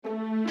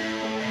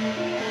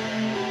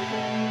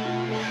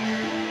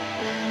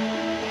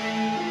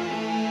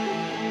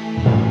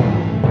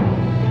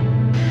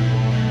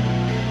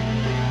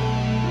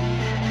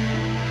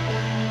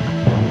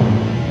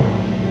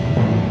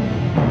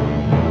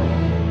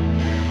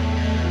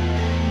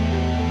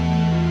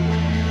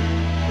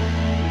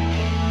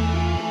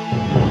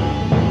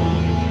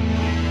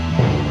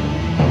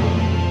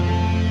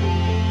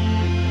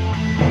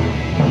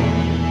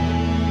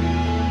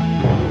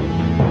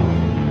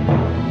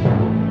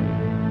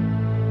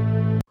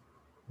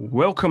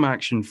Welcome,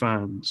 action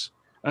fans,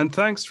 and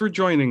thanks for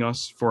joining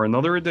us for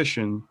another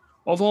edition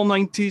of All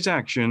 90s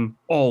Action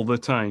All the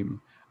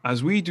Time,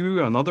 as we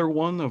do another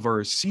one of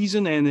our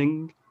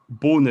season-ending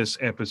bonus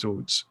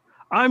episodes.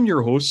 I'm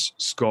your host,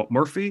 Scott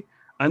Murphy,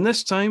 and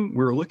this time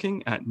we're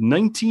looking at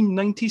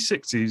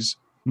 1996's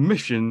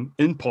Mission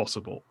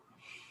Impossible.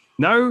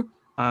 Now,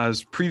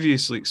 as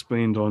previously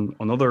explained on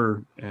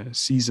other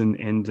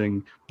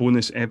season-ending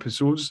bonus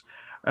episodes,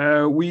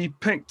 we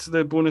picked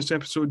the bonus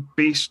episode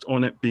based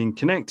on it being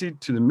connected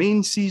to the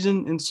main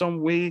season in some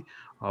way,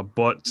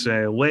 but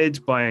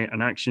led by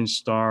an action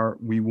star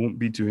we won't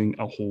be doing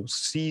a whole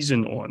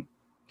season on.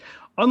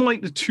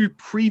 Unlike the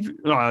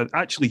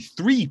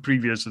three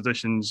previous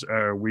editions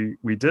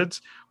we did,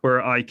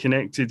 where I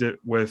connected it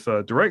with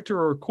a director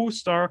or a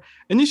co-star,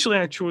 initially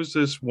I chose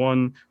this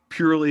one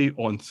purely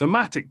on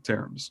thematic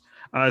terms,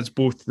 as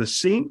both The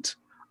Saint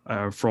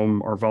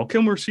from our Val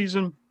Kilmer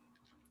season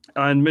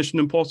and Mission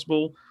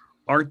Impossible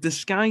are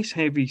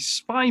disguise-heavy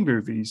spy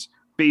movies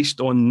based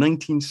on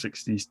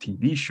 1960s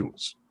TV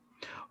shows.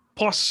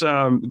 Plus,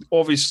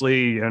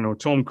 obviously,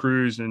 Tom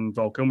Cruise and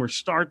Val Kilmer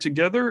starred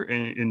together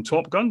in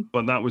Top Gun,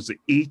 but that was the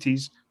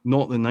 80s,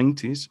 not the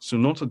 90s, so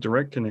not a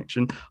direct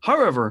connection.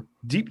 However,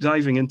 deep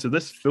diving into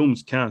this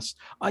film's cast,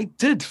 I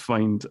did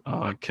find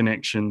a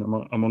connection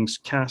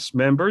amongst cast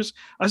members,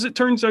 as it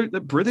turns out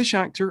that British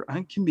actor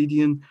and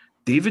comedian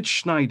David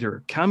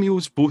Schneider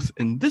cameos both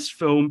in this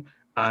film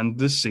and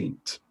The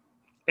Saint.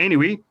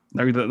 Anyway,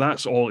 now that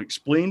that's all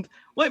explained,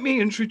 let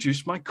me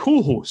introduce my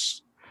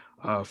co-hosts.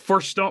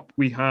 First up,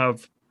 we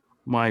have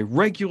my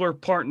regular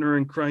partner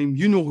in crime.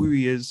 You know who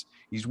he is.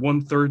 He's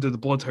 1/3 of the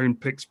Bloodhound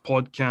Picks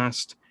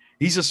podcast.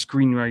 He's a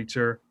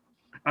screenwriter,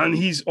 and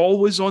he's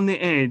always on the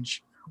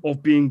edge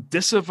of being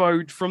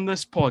disavowed from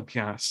this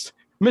podcast,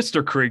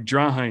 Mr. Craig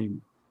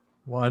Draheim.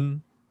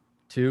 1,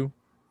 2,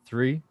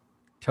 3.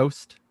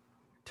 Toast.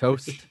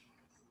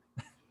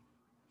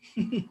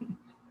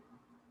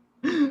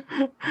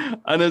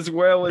 And as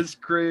well as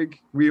Craig,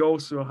 we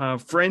also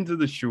have friend of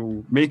the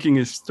show making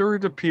his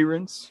third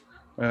appearance.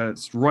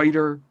 It's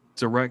writer,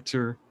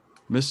 director,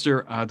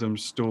 Mr. Adam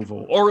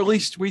Stovall, or at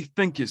least we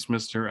think it's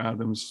Mr.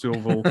 Adam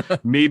Stovall.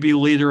 Maybe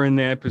later in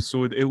the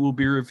episode, it will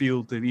be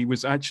revealed that he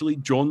was actually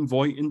John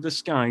Voight in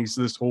disguise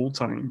this whole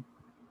time.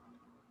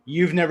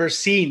 You've never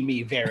seen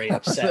me very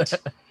upset.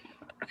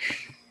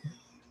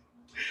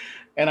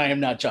 And I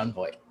am not John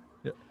Voight.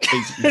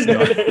 He's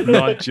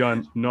not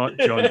John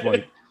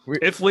Voight.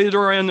 If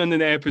later on in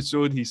the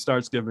episode he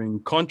starts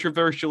giving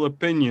controversial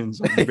opinions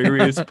on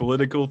various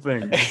political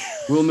things,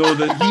 we'll know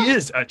that he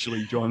is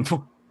actually John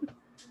Voight.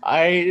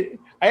 I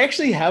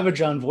actually have a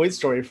John Voight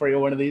story for you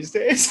one of these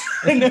days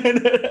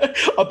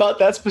about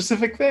that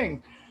specific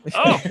thing.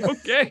 Oh,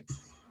 okay.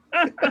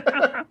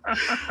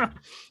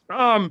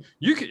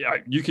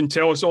 You can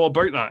tell us all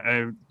about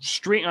that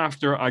straight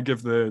after I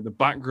give the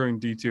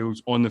background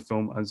details on the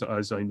film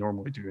as I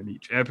normally do in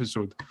each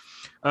episode.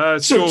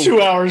 So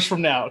 2 hours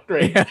from now,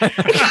 great.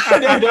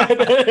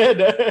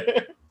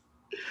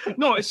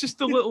 No, it's just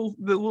the little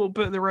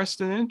bit of the rest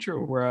of the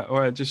intro where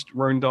I just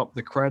round up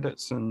the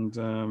credits and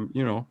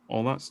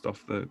all that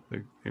stuff that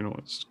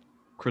it's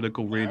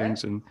critical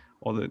ratings and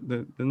all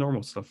the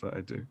normal stuff that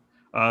I do.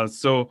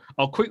 So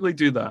I'll quickly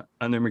do that,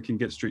 and then we can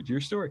get straight to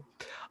your story.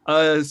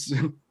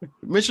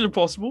 Mission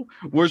Impossible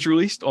was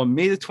released on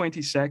May the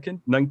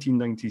 22nd,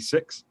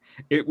 1996.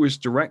 It was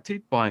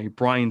directed by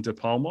Brian De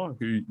Palma,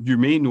 who you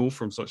may know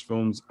from such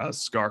films as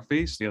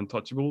Scarface, The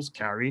Untouchables,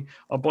 Carrie,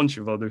 a bunch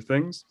of other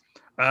things.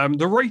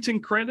 The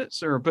writing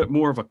credits are a bit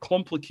more of a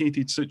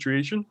complicated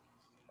situation.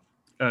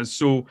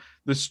 So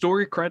the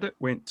story credit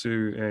went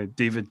to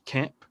David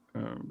Koepp,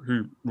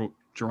 who wrote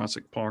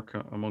Jurassic Park,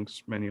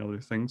 amongst many other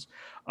things,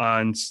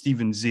 and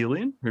Steven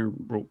Zaillian, who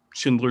wrote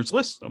Schindler's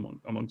List,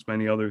 amongst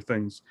many other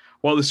things,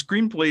 while the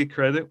screenplay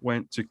credit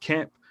went to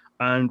Koepp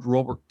and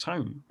Robert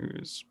Towne, who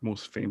is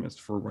most famous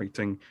for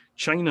writing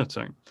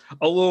Chinatown.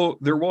 Although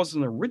there was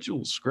an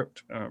original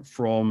script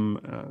from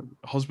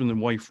husband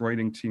and wife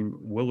writing team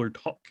Willard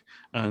Huck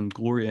and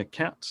Gloria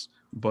Katz,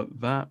 but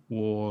that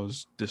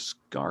was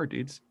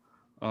discarded.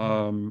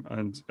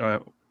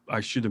 I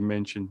should have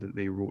mentioned that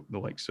they wrote the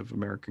likes of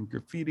American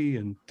Graffiti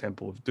and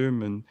Temple of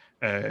Doom and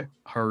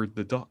Howard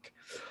the Duck.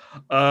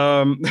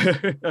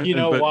 You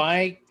know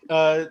why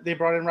they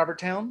brought in Robert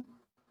Towne?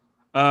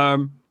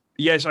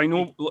 Yes, I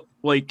know.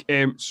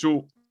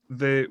 So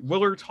the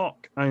Willard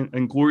Huck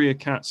and Gloria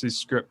Katz's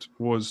script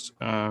was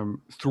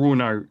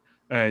thrown out.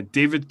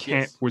 David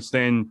Koepp was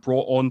then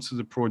brought onto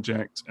the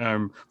project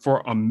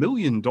for $1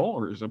 million,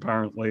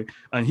 apparently,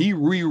 and he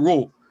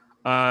rewrote.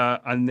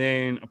 And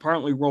then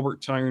apparently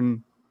Robert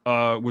Towne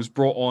was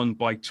brought on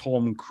by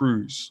Tom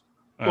Cruise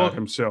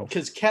himself.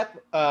 Because Koepp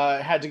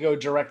had to go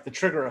direct The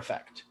Trigger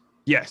Effect.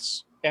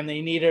 Yes. And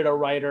they needed a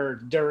writer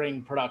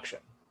during production.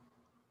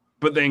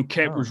 But then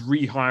Koepp was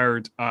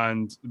rehired,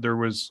 and there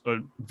was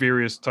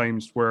various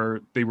times where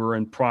they were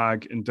in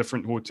Prague in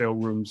different hotel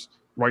rooms,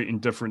 writing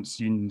different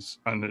scenes,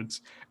 and it's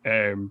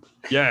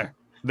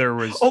there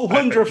was a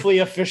wonderfully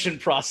efficient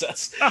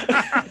process.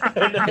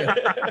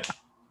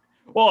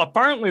 Well,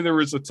 apparently there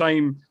was a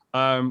time,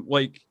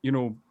 like, you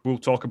know, we'll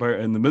talk about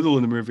it in the middle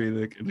of the movie,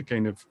 the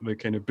kind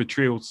of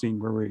betrayal scene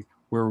where we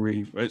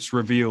it's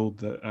revealed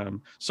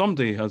that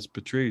somebody has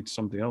betrayed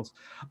somebody else,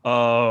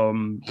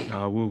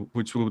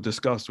 which we'll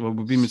discuss. We'll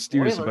be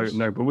mysterious about it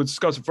now, but we'll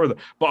discuss it further.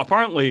 But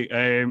apparently,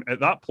 at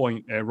that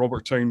point,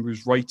 Robert Towne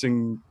was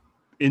writing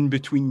in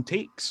between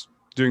takes,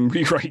 doing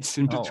rewrites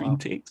in between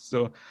takes.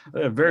 So,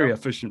 very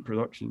efficient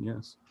production,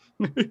 yes.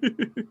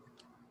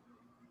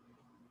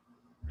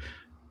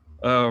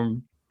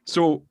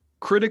 So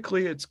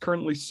critically, it's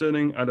currently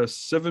sitting at a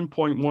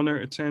 7.1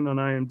 out of 10 on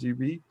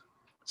IMDb,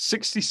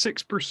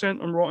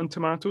 66% on Rotten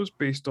Tomatoes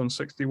based on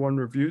 61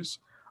 reviews,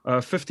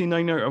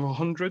 59 out of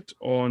 100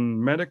 on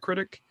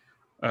Metacritic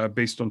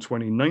based on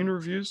 29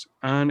 reviews,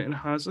 and it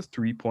has a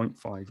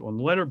 3.5 on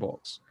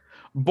Letterboxd.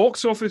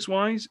 Box office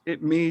wise,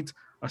 it made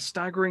a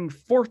staggering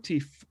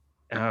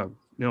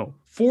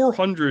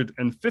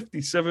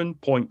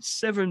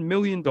 $457.7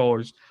 million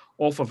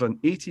off of an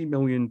 $80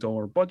 million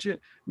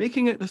budget,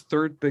 making it the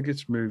third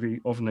biggest movie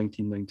of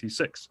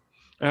 1996,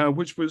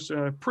 which was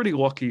pretty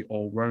lucky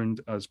all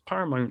round, as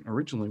Paramount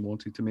originally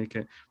wanted to make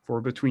it for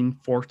between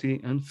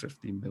 $40 and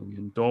 $50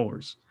 million.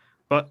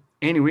 But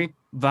anyway,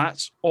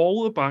 that's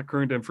all the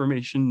background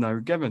information now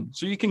given.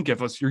 So you can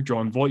give us your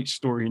Jon Voight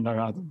story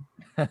now, Adam.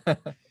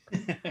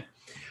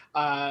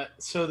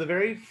 So the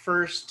very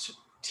first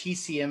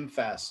TCM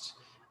Fest,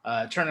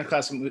 Turner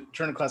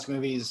Classic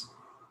Movies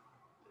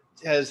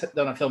has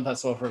done a film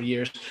festival for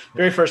years. The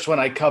very first one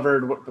I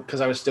covered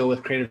because I was still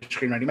with Creative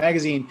Screenwriting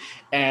Magazine,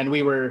 and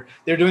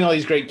they're doing all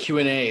these great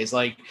Q&As.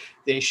 Like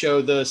they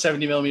showed the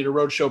 70mm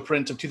roadshow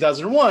print of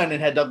 2001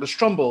 and had Douglas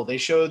Trumbull. They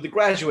showed The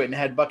Graduate and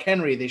had Buck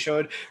Henry. They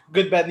showed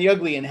Good, Bad, and the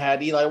Ugly and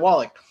had Eli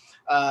Wallach.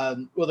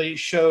 They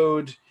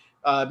showed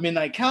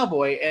Midnight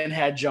Cowboy and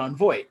had Jon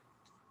Voight.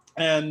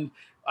 And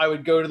I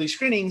would go to these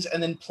screenings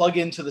and then plug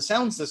into the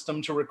sound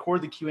system to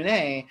record the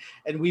Q&A,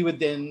 and we would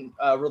then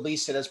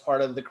release it as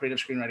part of the Creative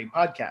Screenwriting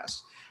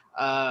Podcast.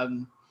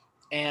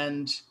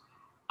 And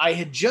I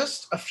had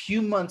just a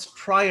few months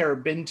prior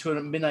been to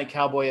a Midnight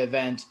Cowboy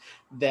event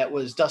that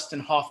was Dustin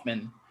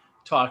Hoffman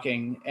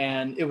talking,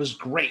 and it was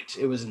great.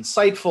 It was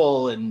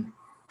insightful and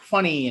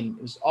funny, and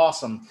it was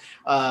awesome.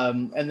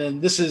 And then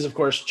this is, of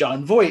course,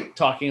 Jon Voight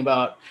talking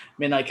about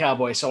Midnight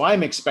Cowboy. So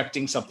I'm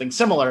expecting something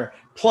similar.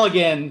 Plug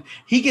in.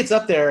 He gets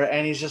up there,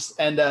 and he's just,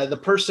 and the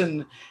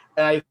person,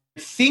 and I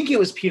think it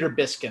was Peter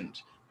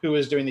Biskind who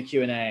was doing the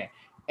Q&A.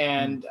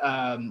 And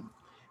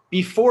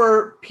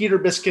before Peter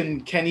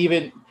Biskind can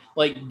even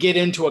get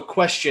into a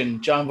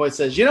question, Jon Voight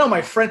says,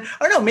 my friend,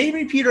 or no,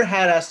 maybe Peter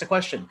had asked a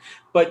question,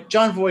 but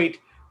Jon Voight,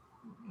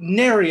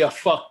 nary a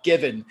fuck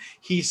given.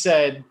 He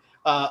said,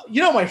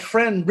 my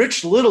friend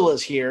Rich Little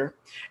is here,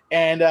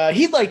 and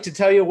he'd like to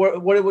tell you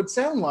what it would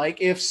sound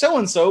like if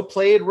so-and-so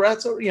played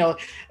and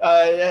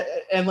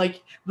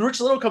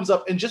Rich Little comes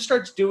up and just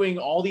starts doing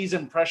all these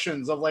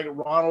impressions of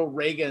Ronald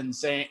Reagan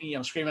saying,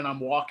 screaming, "I'm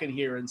walking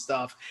here" and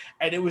stuff.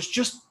 And it was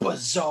just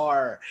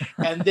bizarre.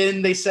 And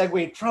then they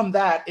segued from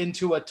that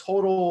into a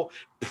total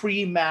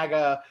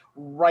pre-MAGA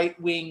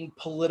right-wing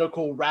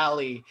political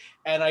rally.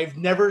 And I've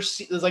never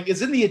seen,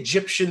 it's in the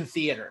Egyptian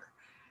Theater.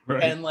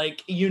 Right. And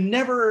you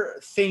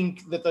never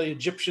think that the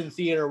Egyptian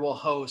Theater will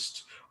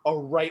host a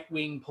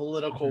right-wing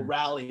political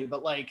rally,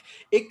 but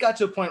it got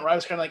to a point where I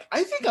was kind of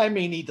I think I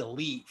may need to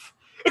leave.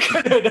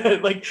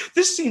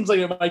 This seems like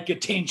it might get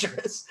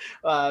dangerous.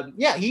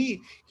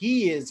 He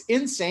is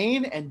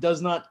insane and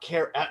does not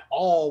care at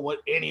all what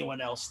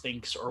anyone else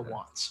thinks or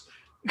wants.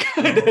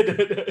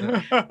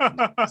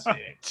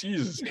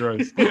 Jesus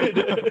Christ.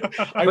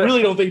 I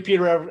really don't think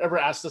Peter ever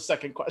asked the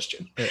second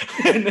question.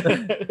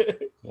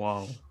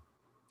 Wow.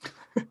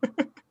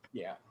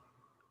 Yeah.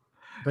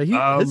 But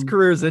his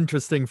career is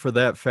interesting for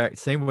that fact.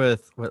 Same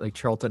with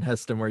Charlton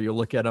Heston, where you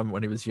look at him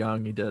when he was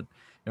young. He did,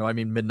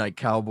 Midnight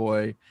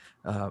Cowboy,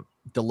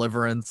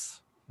 Deliverance.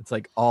 It's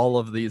all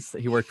of these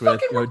he worked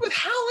with. Worked with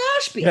Hal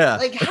Ashby. Yeah.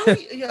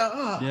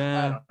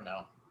 I don't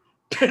know.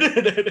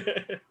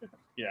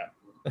 Yeah.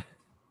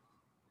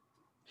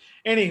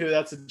 Anywho,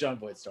 that's a Jon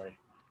Voight story.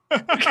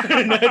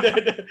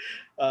 Peter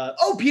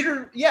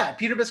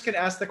Biskind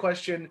asked the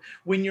question,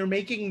 when you're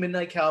making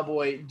Midnight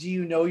Cowboy, do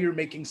you know you're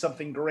making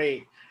something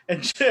great?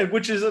 And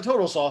which is a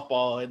total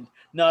softball and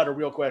not a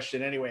real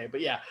question anyway.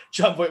 But yeah,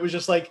 Jon Voight was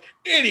just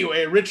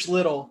anyway, Rich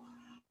Little.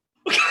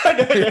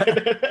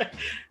 It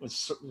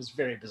was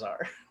very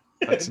bizarre.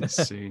 That's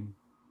insane.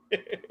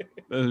 That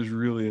is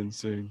really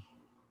insane.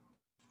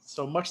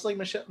 So much like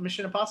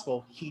Mission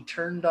Impossible, he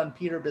turned on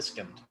Peter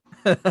Biskind.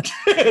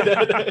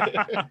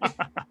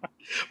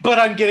 But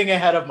I'm getting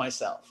ahead of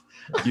myself.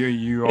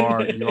 You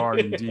are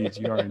indeed.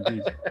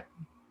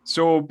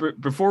 So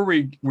before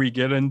we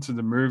get into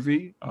the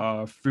movie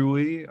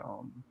fully,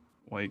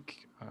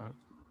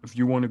 if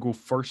you want to go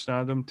first,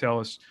 Adam, tell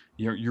us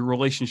your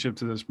relationship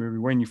to this movie,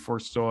 when you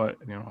first saw it,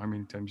 how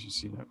many times you've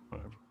seen it,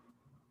 whatever.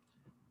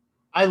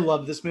 I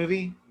love this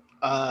movie.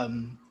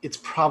 It's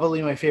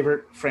probably my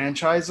favorite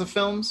franchise of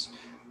films.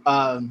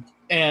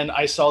 And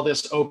I saw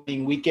this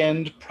opening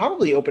weekend,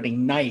 probably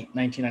opening night,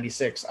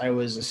 1996. I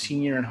was a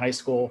senior in high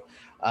school,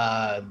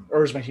 or it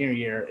was my senior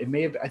year. It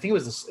may have, I think it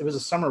was a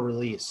summer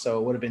release, so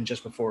it would have been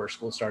just before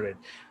school started.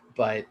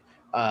 But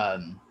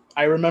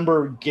I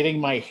remember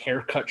getting my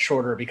hair cut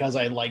shorter because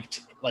I loved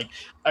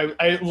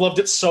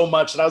it so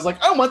much that I was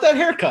like, I want that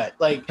haircut.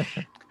 Like,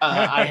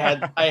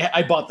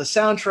 I bought the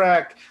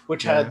soundtrack,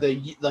 which had the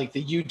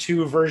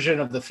U2 version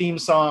of the theme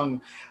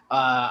song.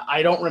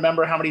 I don't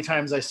remember how many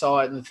times I saw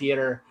it in the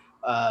theater.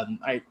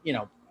 I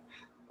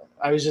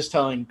was just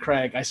telling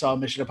Craig, I saw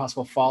Mission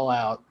Impossible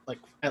Fallout like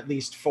at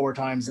least 4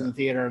 times in the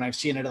theater, and I've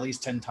seen it at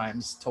least 10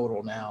 times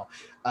total now.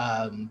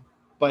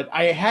 But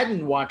I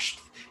hadn't watched,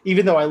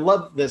 even though I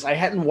love this, I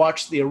hadn't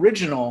watched the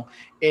original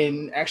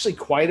in actually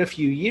quite a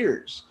few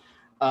years.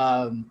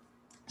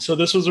 So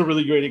this was a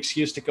really great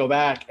excuse to go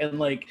back, and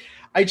like,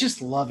 I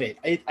just love it.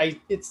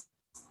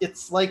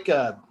 It's like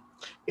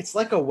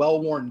a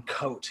well-worn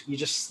coat. You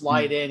just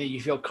slide in and you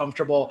feel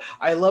comfortable.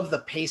 I love the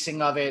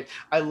pacing of it.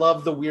 I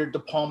love the weird De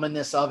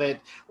Palma-ness of it.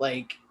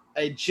 Like,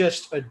 I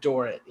just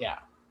adore it. Yeah.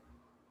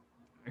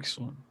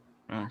 Excellent.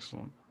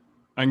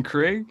 And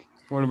Craig,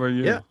 what about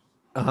you? Yeah.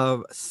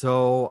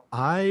 So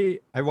I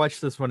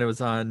watched this when it was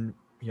on,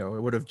 it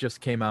would have just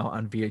came out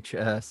on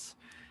VHS.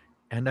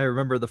 And I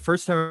remember the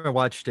first time I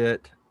watched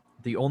it,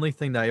 the only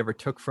thing that I ever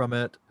took from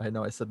it, I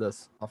know I said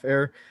this off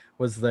air,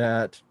 was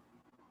that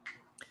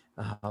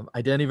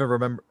I didn't even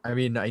remember. I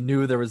mean, I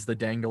knew there was the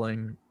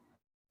dangling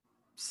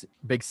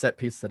big set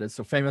piece that is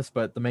so famous,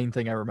 but the main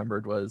thing I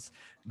remembered was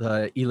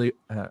the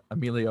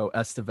Emilio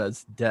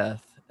Estevez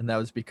death. And that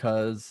was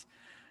because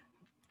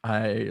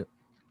I'm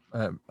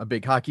a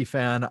big hockey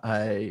fan.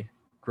 I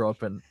grew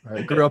up in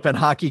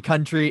hockey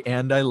country,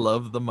 and I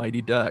love the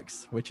Mighty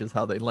Ducks, which is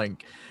how they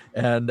link.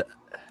 And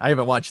I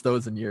haven't watched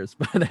those in years,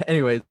 but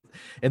anyways.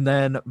 And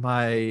then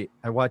I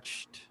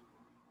watched,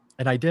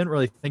 and I didn't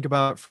really think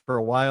about it for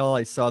a while.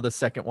 I saw the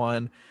second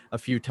one a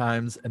few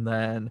times, and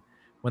then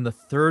when the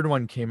third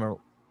one came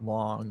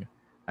along,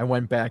 I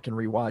went back and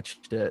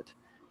rewatched it.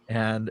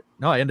 And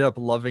no, I ended up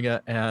loving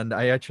it. And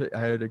I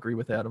would agree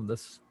with Adam.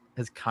 This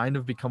has kind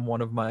of become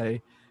one of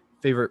my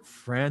favorite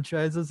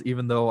franchises,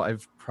 even though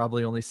I've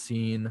probably only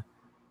seen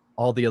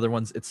all the other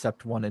ones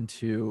except 1 and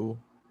 2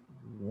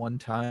 one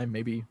time,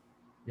 maybe.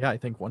 Yeah, I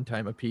think one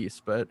time a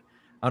piece. But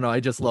I don't know. I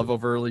just love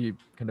overly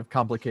kind of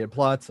complicated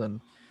plots,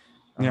 and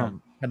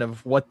kind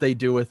of what they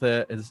do with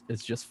it is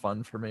just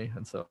fun for me.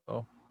 And so,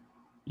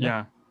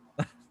 yeah.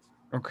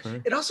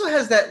 Okay. It also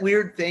has that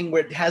weird thing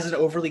where it has an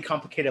overly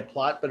complicated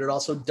plot, but it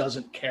also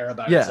doesn't care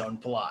about its own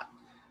plot.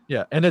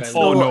 Yeah, and it's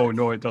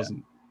no, it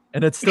doesn't.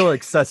 And it's still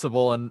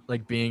accessible and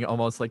like being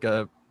almost like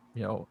a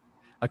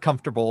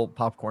comfortable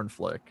popcorn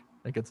flick.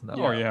 Like it's not.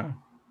 Oh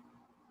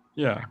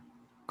yeah.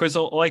 Because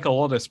like a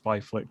lot of spy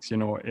flicks,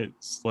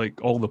 it's like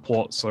all the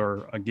plots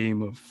are a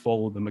game of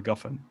follow the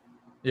MacGuffin.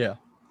 Yeah.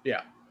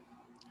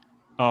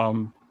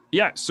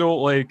 So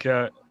like,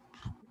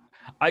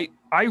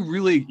 I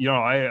really,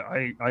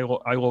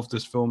 I loved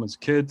this film as a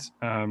kid.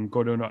 I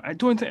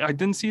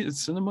didn't see it in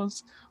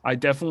cinemas. I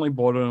definitely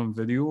bought it on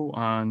video,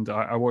 and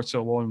I watched it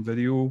a lot on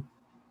video.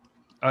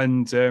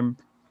 And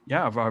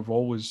I've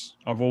always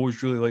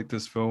really liked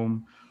this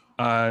film.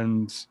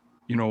 And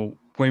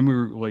when we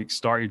were like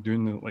started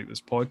doing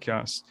this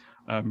podcast,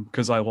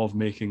 because I love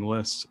making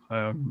lists,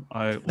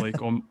 I like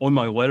on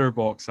my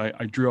letterbox, I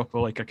drew up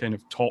a kind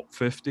of top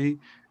 50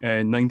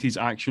 90s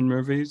action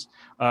movies,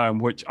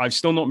 which I've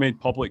still not made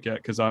public yet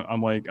because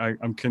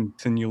I'm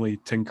continually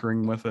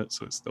tinkering with it,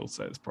 so it still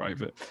says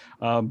private.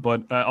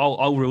 But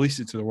I'll release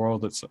it to the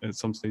world at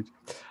some stage.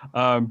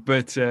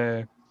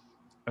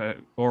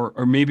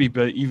 Or maybe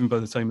even by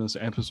the time this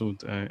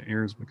episode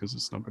airs, because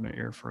it's not going to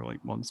air for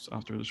like months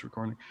after this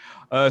recording.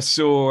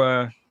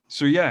 So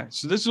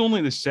this is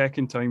only the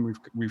second time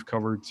we've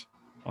covered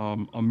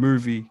a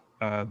movie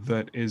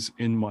that is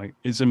in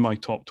my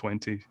top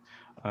 20.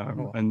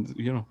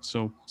 And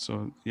so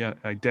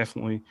I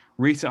definitely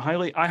rate it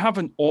highly. I have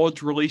an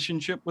odd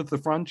relationship with the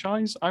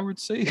franchise, I would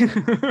say.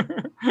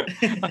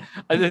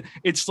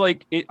 It's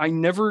like I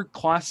never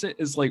class it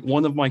as like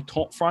one of my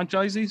top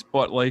franchises,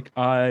 but like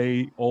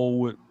I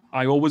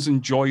always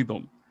enjoy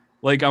them.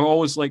 Like I'm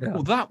always like,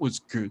 oh, that was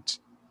good.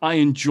 I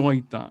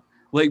enjoyed that.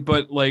 Like,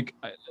 but like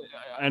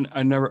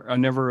I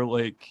never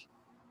like,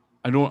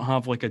 I don't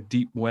have like a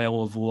deep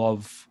well of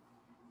love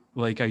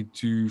like I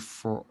do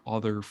for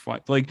other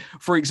like,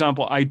 for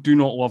example, I do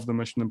not love the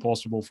Mission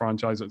Impossible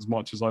franchise as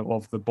much as I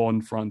love the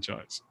Bond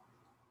franchise.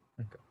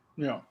 Okay.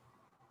 Yeah.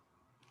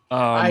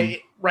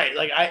 I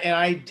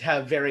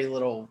have very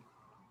little.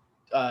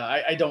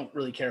 I don't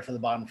really care for the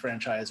Bond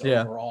franchise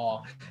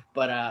overall,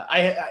 but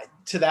I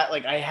to that,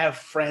 like, I have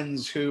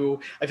friends who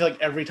I feel like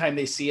every time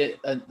they see it,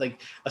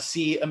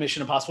 see a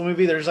Mission Impossible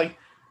movie, there's like,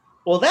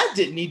 well, that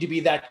didn't need to be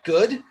that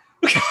good.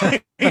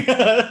 And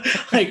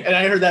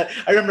I heard that.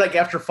 I remember like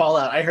after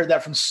Fallout, I heard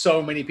that from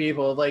so many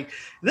people. Like,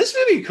 this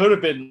movie could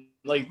have been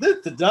like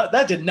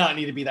that did not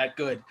need to be that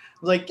good. I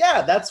was like,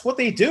 yeah, that's what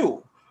they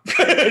do.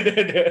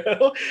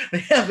 They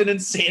have an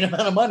insane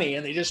amount of money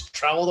and they just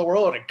travel the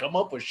world and come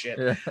up with shit.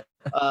 Yeah.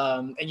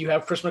 And you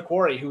have Chris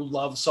McQuarrie, who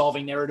loves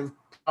solving narrative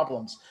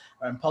problems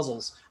and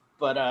puzzles.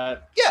 But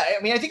yeah,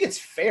 I mean, I think it's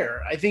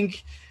fair. I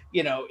think,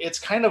 you know, it's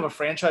kind of a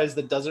franchise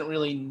that doesn't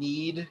really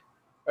need,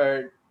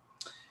 or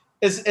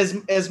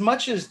as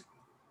much as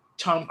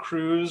Tom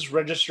Cruise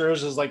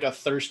registers as like a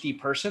thirsty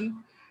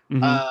person,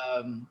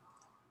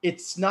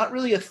 it's not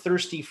really a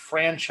thirsty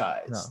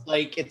franchise. No.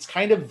 Like, it's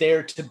kind of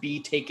there to be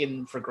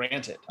taken for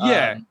granted.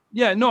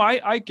 Yeah, no,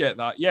 I get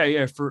that.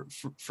 Yeah,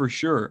 for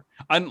sure.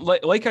 And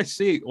like I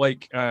say,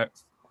 like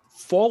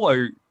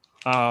Fallout,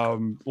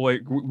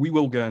 like we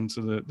will get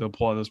into the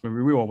plot of this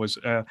movie. We always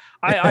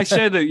I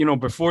said that, you know,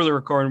 before the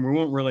recording we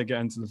won't really get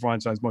into the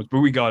franchise much, but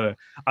we gotta.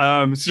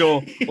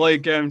 So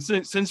like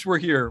since we're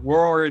here,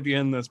 we're already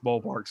in this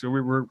ballpark, so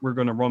we're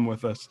gonna run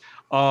with this.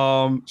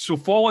 So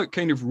Fallout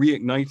kind of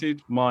reignited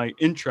my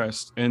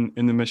interest in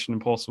the Mission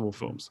Impossible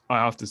films, I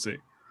have to say,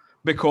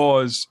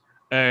 because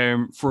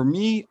for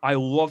me, I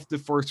loved the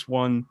first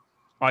one.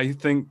 I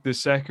think the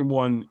second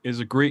one is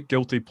a great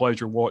guilty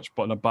pleasure watch,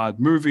 but in a bad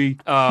movie.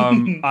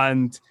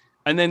 And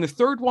then the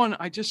third one,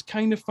 I just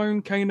kind of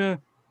found I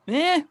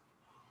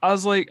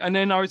was like, and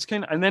then I was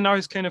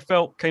kind of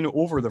felt kind of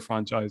over the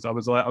franchise. I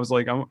was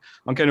like, I'm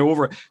kind of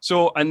over it.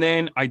 So, and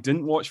then I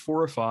didn't watch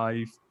 4 or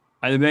 5.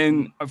 And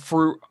then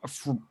for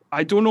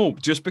I don't know,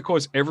 just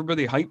because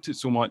everybody hyped it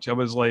so much, I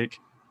was like,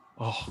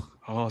 oh,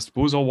 I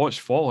suppose I'll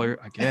watch Fallout,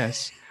 I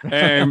guess.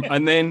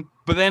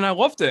 But then I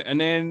loved it, and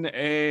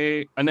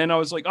then I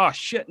was like, oh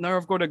shit, now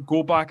I've got to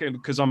go back,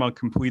 because I'm a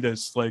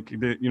completist, like,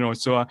 you know.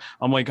 So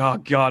I'm like, oh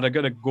god, I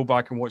got to go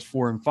back and watch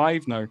 4 and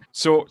 5 now.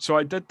 So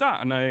I did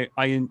that, and I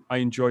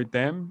enjoyed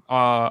them.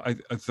 I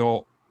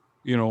thought,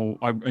 you know,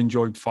 I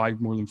enjoyed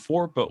 5 more than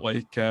 4, but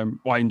like,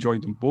 I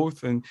enjoyed them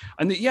both, and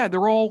yeah,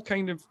 they're all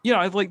kind of, you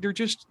know, like they're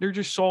just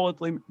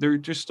solidly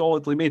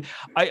made.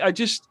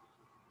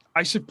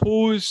 I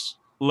suppose,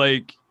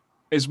 like,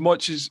 as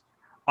much as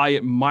I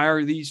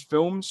admire these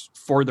films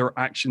for their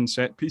action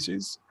set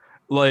pieces,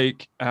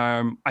 like,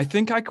 I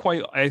think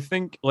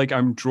like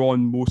I'm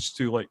drawn most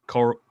to like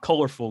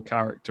colorful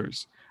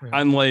characters,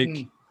 and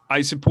like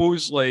I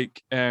suppose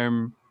like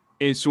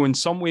so in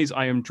some ways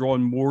I am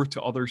drawn more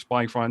to other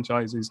spy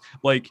franchises,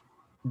 like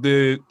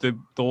the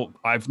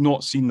I've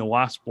not seen the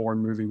last Bourne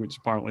movie, which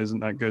apparently isn't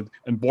that good,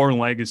 and Bourne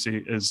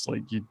Legacy is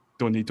like, you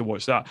don't need to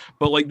watch that,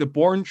 but like the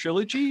Bourne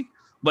trilogy,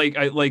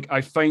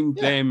 I find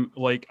them,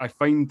 like, I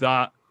find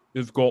that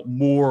they've got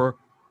more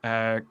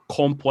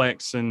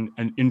complex and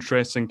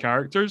interesting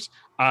characters,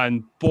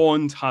 and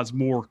Bond has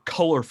more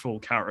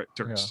colorful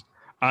characters.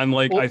 And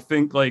like, I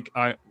think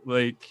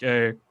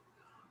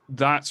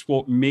that's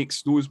what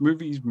makes those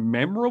movies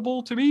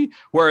memorable to me.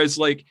 Whereas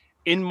like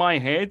in my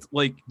head,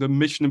 like the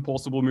Mission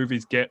Impossible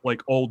movies get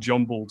like all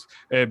jumbled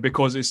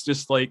because it's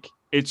just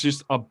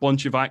a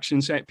bunch of action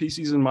set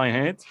pieces in my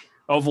head.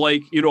 Of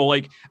like, you know,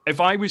 like if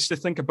I was to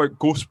think about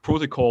Ghost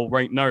Protocol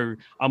right now,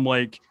 I'm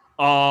like,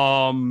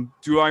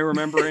 do I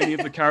remember any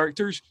of the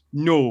characters?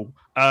 No.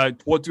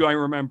 What do I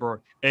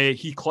remember?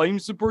 He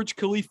climbs the Burj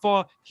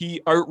Khalifa.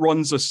 He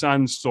outruns a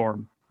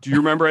sandstorm. Do you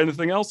remember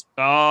anything else?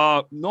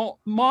 Not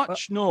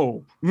much.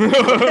 No.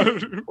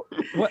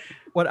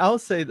 What I'll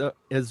say though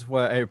is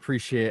what I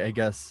appreciate, I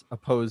guess,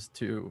 opposed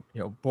to, you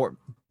know,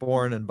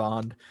 Bourne and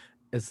Bond,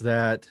 is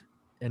that,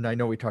 and I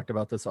know we talked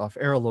about this off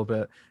air a little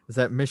bit, is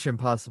that Mission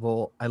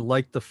Impossible, I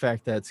like the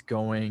fact that it's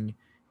going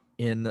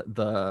in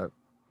the,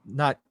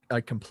 not a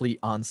complete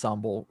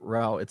ensemble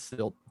route. It's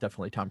still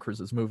definitely Tom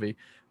Cruise's movie,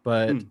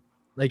 but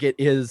like it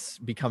is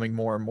becoming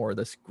more and more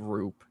this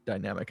group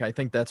dynamic. I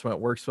think that's when it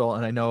works well.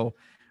 And I know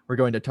we're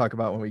going to talk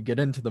about when we get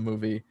into the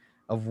movie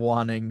of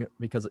wanting,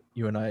 because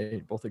you and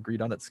I both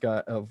agreed on it,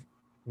 Scott, of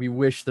we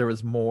wish there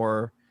was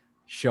more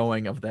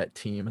showing of that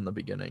team in the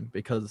beginning,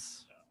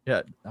 because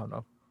I don't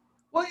know.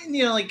 Well,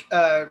 you know, like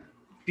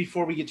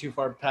before we get too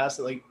far past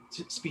it, like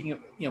speaking of,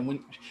 you know,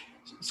 when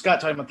Scott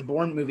talking about the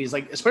Bourne movies,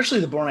 like especially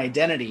the Bourne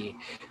Identity,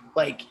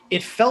 like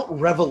it felt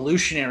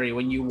revolutionary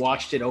when you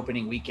watched it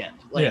opening weekend.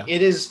 Like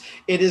it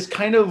is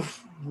kind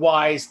of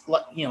why,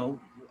 you know,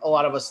 a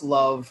lot of us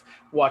love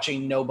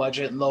watching no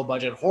budget and low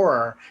budget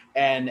horror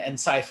and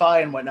sci-fi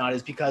and whatnot,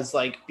 is because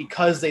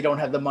they don't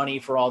have the money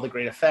for all the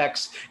great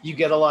effects, you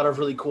get a lot of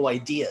really cool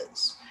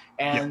ideas.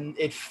 And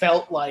it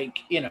felt like,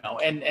 you know,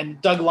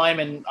 and Doug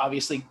Liman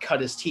obviously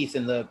cut his teeth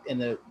in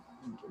the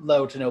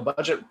low to no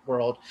budget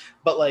world,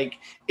 but like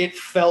it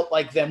felt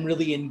like them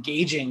really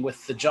engaging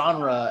with the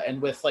genre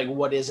and with like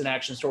what is an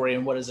action story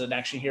and what does an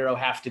action hero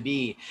have to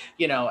be,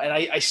 you know. And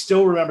I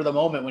still remember the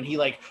moment when he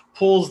like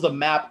pulls the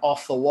map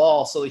off the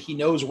wall so that he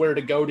knows where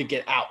to go to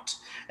get out.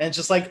 And it's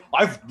just like,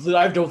 I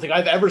don't think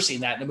I've ever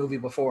seen that in a movie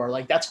before.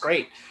 Like, that's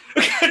great.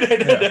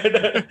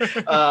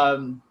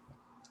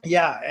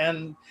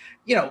 And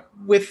you know,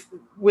 with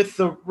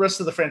the rest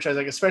of the franchise,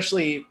 like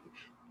especially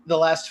the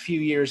last few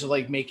years of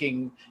like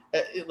making,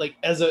 like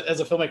as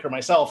a filmmaker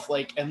myself,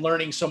 like, and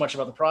learning so much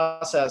about the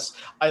process,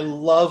 I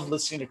love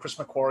listening to Chris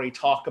McQuarrie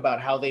talk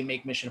about how they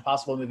make Mission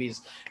Impossible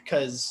movies,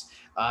 because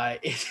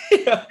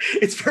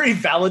It's very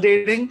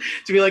validating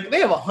to be like, they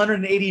have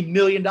 $180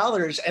 million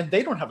and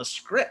they don't have a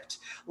script.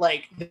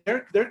 Like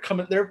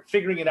they're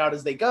figuring it out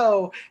as they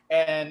go.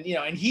 And,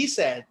 and he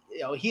said,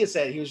 he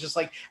was just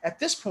like, at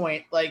this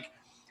point, like,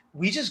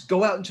 we just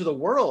go out into the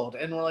world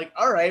and we're like,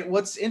 all right,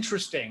 what's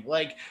interesting?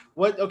 Like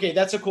okay,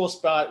 that's a cool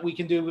spot. We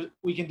can do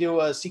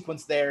a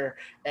sequence there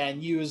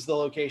and use the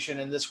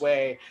location in this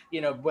way,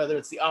 whether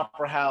it's the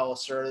opera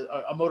house or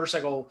a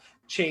motorcycle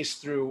chase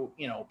through,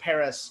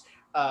 Paris.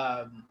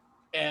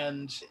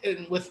 And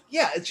with,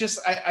 it's just,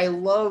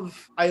 and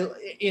I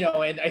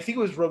think it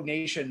was Rogue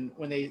Nation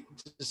when they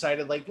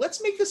decided, like,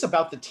 let's make this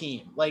about the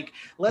team. Like,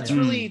 let's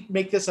really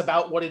make this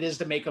about what it is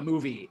to make a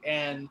movie,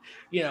 and,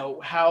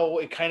 how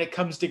it kind of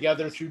comes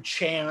together through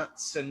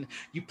chance, and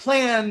you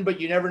plan,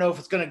 but you never know if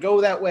it's going to go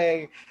that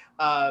way.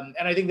 And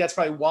I think that's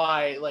probably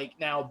why, like,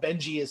 now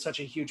Benji is such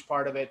a huge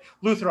part of it.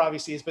 Luther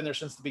obviously has been there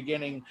since the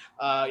beginning.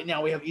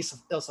 Now we have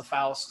Ilsa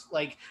Faust.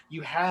 Like,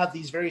 you have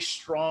these very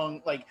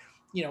strong, like,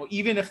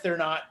 even if they're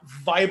not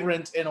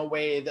vibrant in a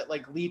way that,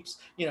 like, leaps,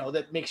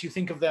 that makes you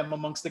think of them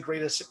amongst the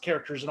greatest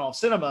characters in all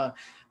cinema,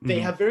 they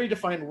have very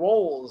defined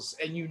roles,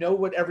 and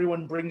what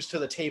everyone brings to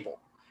the table.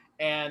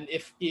 And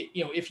if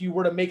you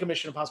were to make a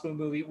Mission Impossible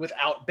movie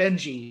without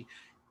Benji,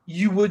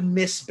 you would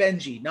miss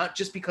Benji, not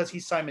just because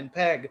he's Simon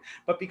Pegg,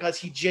 but because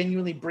he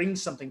genuinely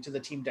brings something to the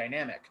team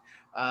dynamic.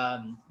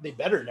 They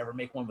better never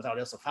make one without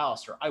Ilsa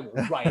Faust, or I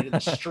will riot in the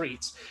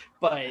streets.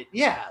 But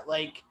yeah,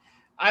 like,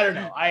 I don't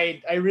know.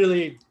 I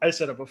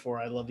said it before,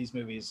 I love these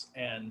movies,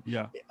 and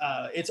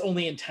it's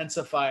only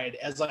intensified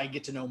as I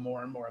get to know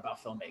more and more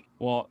about filmmaking.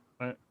 Well,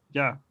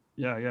 yeah.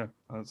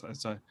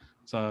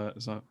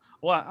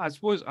 Well, I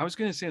suppose I was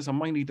going to say it's a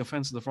mighty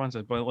defense of the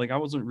franchise, but, like, I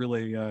wasn't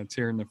really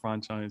tearing the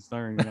franchise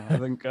down. I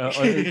think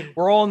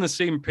we're all on the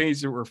same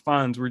page that we're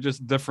fans. We're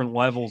just different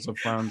levels of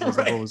fans, I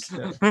suppose.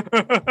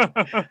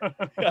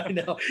 I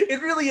know.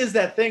 It really is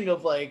that thing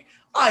of, like,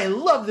 I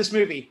love this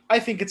movie. I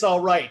think it's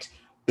all right.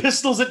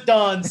 Pistols at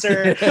dawn,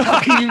 sir.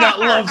 How can you not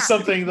love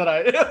something that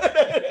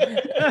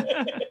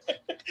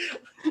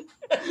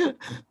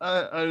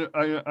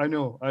I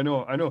know, and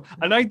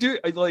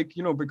I like,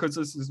 because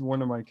this is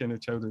one of my kind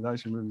of childhood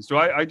action movies. So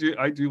I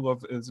do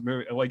love this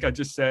movie. Like I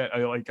just said,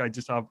 I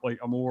just have, like,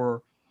 a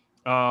more,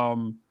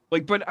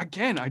 like, but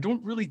again, I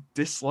don't really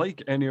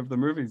dislike any of the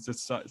movies.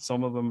 It's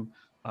some of them.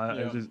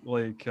 I just,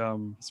 like, I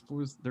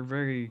suppose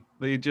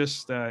they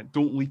just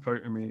don't leap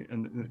out at me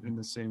in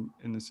the same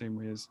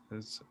way as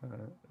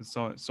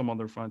some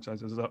other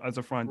franchises as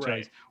a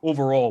franchise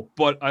overall.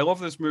 But I love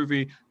this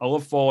movie. I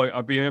love Fallout.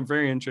 I'd be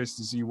very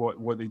interested to see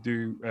what they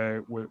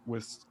do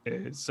with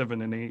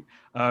 7 and 8.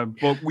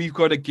 But we've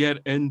got to get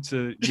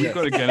into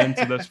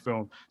this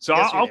film. So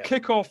I'll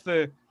kick off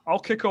the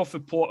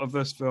plot of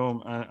this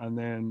film, and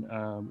then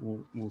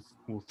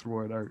we'll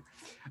throw it out.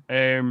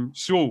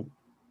 So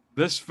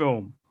this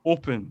film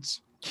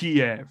opens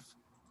Kiev,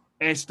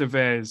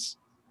 Estevez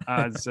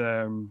as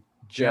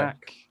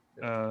Jack.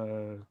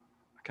 I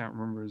can't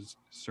remember his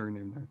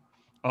surname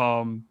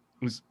now.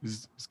 His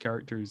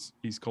character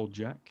he's called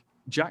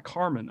Jack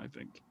Harmon, I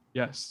think.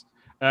 Yes.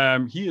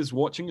 He is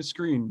watching a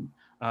screen.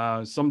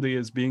 Somebody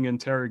is being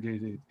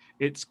interrogated.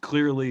 It's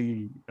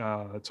clearly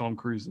Tom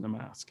Cruise in a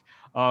mask,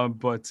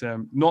 but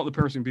not the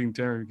person being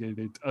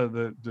interrogated.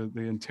 The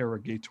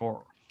interrogator.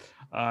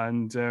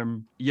 And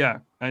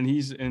and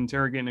he's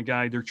interrogating a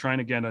guy. They're trying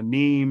to get a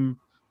name.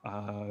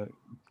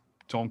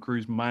 Tom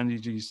Cruise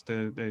manages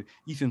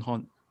Ethan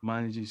Hunt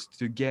manages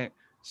to get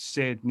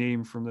said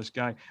name from this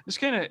guy. This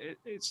kind of,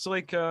 it's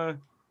like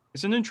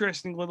it's an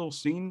interesting little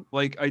scene.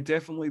 Like,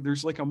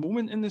 there's like a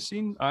moment in the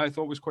scene I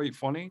thought was quite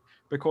funny,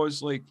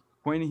 because, like,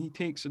 when he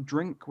takes a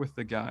drink with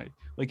the guy,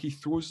 like, he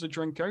throws the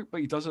drink out,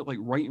 but he does it, like,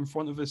 right in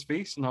front of his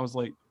face. And I was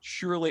like,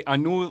 surely, I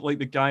know, like,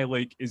 the guy,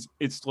 like,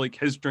 it's like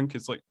his drink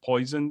is, like,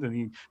 poisoned and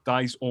he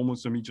dies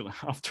almost immediately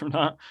after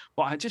that.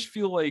 But I just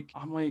feel like,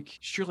 I'm like,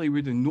 surely he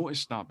would have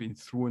noticed that being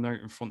thrown out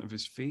in front of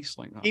his face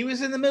like that. He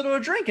was in the middle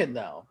of drinking,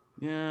 though.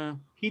 Yeah.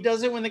 He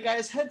does it when the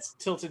guy's head's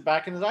tilted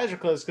back and his eyes are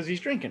closed because he's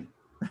drinking.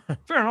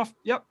 Fair enough.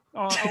 Yep.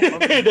 I'll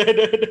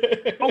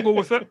go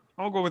with it.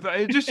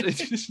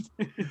 It's just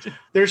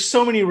There's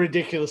so many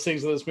ridiculous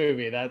things in this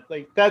movie that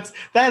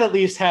at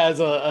least has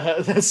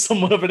that's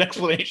somewhat of an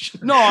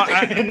explanation.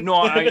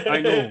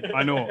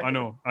 I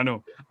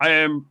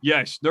know.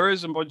 Yes, there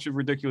is a bunch of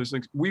ridiculous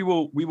things. We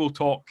will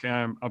talk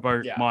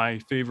about my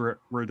favorite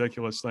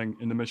ridiculous thing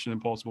in the Mission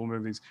Impossible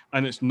movies,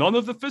 and it's none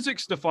of the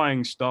physics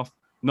defying stuff,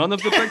 none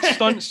of the big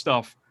stunt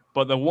stuff.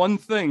 But the one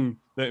thing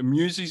that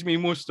amuses me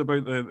most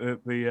about the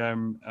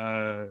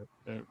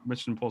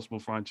Mission Impossible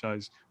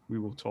franchise, we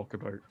will talk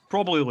about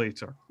probably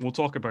later. We'll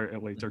talk about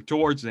it later,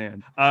 towards the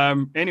end.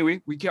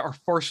 Anyway, we get our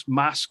first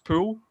mask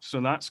pull,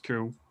 so that's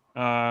cool.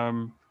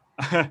 And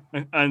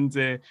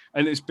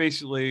it's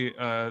basically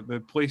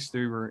the place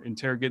they were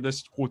interrogating,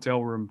 this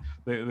hotel room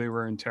they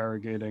were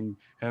interrogating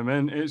him,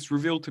 and it's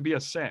revealed to be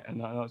a set, and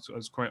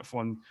that's quite a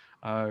fun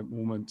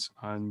moment,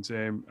 and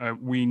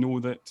we know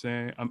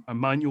that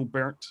Emmanuel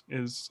Bert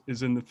is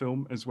in the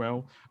film as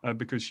well,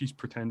 because she's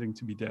pretending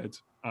to be dead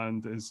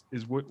and is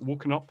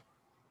woken up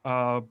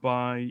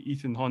by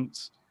Ethan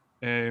Hunt,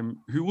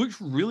 who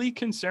looks really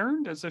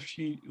concerned, as if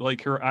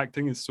her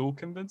acting is so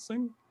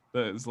convincing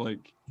that it's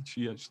like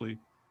she actually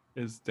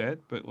is dead,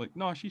 but like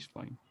no, she's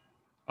fine.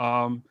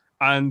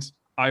 And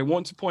I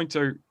want to point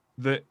out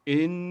that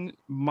in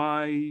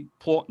my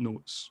plot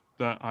notes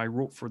that I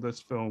wrote for this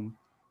film,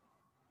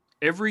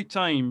 every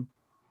time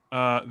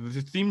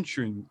the theme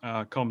tune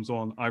comes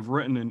on, I've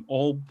written in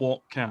all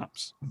block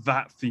caps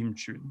that theme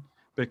tune,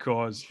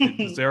 because it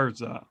deserves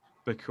that,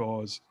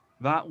 because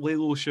that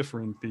Lalo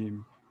Schifrin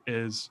theme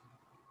is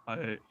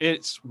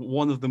it's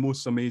one of the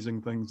most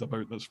amazing things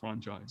about this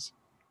franchise.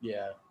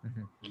 Yeah.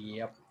 Mm-hmm.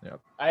 Yep. Yep.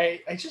 I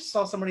just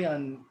saw somebody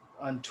on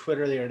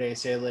Twitter the other day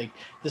say like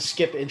the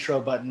skip intro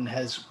button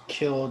has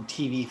killed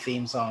TV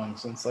theme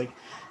songs, and it's like,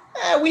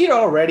 we'd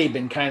already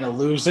been kind of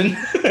losing.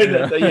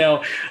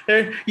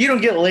 You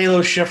don't get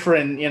Lalo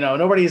Schifrin.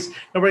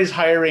 Nobody's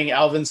hiring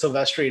Alvin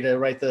Silvestri to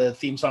write the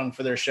theme song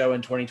for their show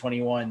in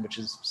 2021, which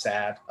is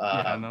sad.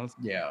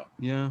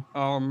 Yeah.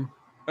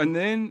 And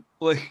then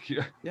I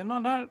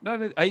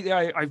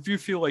do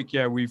feel like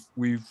we've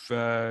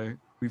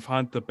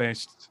had the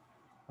best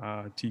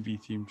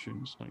TV theme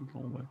tunes, like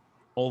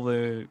all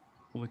the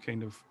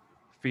kind of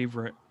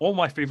all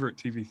my favorite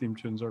TV theme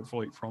tunes are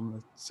from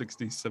the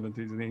 60s,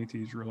 70s, and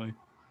 80s, really.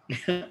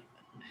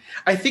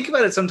 I think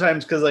about it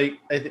sometimes because like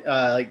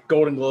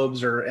Golden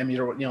Globes or Emmys,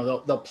 or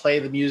they'll play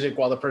the music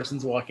while the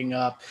person's walking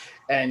up,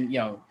 and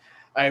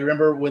I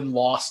remember when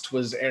Lost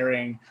was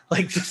airing,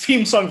 like the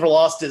theme song for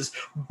Lost is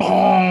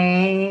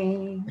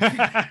 "Bong,"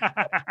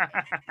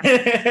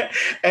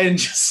 and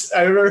just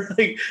I remember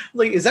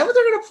like is that what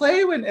they're gonna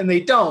play and they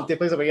don't, they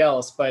play something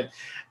else, but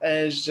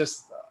it's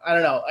just I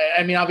don't know.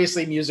 I mean,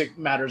 obviously music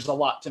matters a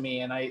lot to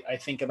me, and I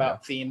think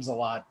about themes a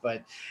lot,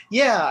 but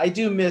yeah, I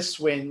do miss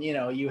when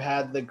you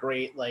had the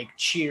great like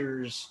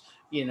Cheers,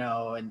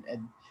 and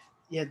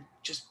yeah,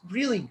 just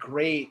really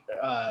great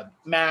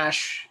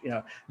MASH,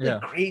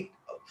 great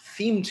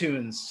theme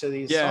tunes to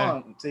these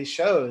songs, to these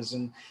shows.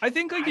 And I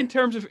think in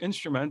terms of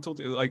instrumental,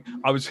 like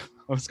I was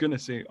gonna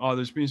say,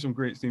 there's been some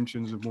great theme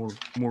tunes of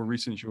more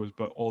recent shows,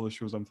 but all the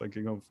shows I'm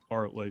thinking of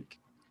are like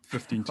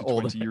 15 to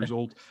 20 years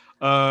old.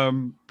 But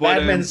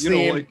Mad Men's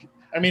theme. Like,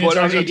 I mean, it's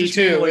RJD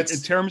too. Like, in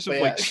terms of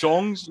like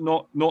songs,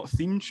 not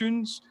theme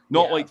tunes,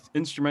 not like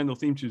instrumental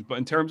theme tunes, but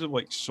in terms of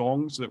like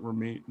songs that were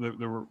made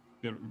that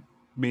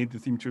made the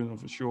theme tune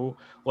of a show,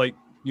 like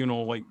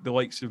like the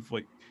likes of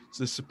like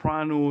The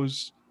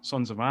Sopranos,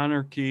 Sons of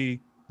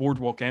Anarchy,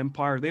 Boardwalk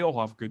Empire, they all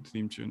have good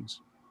theme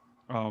tunes.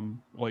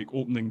 Like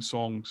opening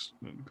songs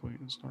that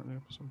start the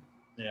episode.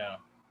 Yeah.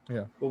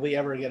 Yeah. Will we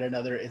ever get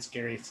another It's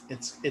Gary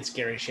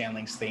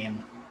Shandling's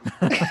theme?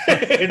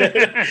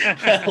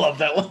 I love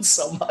that one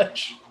so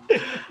much.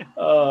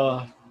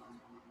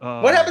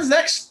 What happens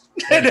next?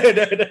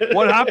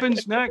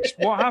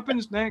 What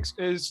happens next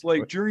is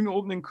like during the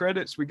opening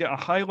credits we get a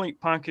highlight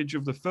package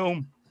of the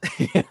film.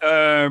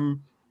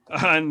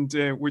 And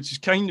which is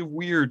kind of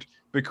weird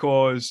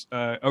because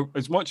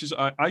as much as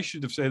I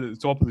should have said at the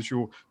top of the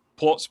show,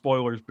 plot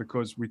spoilers,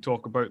 because we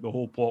talk about the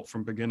whole plot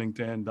from beginning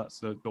to end. That's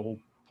the whole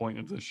point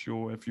of this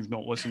show. If you've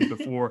not listened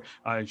before,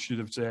 I should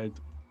have said,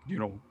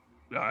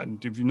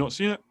 and if you've not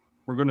seen it,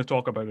 we're going to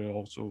talk about it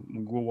also.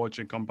 We'll go watch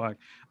it, come back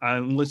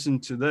and listen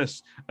to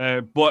this.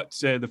 But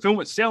the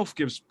film itself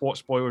gives plot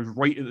spoilers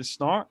right at the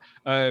start,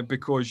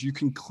 because you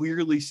can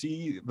clearly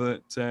see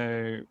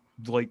that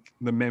like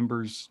the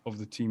members of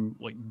the team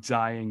like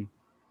dying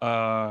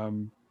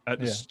at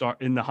the start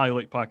in the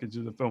highlight package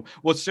of the film.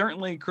 Well,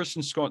 certainly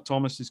Kristen Scott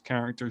Thomas's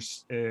character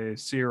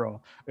Sarah,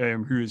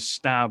 who is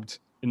stabbed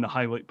in the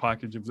highlight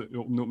package of the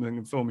opening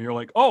of the film. You're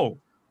like, oh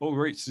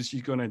right, so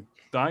she's gonna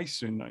die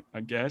soon. I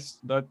guess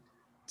that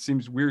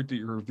seems weird that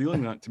you're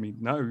revealing that to me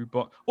now,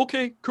 but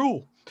okay,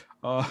 cool.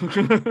 Well,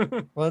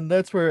 and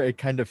that's where it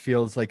kind of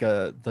feels like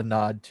the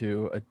nod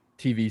to a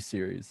TV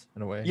series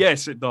in a way.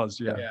 Yes, it does.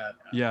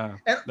 Yeah.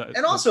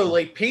 And also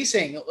like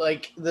pacing,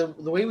 like the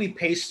way we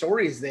pace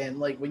stories. Then,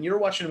 like when you're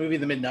watching a movie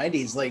in the mid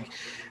 '90s, like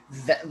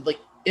that, like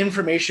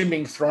information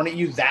being thrown at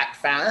you that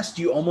fast,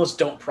 you almost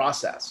don't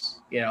process.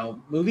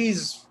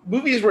 Movies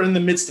were in the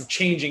midst of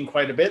changing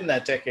quite a bit in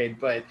that decade.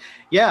 But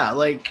yeah,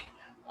 like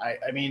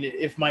I mean,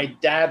 if my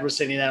dad was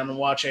sitting down and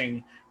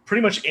watching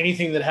pretty much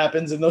anything that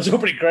happens in those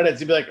opening credits,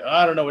 he'd be like,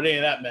 I don't know what any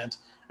of that meant.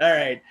 All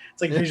right,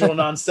 it's like visual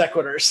non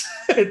sequiturs.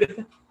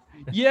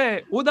 Yeah,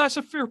 well, that's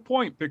a fair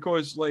point,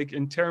 because like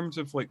in terms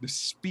of like the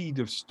speed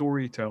of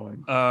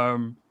storytelling,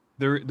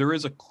 there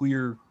is a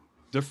clear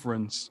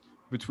difference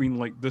between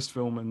like this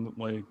film and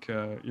like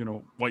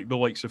like the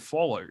likes of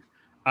Fallout.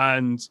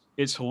 And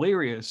it's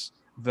hilarious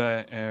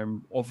that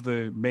of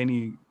the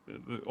many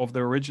of the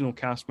original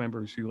cast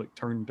members who like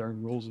turned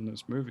down roles in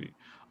this movie,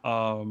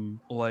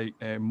 Martin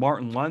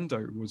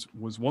Landau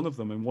was one of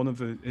them, and one of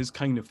his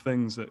kind of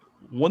things that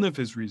one of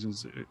his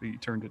reasons that he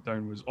turned it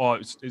down was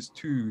it's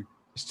too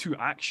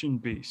action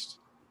based.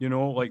 You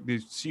know, like the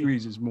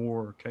series is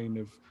more kind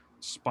of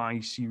spy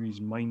series,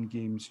 mind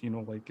games. You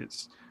know, like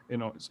it's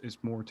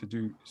more to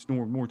do. It's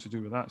more to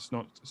do with that. It's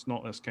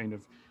not this kind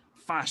of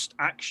fast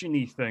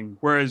actiony thing.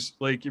 Whereas,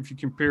 like, if you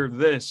compare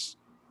this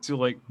to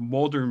like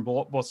modern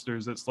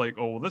blockbusters, it's like,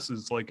 oh, this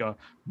is like a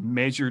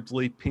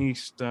measuredly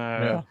paced,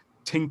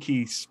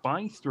 tinky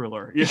spy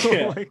thriller. You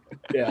know?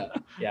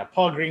 Yeah.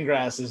 Paul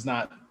Greengrass is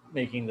not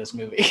making this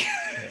movie.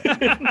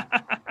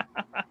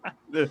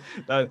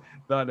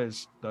 that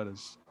is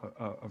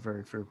a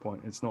very fair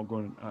point. It's not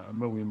going a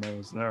million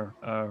miles there.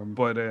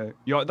 But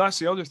that's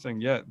the other thing.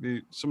 Yeah,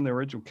 some of the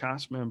original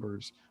cast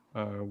members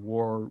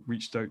were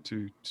reached out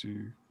to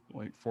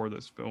like for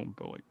this film,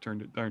 but like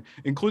turned it down,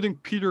 including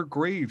Peter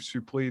Graves,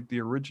 who played the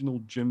original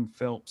Jim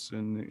Phelps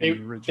in the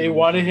original. They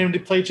wanted him to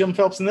play Jim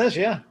Phelps in this,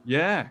 yeah.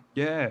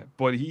 Yeah,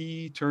 but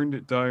he turned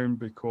it down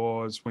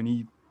because when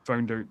he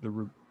found out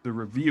the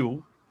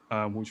reveal,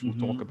 which we'll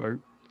talk about,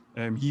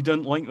 he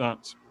didn't like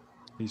that.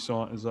 He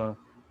saw it as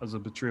a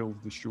betrayal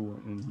of the show,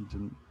 and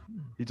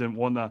he didn't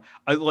want that.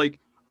 I like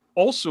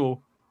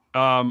also,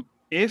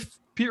 if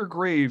Peter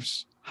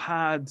Graves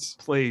had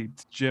played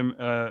Jim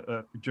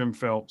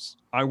Phelps,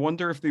 I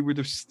wonder if they would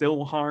have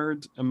still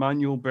hired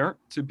Emmanuel Bert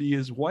to be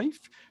his wife,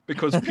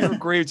 because Peter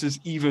Graves is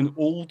even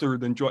older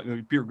than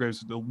Peter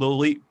Graves. The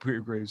late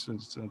Peter Graves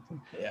has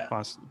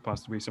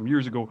passed away some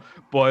years ago,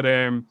 but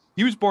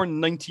he was born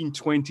in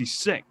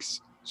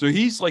 1926, so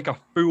he's like a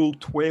full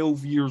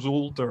 12 years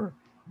older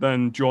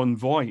than Jon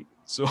Voight.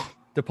 So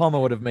De Palma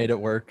would have made it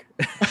work.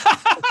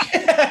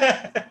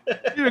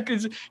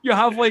 Because you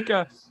have like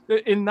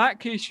in that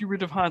case, you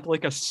would have had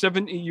like a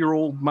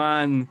 70-year-old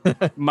man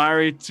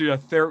married to a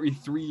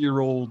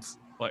 33-year-old.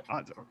 Like,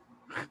 I don't.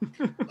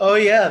 Oh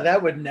yeah,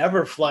 that would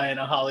never fly in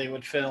a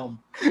Hollywood film.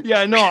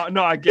 Yeah, no,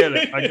 I get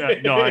it. I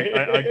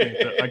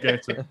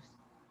get it.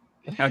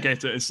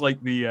 It's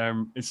like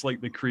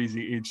the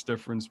crazy age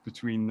difference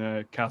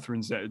between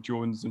Catherine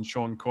Zeta-Jones and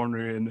Sean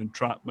Connery in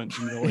Entrapment.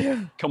 And you're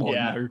like, come on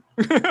now.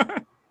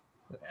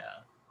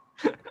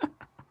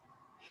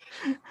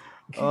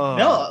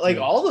 No, like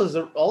all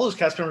those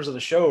cast members of the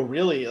show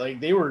really, like,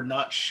 they were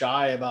not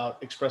shy about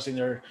expressing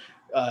their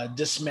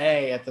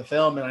dismay at the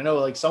film, and I know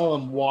like some of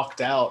them walked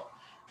out.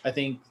 I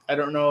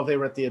don't know if they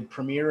were at the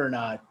premiere or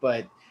not,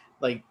 but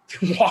like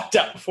walked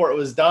out before it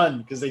was done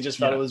because they just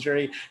thought it was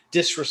very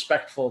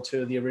disrespectful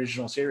to the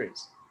original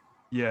series.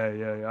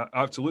 Yeah,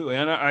 absolutely.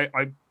 And I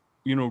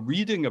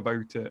reading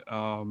about it,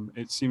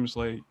 it seems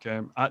like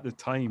at the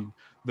time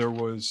there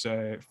was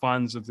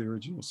fans of the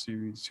original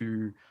series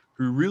who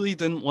really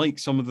didn't like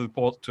some of the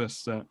plot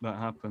twists that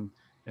happened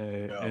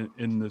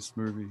in this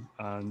movie,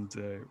 and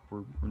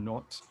were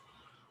not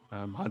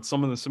had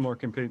some of the similar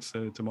complaints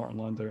to Martin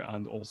Landau,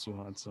 and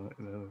also had some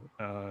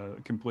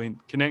complaint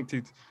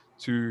connected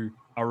to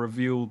a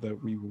reveal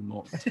that we will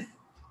not.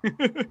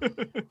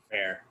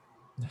 Fair.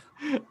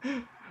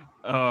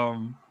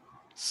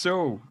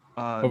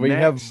 But we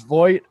have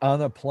Voight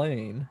on a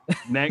plane.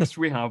 Next,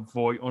 we have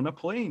Voight on a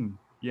plane.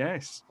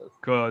 Yes,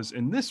 because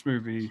in this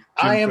movie, Jim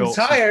I am Phelps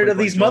tired of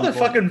these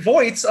motherfucking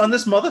Voights on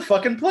this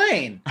motherfucking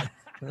plane.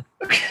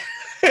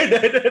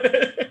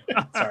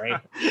 Sorry.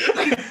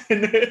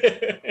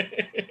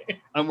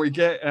 And we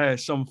get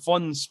some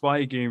fun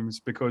spy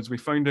games because we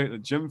found out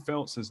that Jim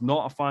Phelps is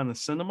not a fan of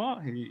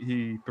cinema.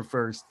 He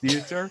prefers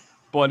theater,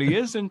 but he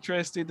is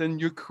interested in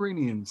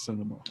Ukrainian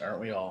cinema. Aren't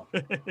we all?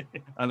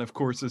 And of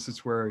course, this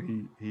is where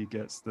he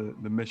gets the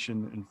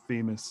mission and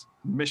famous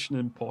Mission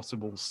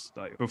Impossible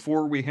style.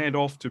 Before we head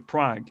off to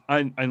Prague,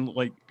 and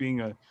like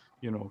being a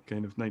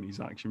kind of 90s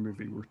action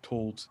movie, we're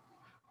told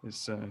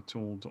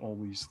told all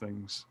these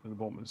things at the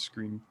bottom of the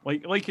screen,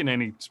 like in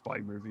any spy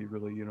movie,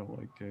 really. You're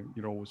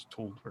always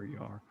told where you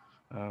are,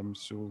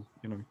 so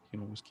you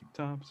can always keep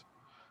tabs.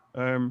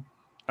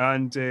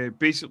 And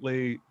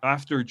basically,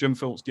 after Jim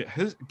Phelps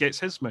gets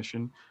his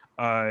mission,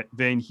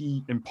 then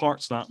he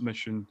imparts that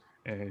mission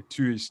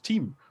to his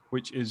team,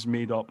 which is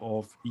made up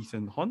of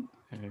Ethan Hunt,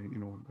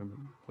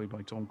 played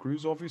by Tom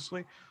Cruise,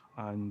 obviously,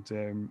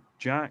 and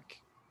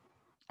Jack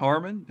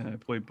Harmon,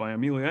 played by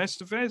Emilio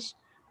Estevez,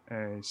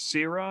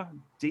 Sarah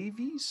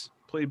Davies,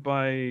 played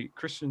by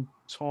Kristen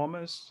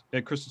Scott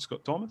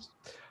Thomas,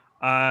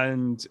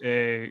 and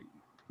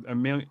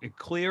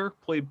Claire,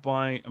 played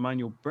by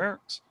Emmanuel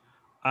Bert,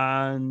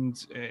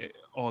 and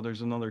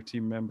there's another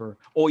team member.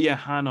 Oh yeah,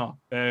 Hannah,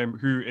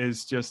 who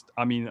is just,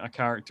 a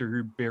character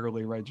who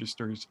barely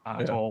registers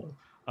at all.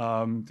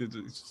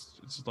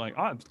 It's like,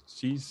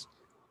 she's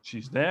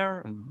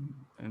there,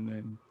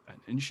 and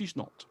she's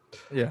not.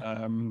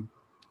 Yeah.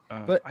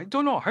 But I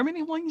don't know, how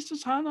many lines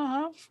does Hannah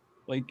have?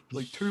 Like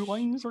 2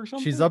 lines or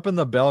something? She's up in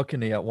the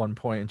balcony at one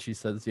point, and she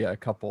says, a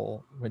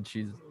couple when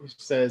she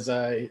says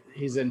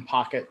he's in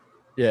pocket.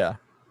 Yeah.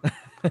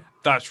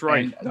 That's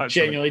right. I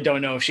genuinely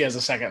don't know if she has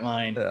a second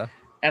line. Yeah.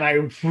 And I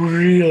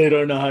really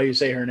don't know how you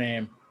say her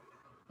name.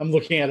 I'm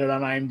looking at it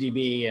on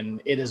IMDb,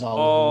 and it is a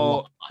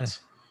lot.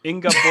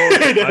 Ingeborg.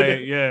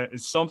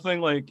 It's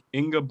something like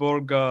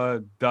Ingeborg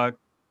Dapkunit.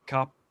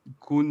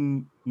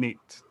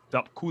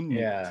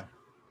 Yeah.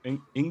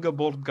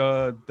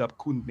 Ingeborga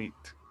Dapkundnit.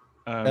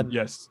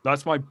 Yes,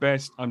 that's my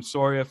best. I'm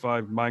sorry if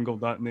I've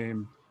mangled that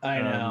name. I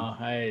know.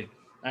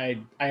 I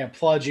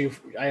applaud you.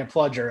 I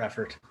applaud your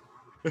effort.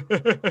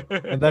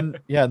 And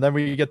then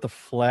we get the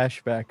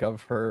flashback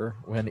of her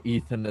when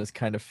Ethan is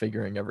kind of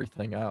figuring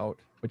everything out,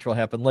 which will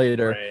happen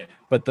later. Right.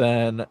 But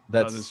then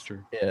that is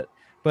true. it.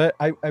 But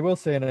I will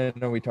say, and I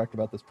know we talked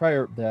about this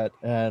prior, that,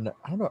 and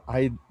I don't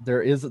know,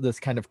 there is this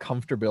kind of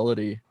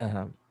comfortability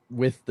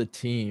with the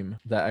team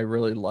that I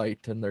really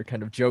liked, and they're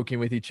kind of joking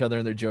with each other,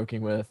 and they're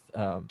joking with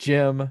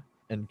Jim,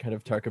 and kind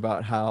of talk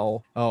about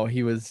how,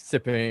 he was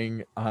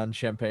sipping on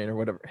champagne or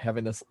whatever,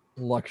 having this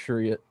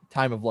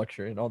time of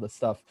luxury and all this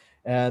stuff.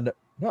 And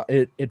no,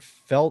 it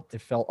felt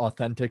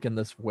authentic in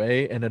this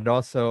way, and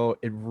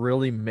it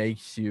really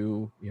makes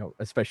you,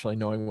 especially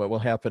knowing what will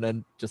happen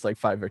in just like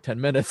 5 or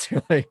 10 minutes,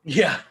 you're like,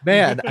 yeah,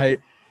 man,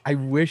 I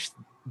wish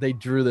they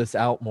drew this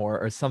out more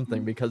or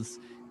something, because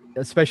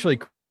especially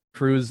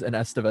Cruz and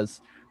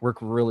Estevez work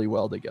really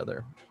well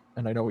together.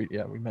 And I know we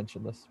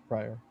mentioned this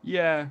prior.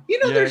 Yeah.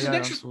 There's an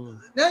interesting,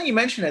 now that you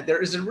mention it,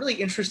 there is a really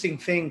interesting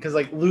thing, because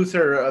like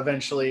Luther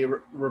eventually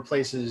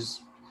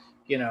replaces,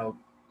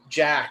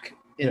 Jack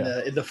in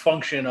the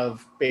function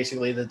of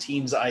basically the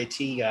team's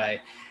IT guy.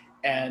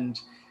 And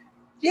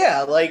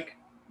like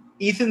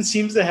Ethan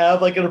seems to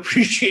have like an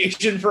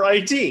appreciation for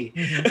IT.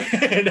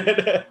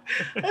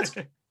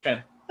 And,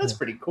 that's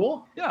pretty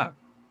cool. Yeah.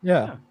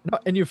 No,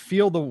 and you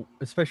feel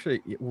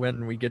especially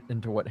when we get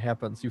into what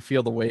happens, you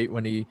feel the weight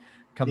when he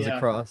comes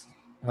across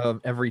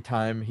every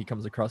time he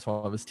comes across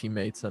one of his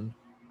teammates, and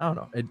I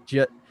don't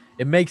know,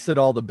 it makes it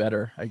all the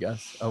better, I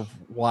guess, of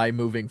why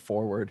moving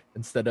forward,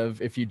 instead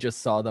of if you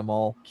just saw them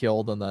all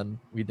killed and then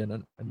we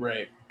didn't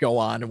go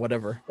on and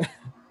whatever.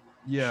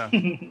 Yeah,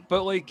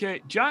 but like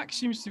Jack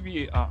seems to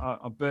be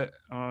a bit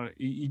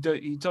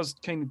he does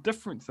kind of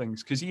different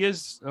things, because he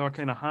is a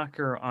kind of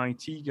hacker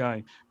IT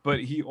guy, but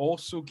he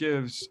also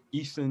gives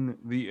Ethan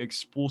the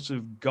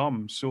explosive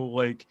gum, so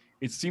like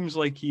it seems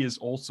like he is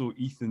also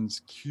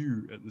Ethan's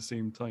Q at the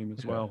same time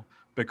as well,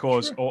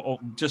 because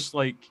just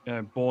like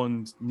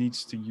Bond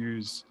needs to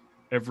use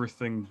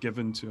everything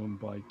given to him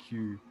by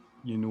Q,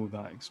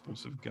 that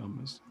explosive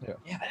gum is.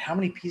 Yeah, but how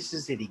many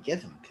pieces did he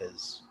give him?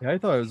 Because I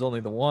thought it was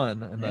only the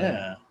one. And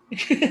then...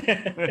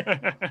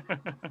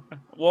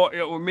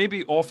 well,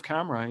 maybe off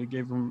camera he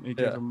gave him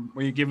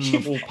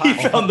the whole pack.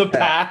 He found the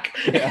pack.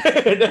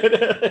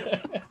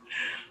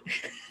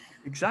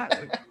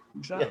 Exactly.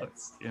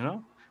 Yes.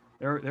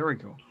 There we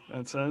go.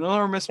 That's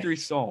another mystery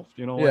solved.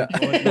 Like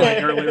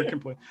my earlier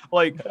complaint.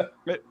 Like,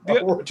 do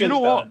you know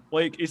what?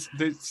 Like, it's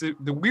the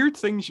weird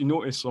things you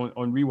notice on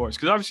rewatch,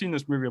 because I've seen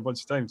this movie a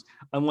bunch of times,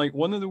 and like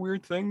one of the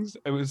weird things,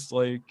 it was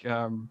like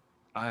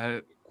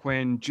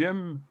when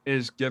Jim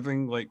is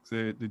giving like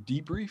the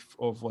debrief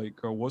of like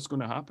what's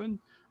going to happen,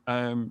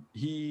 when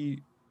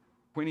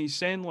he's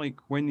saying like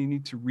when they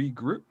need to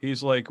regroup,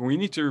 he's like, we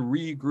need to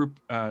regroup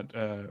at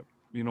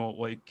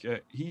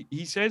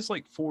he says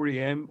like 4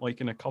 a.m. like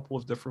in a couple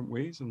of different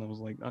ways, and I was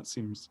like, that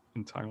seems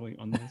entirely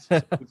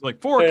unnecessary. It's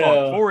like 4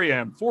 o'clock, 4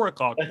 a.m., 4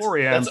 o'clock, 4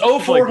 a.m. That's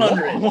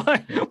 0400.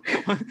 Like,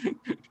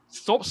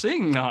 stop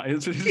saying that.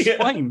 It's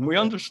fine. We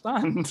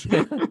understand.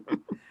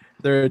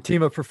 They're a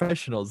team of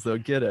professionals. They'll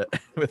get it.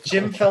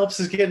 Jim Phelps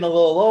is getting a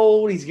little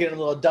old. He's getting a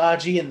little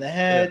dodgy in the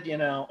head,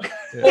 Well,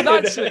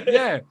 that's it.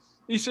 Yeah.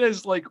 He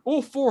says like,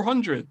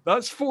 400.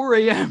 That's 4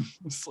 a.m.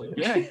 It's like,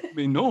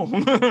 no.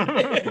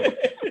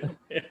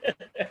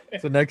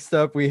 So next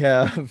up we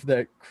have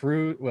that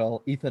crew.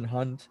 Well, Ethan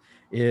Hunt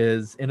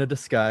is in a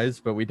disguise,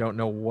 but we don't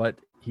know what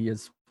he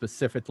is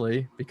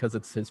specifically, because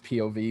it's his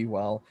POV,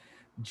 while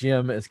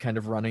Jim is kind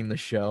of running the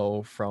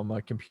show from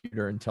a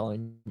computer and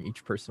telling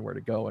each person where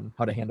to go and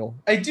how to handle.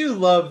 I do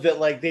love that,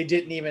 like, they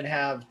didn't even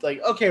have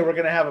like, okay, we're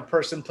gonna have a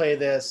person play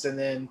this, and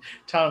then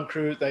Tom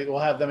Cruise, like, we'll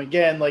have them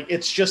again. Like,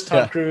 it's just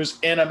Tom Cruise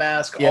in a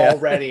mask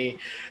already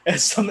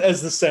as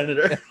the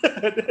senator.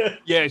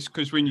 Yes,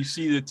 because when you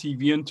see the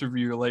TV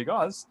interview, you're like,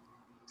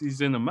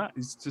 he's in a mask.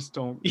 He's just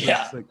don't.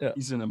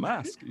 He's in a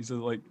mask. He's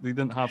like, they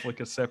didn't have like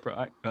a separate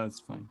act. That's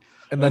fine.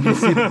 And then you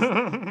see,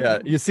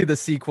 you see the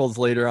sequels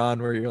later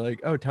on where you're like,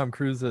 oh, Tom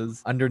Cruise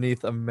is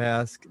underneath a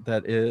mask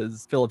that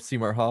is Philip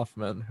Seymour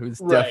Hoffman, who's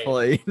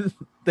definitely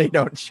they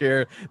don't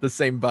share the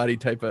same body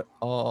type at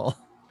all.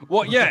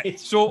 Well, yeah.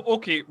 So,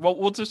 okay. Well,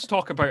 we'll just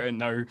talk about it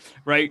now,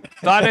 right?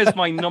 That is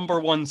my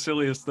number one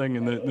silliest thing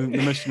in the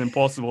Mission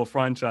Impossible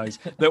franchise.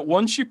 That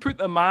once you put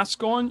the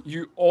mask on,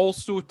 you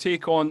also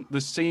take on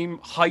the same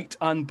height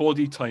and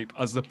body type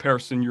as the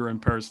person you're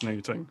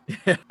impersonating.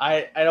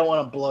 I don't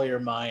want to blow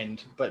your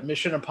mind, but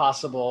Mission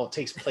Impossible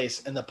takes place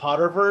in the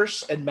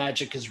Potterverse, and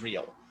magic is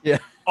real. Yeah.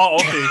 Oh,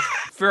 okay.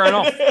 Fair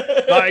enough.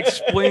 That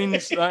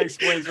explains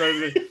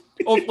everything.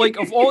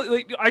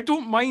 I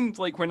don't mind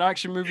like when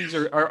action movies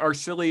are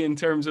silly in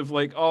terms of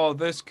like,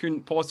 they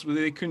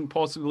couldn't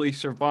possibly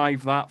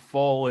survive that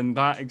fall and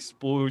that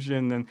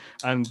explosion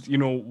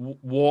and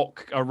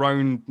walk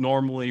around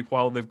normally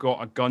while they've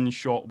got a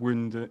gunshot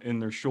wound in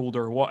their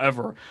shoulder or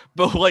whatever.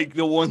 But like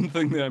the one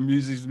thing that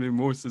amuses me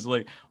most is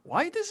like,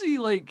 why does he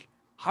like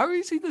how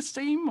is he the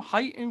same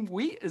height and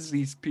weight as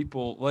these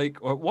people? Like,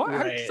 what?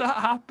 How does that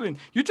happen?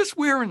 You're just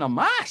wearing a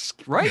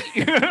mask, right?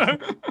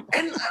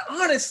 And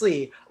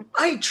honestly,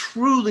 I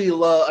truly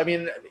love, I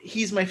mean,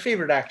 he's my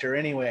favorite actor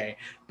anyway,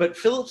 but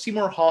Philip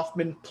Seymour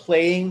Hoffman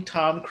playing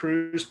Tom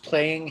Cruise,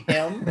 playing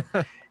him,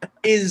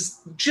 is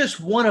just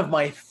one of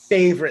my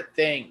favorite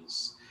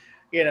things.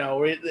 You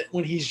know,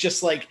 when he's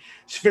just like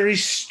very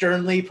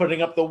sternly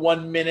putting up the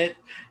 1 minute,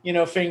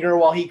 finger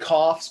while he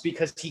coughs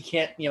because he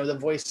can't, the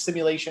voice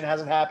simulation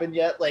hasn't happened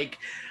yet. Like,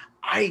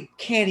 I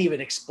can't even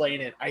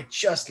explain it. I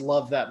just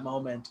love that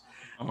moment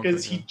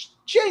because he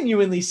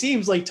genuinely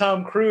seems like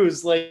Tom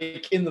Cruise,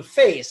 like in the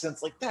face. And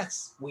it's like,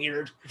 that's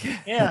weird.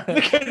 Yeah.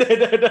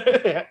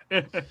 Yeah,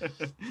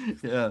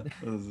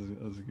 that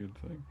was a good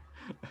thing.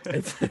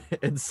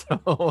 And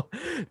so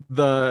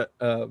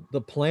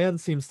the plan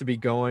seems to be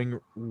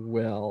going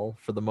well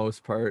for the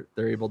most part.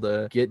 They're able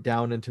to get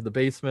down into the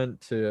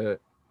basement to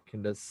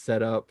kind of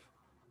set up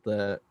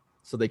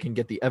so they can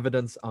get the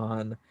evidence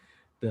on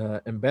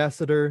the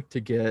ambassador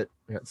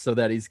so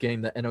that he's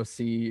getting the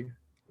NOC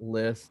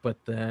list. But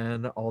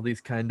then all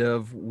these kind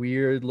of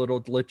weird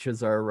little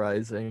glitches are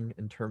arising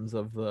in terms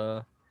of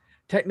the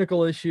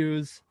technical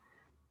issues.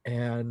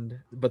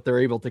 But they're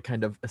able to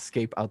kind of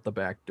escape out the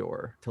back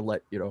door to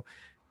let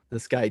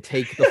this guy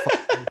take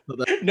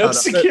the no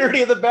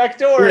security at the back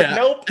door. Yeah.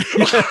 Nope.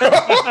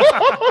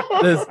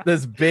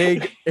 this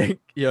big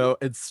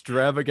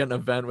extravagant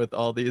event with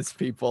all these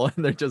people,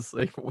 and they're just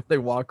like, they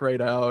walk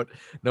right out.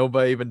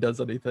 Nobody even does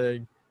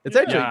anything. It's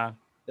actually yeah.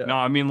 No,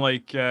 I mean,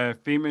 like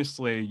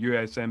famously,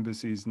 U.S.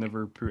 embassies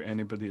never put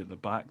anybody at the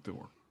back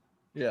door.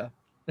 Yeah.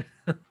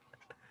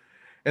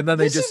 And then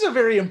this is a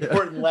very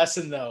important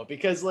lesson, though,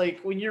 because like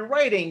when you're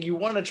writing, you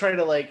want to try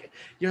to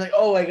you're like,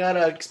 oh, I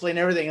gotta explain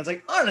everything. It's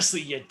like, honestly,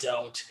 you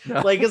don't.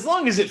 No. Like, as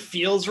long as it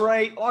feels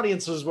right,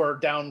 audiences were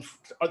down.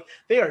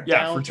 They are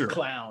down to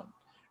clown.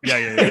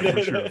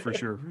 Yeah, for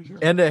sure.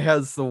 And it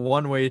has the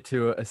one way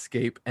to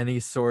escape any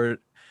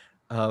sort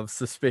of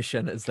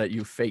suspicion is that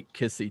you fake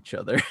kiss each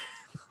other.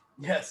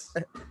 Yes.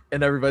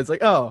 And everybody's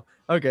like, oh,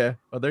 okay.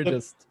 Well, they're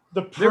just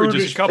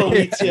prudish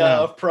politia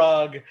of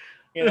Prague.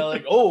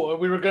 Like, oh,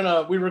 we were going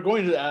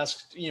to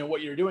ask,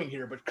 what you're doing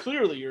here, but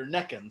clearly you're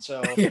necking.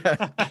 So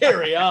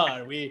carry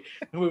on. It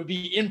would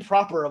be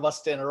improper of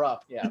us to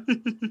interrupt. Yeah.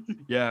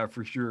 Yeah,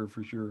 for sure.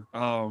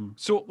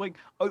 So like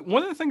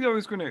one of the things I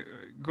was going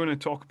to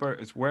talk about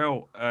as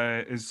well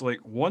is like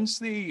once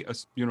they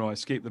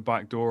escape the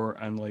back door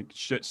and like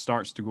shit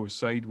starts to go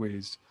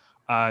sideways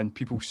and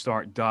people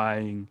start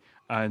dying.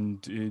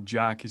 And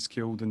Jack is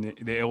killed, and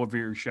the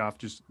elevator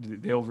shaft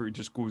the elevator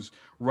just goes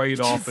right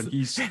off, and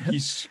he's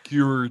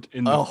skewered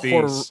in the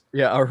face.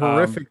 A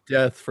horrific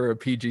death for a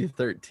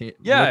PG-13.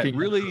 Yeah,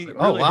 really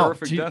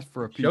horrific death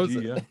for a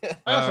PG. Yeah.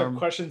 I also have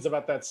questions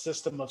about that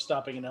system of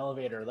stopping an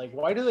elevator. Like,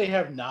 why do they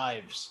have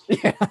knives?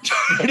 Yeah.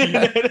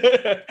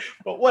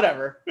 But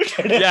whatever.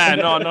 Yeah,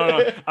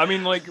 no. I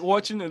mean, like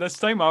watching it this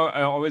time,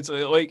 I was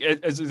like,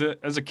 as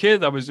a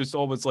kid, I was just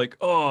always like,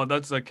 oh,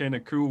 that's a kind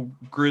of cool,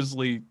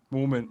 grisly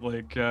moment,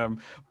 like.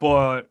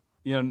 But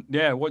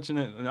watching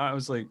it, and I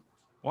was like,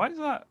 why is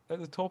that at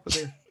the top of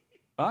the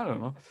I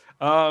don't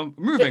know.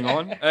 Moving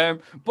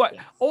on. But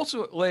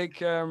also like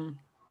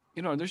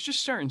there's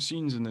just certain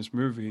scenes in this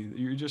movie that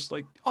you're just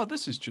like, oh,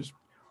 this is just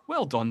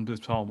well done, De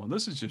Palma.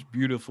 This is just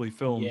beautifully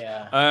filmed.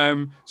 Yeah.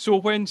 So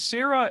when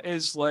Sarah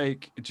is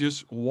like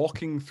just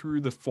walking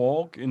through the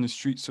fog in the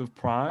streets of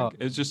Prague,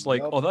 it's just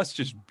like, oh, that's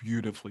just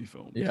beautifully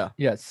filmed.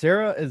 Yeah.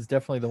 Sarah is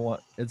definitely the one.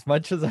 As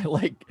much as I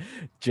like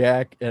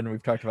Jack, and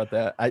we've talked about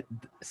that,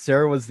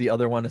 Sarah was the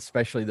other one,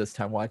 especially this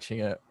time watching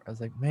it. I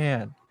was like,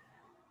 man,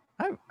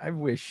 I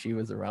wish she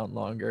was around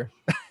longer.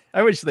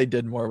 I wish they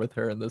did more with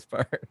her in this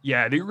part.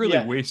 Yeah, they really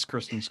waste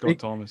Kristen Scott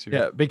Thomas here.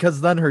 Yeah, because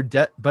then her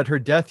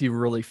death, you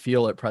really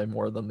feel it probably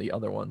more than the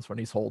other ones when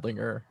he's holding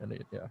her. And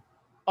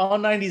all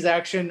 90s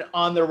action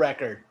on the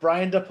record.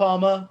 Brian De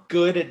Palma,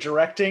 good at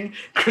directing.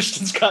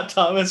 Kristen Scott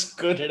Thomas,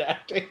 good at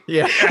acting.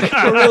 Yeah.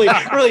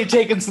 really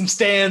taking some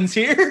stands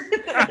here.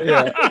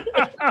 Yeah.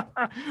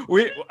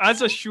 We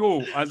as a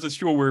show,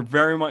 we're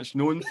very much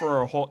known for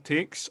our hot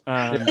takes,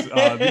 and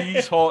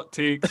these hot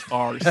takes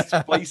are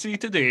spicy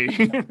today.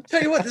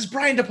 Tell you what, this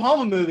Brian De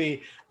Palma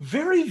movie,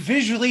 very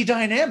visually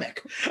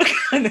dynamic.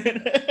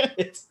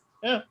 It's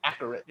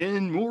accurate.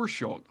 In more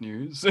shock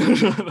news.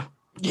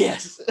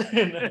 Yes.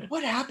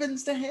 What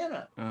happens to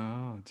Hannah?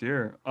 Oh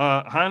dear.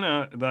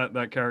 Hannah,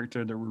 that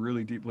character that we're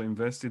really deeply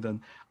invested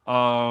in,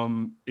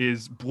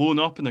 is blown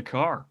up in a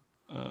car.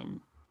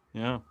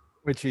 Yeah.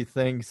 Which he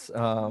thinks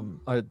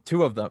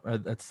two of them.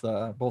 It's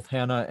both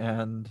Hannah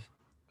and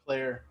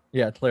Claire.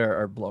 Yeah, Claire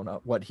are blown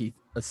up. What he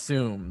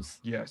assumes.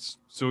 Yes.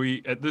 So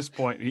he at this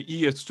point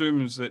he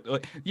assumes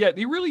that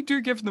they really do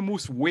give the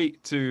most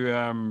weight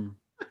to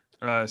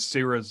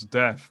Sarah's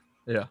death.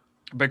 Yeah.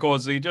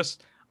 Because they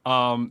just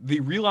they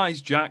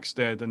realize Jack's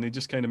dead and they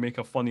just kind of make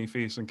a funny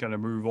face and kind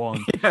of move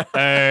on.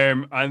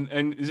 And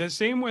it's the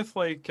same with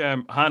like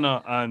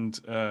Hannah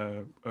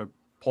and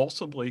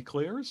possibly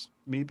Claire's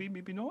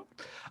maybe not.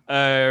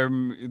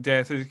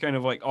 Death is kind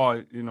of like,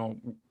 oh,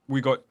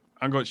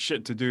 I got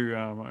shit to do.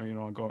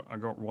 I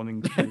got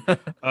running to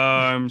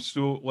do.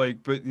 So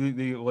like, but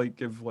they like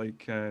give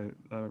like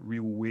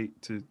real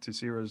weight to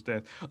Sarah's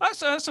death.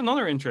 That's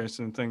another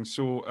interesting thing.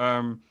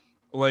 So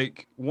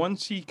like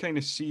once he kind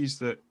of sees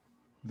that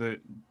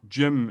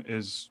Jim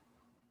is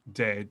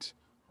dead,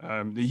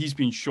 that he's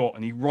been shot,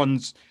 and he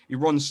runs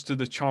to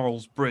the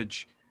Charles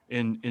Bridge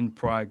in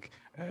Prague,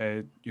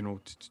 to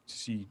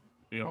see,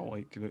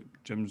 like that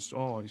Jim's,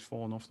 he's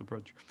fallen off the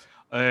bridge,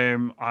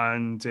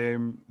 and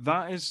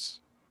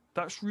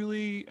that's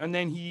really, and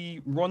then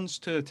he runs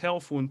to a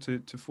telephone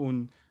to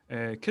phone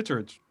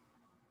Kittredge,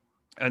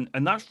 and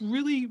that's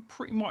really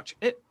pretty much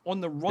it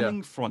on the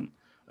running front,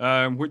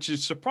 which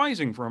is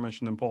surprising for a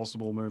Mission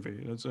Impossible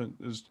movie.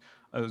 There's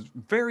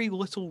very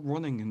little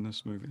running in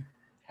this movie.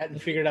 Hadn't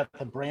figured out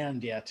the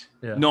brand yet.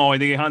 Yeah. No,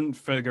 they hadn't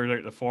figured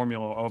out the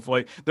formula of,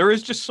 like, there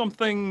is just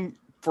something,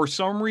 for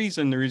some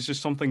reason, there is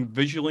just something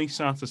visually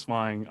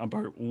satisfying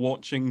about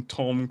watching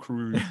Tom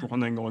Cruise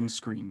running on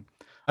screen.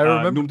 I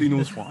remember nobody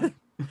knows why.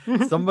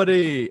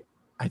 Somebody,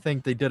 I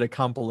think they did a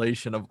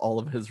compilation of all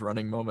of his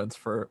running moments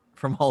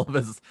from all of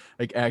his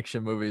like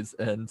action movies,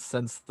 and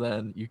since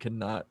then you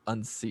cannot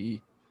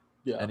unsee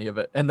any of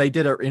it. And they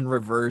did it in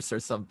reverse or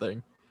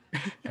something.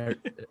 And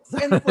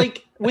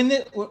like when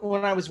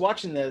I was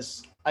watching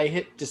this, I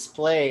hit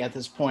display at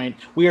this point.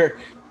 We are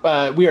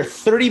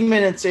 30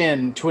 minutes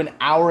in to an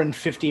hour and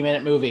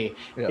 50-minute movie.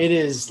 Yeah. It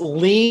is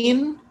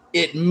lean,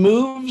 it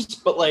moves,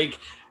 but like,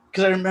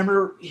 because I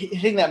remember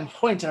hitting that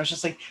point and I was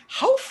just like,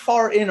 how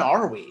far in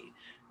are we?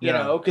 You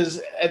know,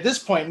 because at this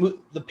point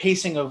the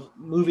pacing of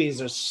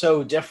movies are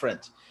so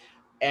different.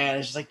 And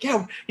it's just like,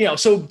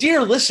 so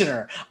dear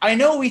listener, I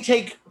know we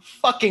take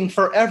fucking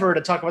forever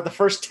to talk about the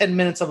first 10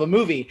 minutes of a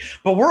movie,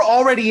 but we're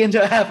already into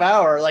a half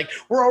hour. Like,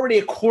 we're already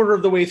a quarter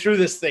of the way through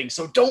this thing.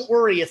 So don't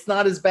worry, it's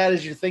not as bad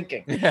as you're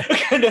thinking.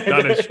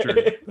 That is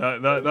true.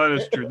 That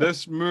is true.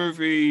 This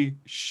movie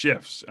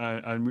shifts,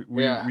 and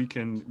we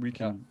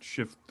can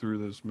shift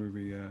through this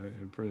movie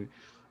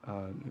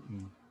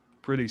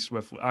pretty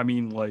swiftly. I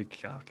mean,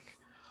 like,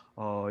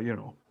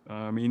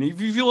 I mean,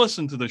 if you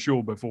listen to the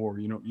show before,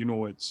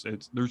 it's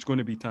there's going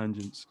to be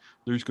tangents,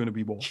 there's going to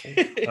be waffle,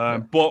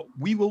 but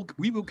we will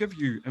give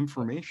you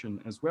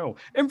information as well.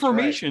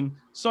 Information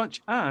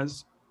such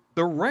as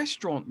the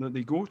restaurant that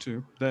they go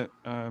to, that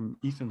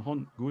Ethan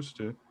Hunt goes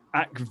to,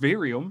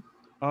 Aquarium,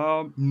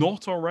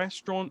 not a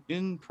restaurant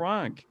in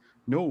Prague.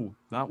 No,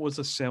 that was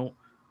a set.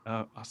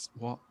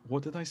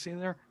 What did I say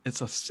there? It's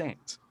a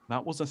set.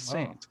 That was a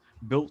set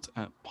built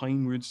at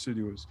Pinewood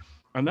Studios.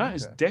 And that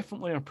is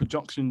definitely a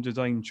production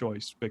design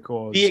choice,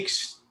 because the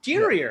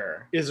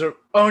exterior is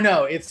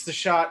it's the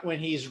shot when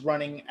he's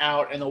running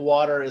out and the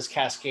water is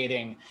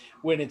cascading,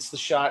 when it's the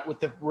shot with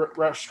the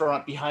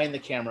restaurant behind the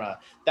camera.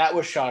 That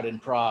was shot in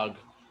Prague.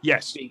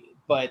 Yes.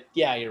 But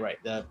yeah, you're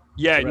right. The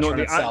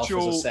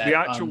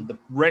actual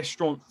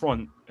restaurant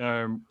front,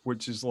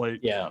 which is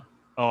like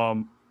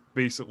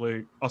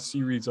basically a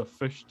series of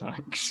fish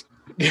tanks.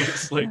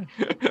 It's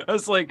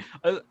like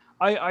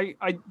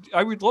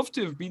I would love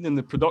to have been in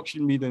the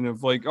production meeting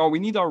of like, we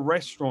need a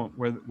restaurant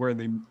where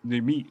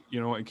they meet.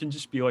 It can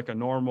just be like a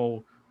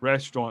normal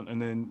restaurant,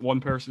 and then one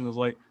person is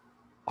like,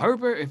 how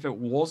about if it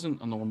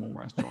wasn't a normal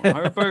restaurant?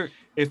 How about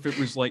if it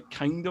was like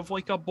kind of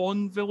like a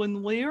Bond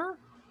villain lair,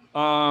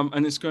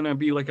 and it's gonna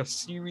be like a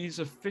series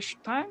of fish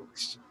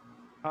tanks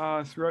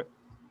throughout.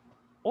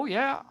 Oh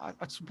yeah,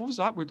 I suppose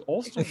that would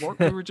also work.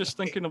 We were just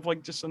thinking of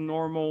like just a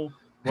normal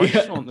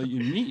restaurant that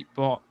you meet,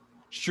 but.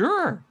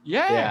 Sure.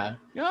 Yeah.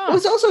 Well,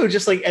 it's also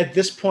just like at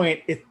this point,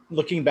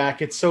 looking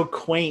back, it's so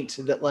quaint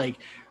that like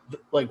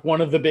one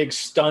of the big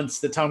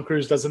stunts that Tom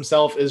Cruise does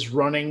himself is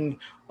running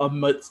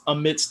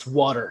amidst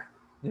water.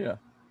 Yeah.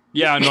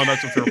 Yeah. No,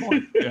 that's a fair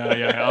point.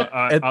 Yeah.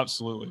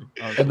 Absolutely.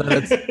 And then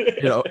it's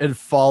in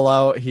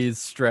Fallout, he's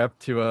strapped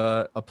to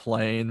a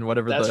plane.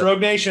 Whatever. That's Rogue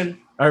Nation.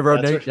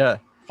 Rogue Nation. Yeah.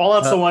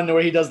 Fallout's the one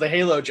where he does the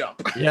Halo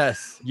jump.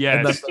 Yes.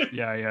 Yes.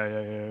 Yeah.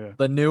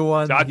 The new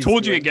one. I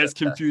told you it gets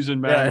confusing,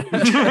 man.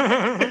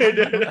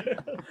 Yeah.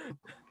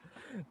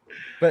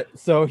 But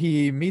so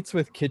he meets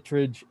with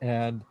Kittredge,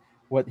 and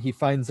what he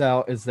finds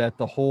out is that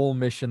the whole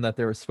mission that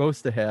they were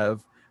supposed to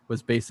have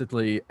was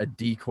basically a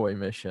decoy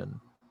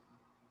mission,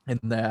 and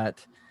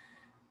that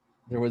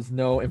there was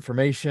no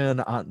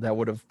information that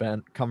would have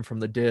come from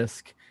the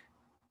disc.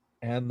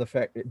 And the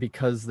fact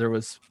because there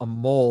was a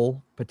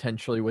mole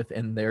potentially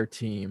within their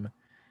team,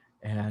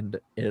 and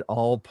it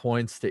all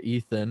points to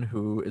Ethan,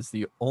 who is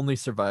the only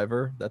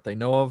survivor that they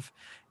know of,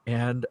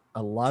 and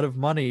a lot of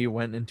money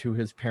went into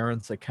his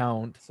parents'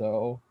 account.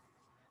 So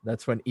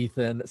that's when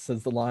Ethan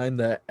says the line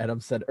that Adam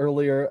said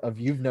earlier of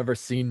 "You've never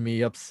seen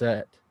me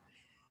upset,"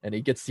 and he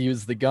gets to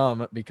use the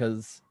gum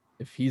because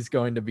if he's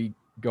going to be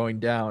going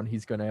down,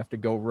 he's going to have to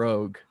go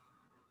rogue.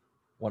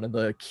 One of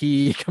the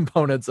key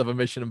components of a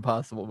Mission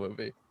Impossible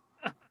movie.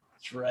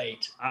 That's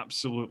right.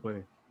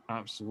 Absolutely.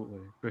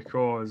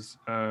 Because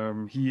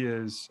he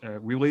is,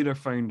 we later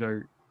found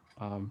out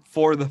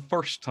for the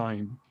first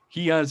time,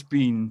 he has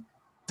been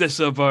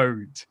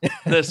disavowed.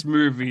 This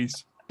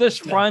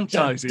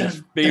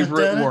franchise's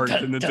favorite word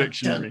in the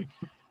dictionary.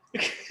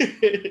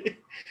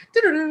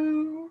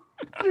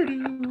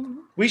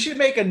 We should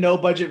make a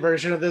no-budget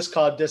version of this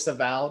called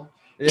Disavowed.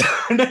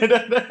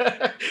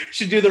 Yeah.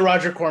 Should do the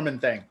Roger Corman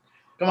thing.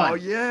 Come on. Oh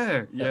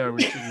yeah,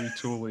 we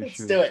totally Let's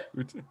should. do it.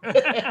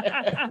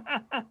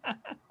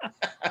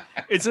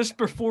 Is this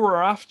before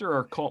or after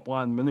our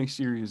Copland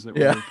miniseries that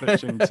we were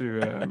pitching to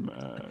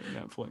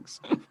Netflix?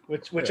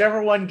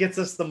 Whichever one gets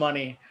us the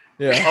money.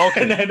 Yeah.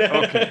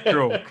 Okay.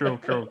 Cool.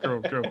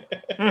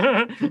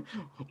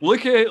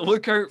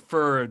 Look out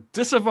for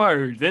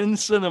Disavowed in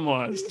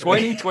cinemas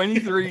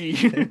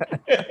 2023.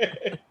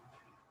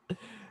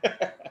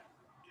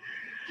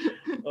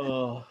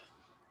 Oh.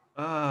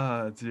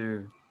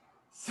 Dear.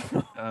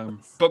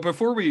 But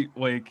before we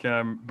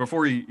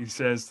before he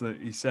says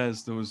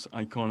those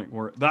iconic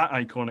word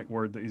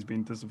that he's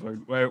been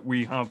disavowed,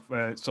 we have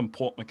some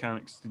plot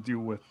mechanics to deal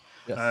with.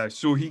 Yes.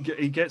 So he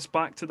gets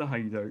back to the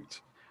hideout,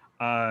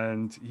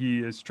 and he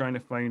is trying to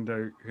find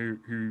out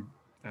who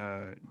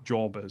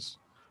Job is,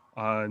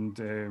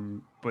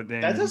 and but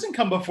then That doesn't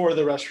come before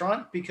the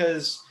restaurant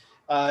because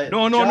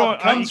no.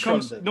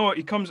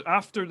 He comes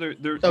after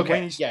the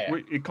okay.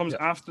 It comes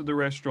after the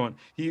restaurant.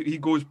 He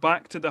goes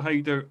back to the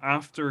hideout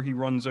after he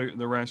runs out of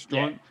the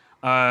restaurant,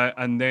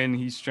 and then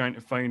he's trying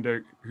to find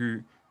out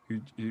who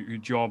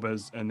Job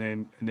is, and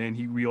then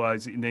he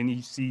realizes, and then he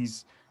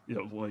sees,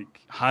 like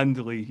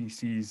handily he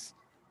sees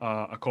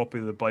a copy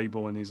of the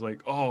Bible, and he's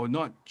like, oh,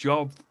 not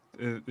Job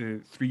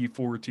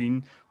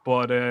 3:14,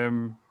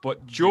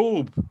 but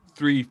Job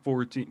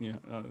 3:14.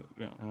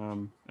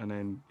 And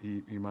then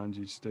he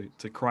manages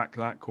to crack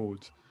that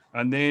code,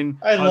 and then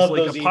I love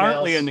like those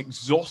apparently emails. an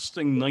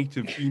exhausting night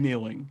of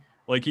emailing.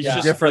 Like he's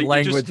just different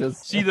like, you languages.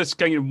 just see this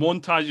kind of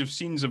montage of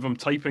scenes of him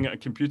typing at a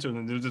computer,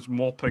 and they're just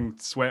mopping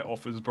sweat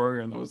off his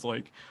brow. And I was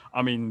like,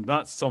 I mean,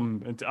 that's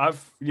some.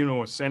 I've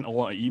sent a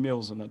lot of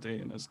emails in a day,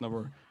 and it's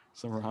never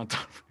had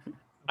that.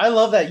 I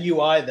love that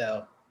UI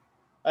though.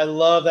 I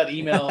love that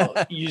email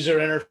user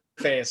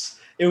interface.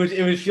 It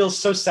would feel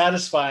so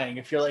satisfying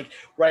if you're like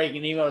writing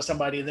an email to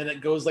somebody and then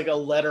it goes like a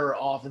letter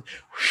off and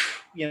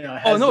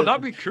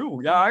that'd be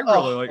cool. Yeah, I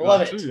really like love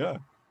that it. too. Yeah,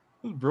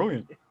 that's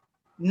brilliant.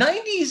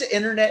 90s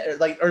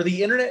internet or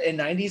the internet in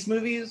 90s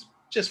movies,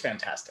 just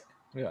fantastic.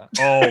 Yeah.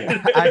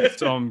 Oh,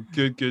 some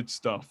good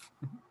stuff.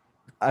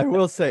 I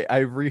will say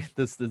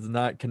this is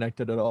not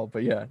connected at all,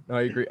 but yeah, no,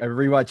 I agree. I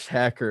rewatched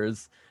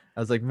Hackers. I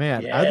was like,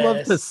 man, I'd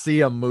love to Yes.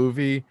 see a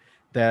movie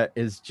that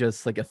is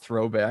just like a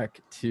throwback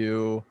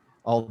to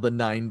all the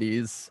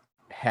 90s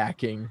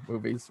hacking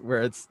movies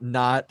where it's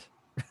not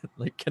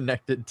like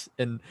connected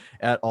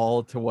at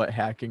all to what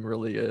hacking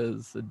really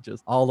is, and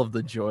just all of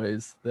the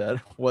joys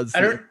that was.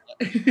 I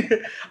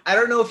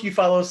don't know if you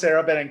follow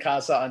Sarah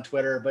Benincasa on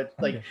Twitter, but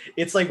like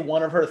it's like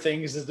one of her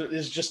things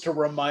is just to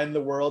remind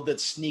the world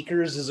that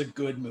Sneakers is a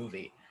good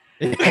movie.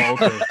 Oh,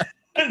 okay.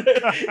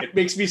 It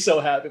makes me so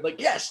happy.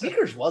 Like, yeah,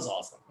 Sneakers was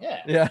awesome.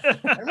 Yeah.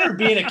 I remember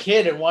being a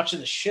kid and watching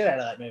the shit out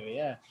of that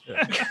movie. I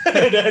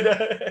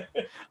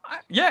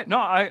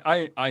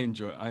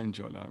enjoy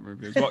that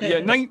movie as well.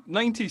 Yeah,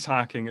 90s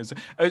hacking is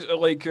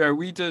like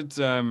we did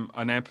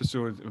an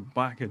episode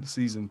back in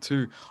season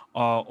 2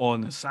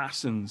 on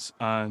Assassins,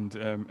 and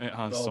it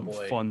has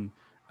fun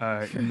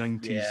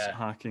 90s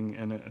hacking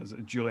in it, as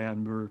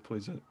Julianne Moore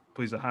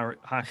plays a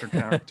hacker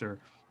character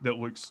that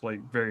looks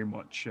like very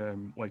much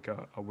like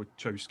a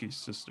Wachowski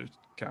sister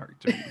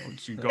character.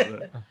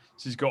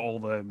 She's got all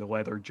the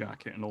leather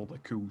jacket and all the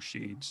cool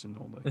shades and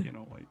all the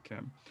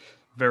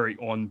very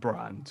on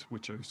brand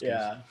Wachowski.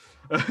 Yeah.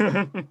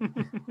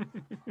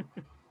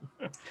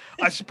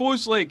 I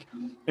suppose like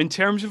in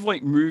terms of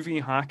like movie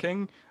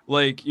hacking,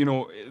 like in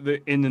the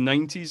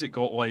 90s it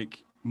got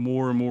like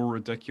more and more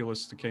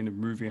ridiculous, the kind of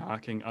movie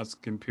hacking as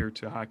compared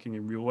to hacking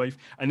in real life,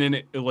 and then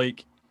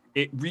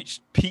it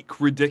reached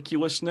peak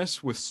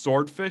ridiculousness with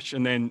Swordfish,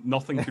 and then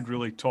nothing could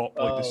really top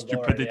like the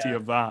stupidity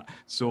of that.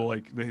 So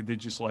like they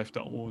just left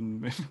it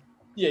alone.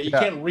 Yeah, you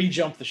can't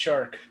re-jump the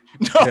shark.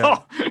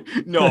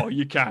 No,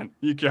 you can't.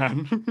 You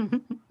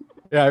can.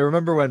 Yeah, I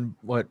remember when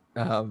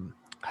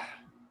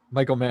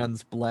Michael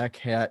Mann's Black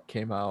Hat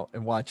came out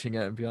and watching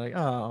it and be like,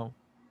 oh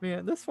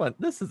man, this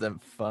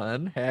isn't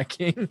fun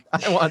hacking.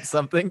 I want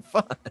something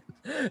fun.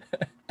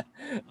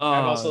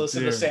 I've also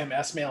listened to Sam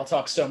Esmail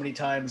talk so many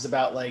times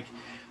about like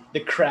the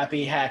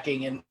crappy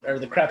hacking or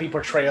the crappy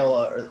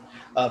portrayal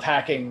of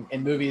hacking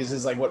in movies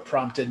is like what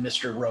prompted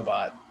Mr.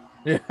 Robot.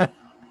 Yeah.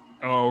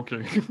 Oh,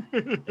 okay.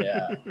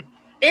 Yeah.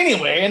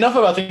 Anyway, enough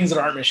about things that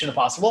aren't Mission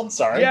Impossible.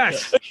 Sorry.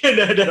 Yes.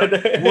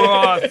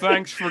 Well,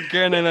 thanks for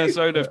getting us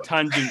out of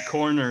tangent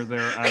corner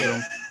there,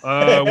 Adam.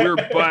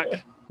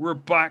 We're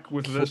back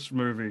with this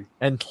movie.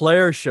 And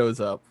Claire shows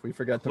up. We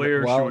forgot to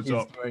Claire while shows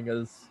up doing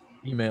his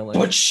emailing.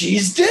 But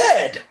she's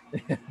dead.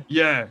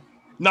 Yeah.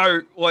 Now,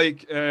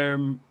 like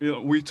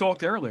we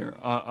talked earlier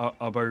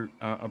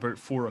about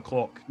 4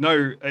 o'clock.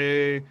 Now,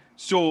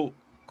 so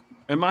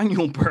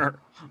Emmanuel Burt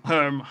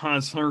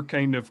has her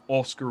kind of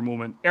Oscar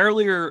moment.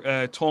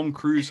 Earlier, Tom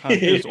Cruise had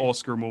his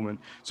Oscar moment.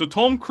 So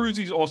Tom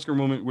Cruise's Oscar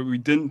moment, what we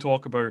didn't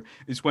talk about,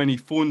 is when he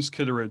phones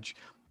Kitteridge.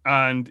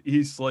 And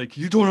he's like,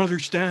 "You don't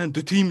understand.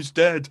 The team's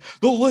dead.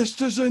 The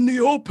list is in the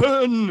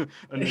open."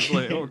 And he's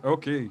like, "Oh,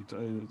 okay,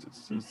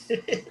 it's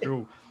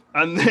cool."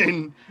 And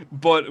then,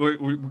 but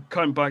we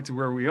come back to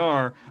where we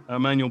are.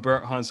 Emmanuel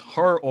Burt has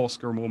her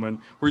Oscar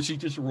moment where she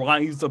just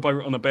writhes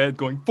about on a bed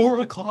going,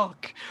 4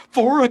 o'clock,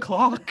 4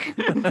 o'clock.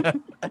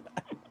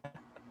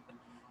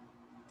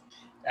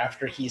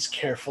 After he's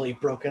carefully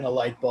broken a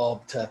light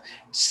bulb to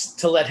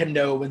let him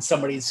know when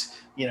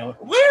somebody's,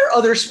 where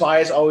other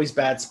spies always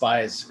bad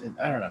spies.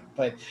 I don't know,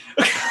 but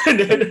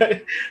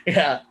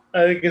yeah,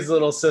 I think his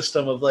little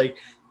system of like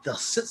they'll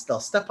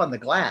step on the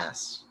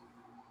glass,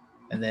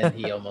 and then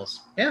he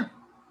almost he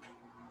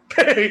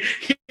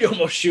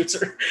almost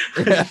shoots her.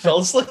 He fell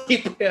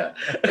asleep. Yeah.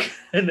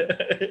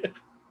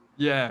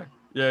 Yeah.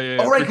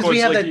 Oh, right, because we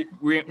have like,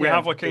 we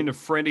have a kind of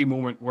Freddy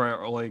moment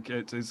where like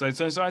it's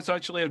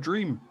actually a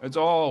dream. It's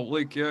all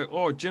like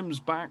Jim's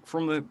back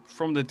from the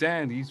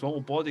dead. He's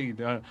all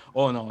bodied.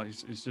 Oh no,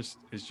 it's just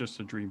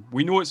a dream.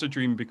 We know it's a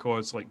dream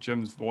because like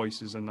Jim's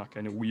voice is in that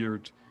kind of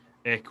weird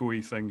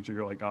echoey thing. So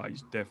you're like,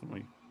 he's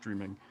definitely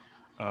dreaming.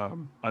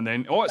 And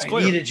then it's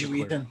Claire. I needed you,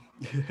 Ethan.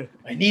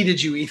 I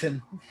needed you,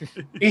 Ethan.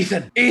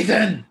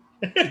 Ethan.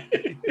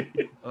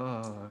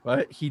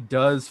 But he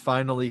does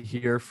finally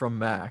hear from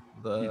Mac.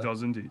 He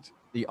does indeed.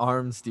 The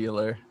arms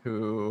dealer,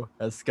 who,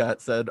 as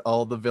Scott said,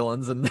 all the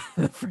villains in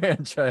the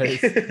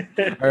franchise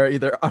are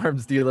either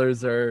arms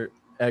dealers or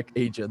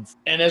agents.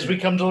 And as we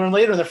come to learn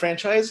later, the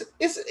franchise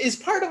is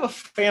part of a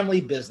family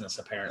business,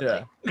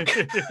 apparently. Yeah.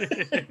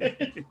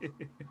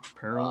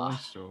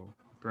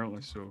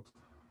 Apparently so.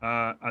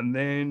 And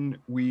then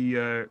we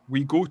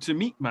go to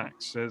meet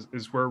Max,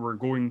 is where we're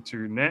going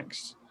to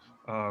next.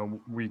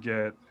 We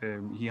get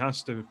he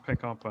has to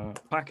pick up a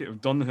packet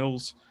of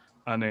Dunhills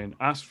and then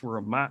ask for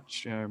a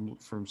match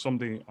from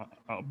somebody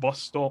at a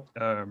bus stop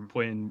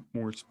playing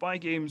more spy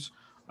games.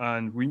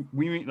 And we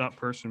meet that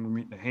person, we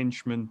meet the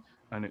henchman,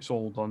 and it's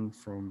all done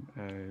from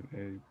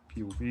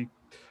POV.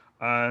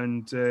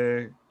 And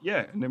and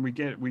then we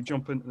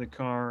jump into the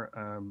car.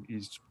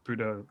 He's put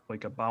a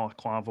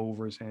balaclava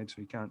over his head so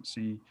he can't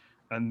see.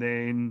 And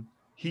then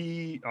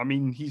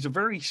he's a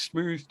very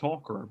smooth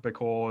talker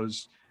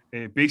because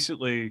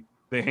basically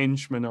the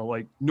henchmen are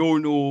like,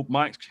 no,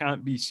 Max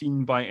can't be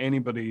seen by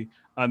anybody.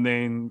 And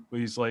then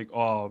he's like,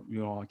 I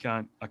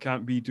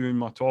can't be doing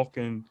my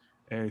talking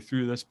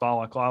through this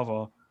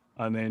balaclava.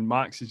 And then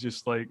Max is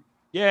just like,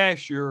 yeah,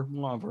 sure,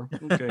 whatever.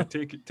 Okay,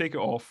 take it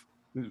off.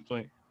 It's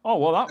like, oh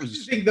well, that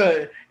was. I think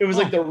it was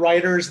like the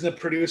writers and the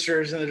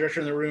producers and the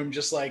director in the room,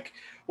 just like,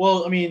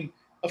 well, I mean,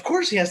 of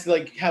course he has to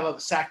like have a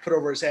sack put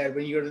over his head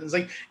when you go to. It's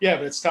like, yeah,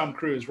 but it's Tom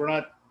Cruise. We're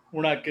not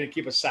going to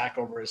keep a sack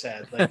over his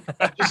head. Like,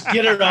 just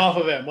get it off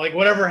of him. Like,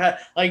 whatever.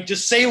 Like,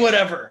 just say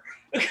whatever.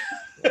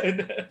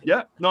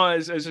 Yeah, no,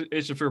 it's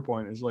a fair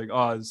point. It's like,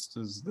 this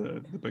is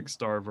the big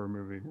star of our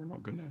movie. We're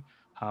not going to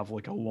have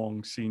like a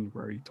long scene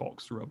where he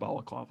talks through a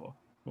balaclava.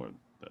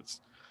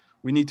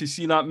 We need to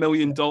see that $1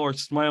 million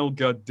smile.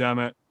 God damn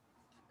it!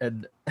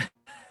 And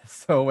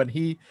so when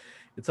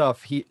it's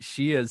off,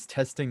 she is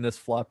testing this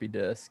floppy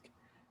disk,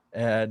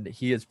 and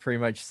he is pretty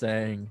much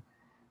saying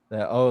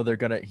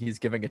that he's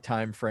giving a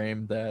time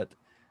frame that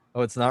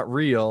it's not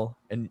real,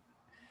 and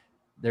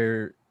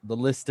the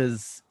list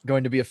is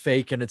going to be a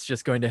fake, and it's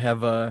just going to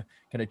have a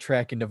kind of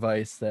tracking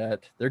device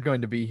that they're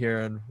going to be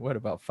here in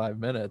about 5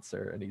 minutes,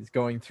 and he's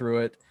going through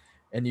it,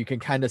 and you can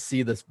kind of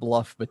see this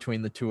bluff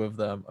between the two of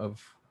them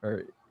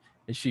or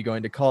is she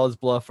going to call his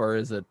bluff or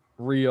is it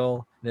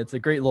real? And it's a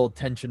great little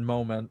tension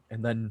moment,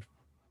 and then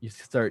you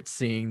start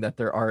seeing that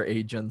there are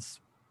agents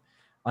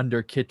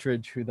under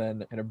Kittredge who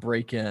then kind of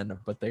break in,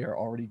 but they are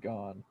already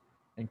gone.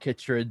 And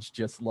Kittredge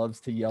just loves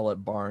to yell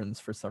at Barnes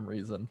for some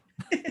reason.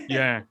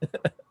 Yeah.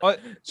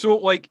 So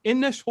like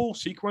in this whole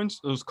sequence,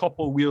 there's a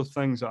couple of weird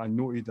things that I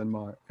noted in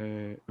my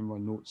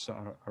notes that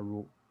I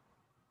wrote.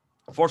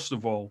 First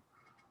of all,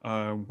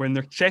 when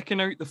they're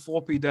checking out the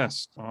floppy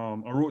disk, I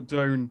wrote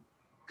down,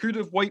 could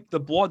have wiped the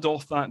blood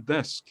off that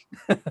disk.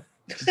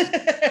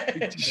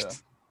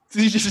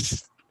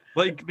 Just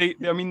like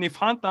they've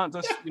had that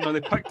disc,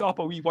 they picked up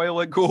a wee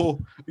while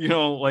ago,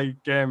 it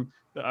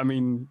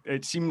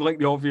seemed like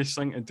the obvious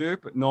thing to do,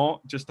 but not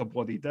just a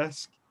bloody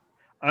disc.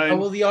 How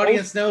will the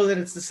audience know that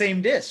it's the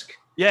same disc?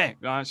 Yeah,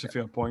 that's a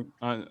fair point.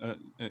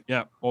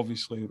 Yeah,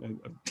 obviously, a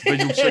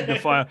visual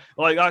signifier.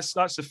 Like that's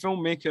the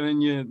filmmaker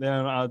in you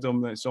there,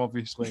 Adam. That's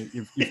obviously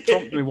you've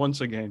trumped me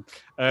once again.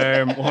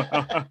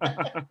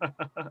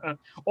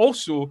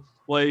 Also,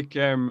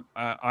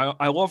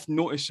 I love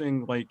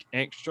noticing like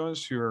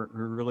extras who are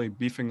really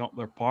beefing up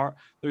their part.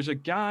 There's a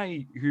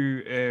guy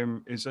who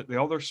is at the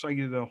other side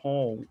of the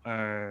hall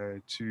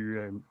to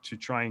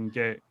try and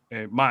get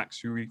Max,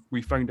 who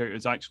we found out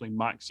is actually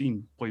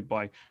Maxine, played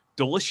by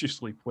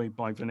deliciously played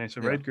by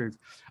Vanessa Redgrave.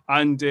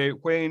 And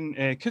when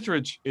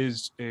Kittredge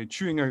is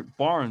chewing out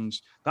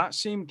Barnes, that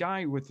same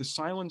guy with the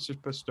silencer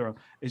pistol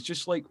is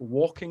just like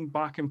walking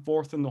back and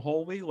forth in the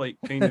hallway, like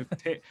kind of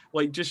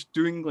like just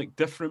doing like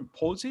different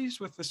poses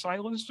with the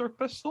silencer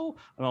pistol.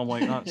 And I'm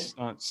like,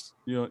 that's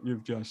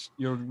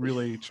you're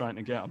really trying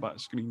to get a bit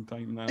of screen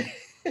time now.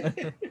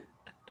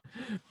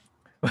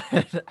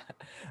 But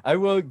I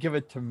will give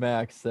it to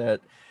Max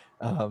that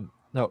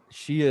no,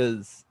 she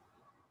is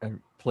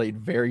played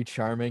very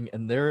charming,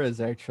 and there is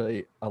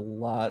actually a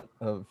lot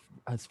of,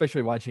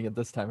 especially watching it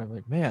this time, I'm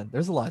like, man,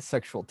 there's a lot of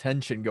sexual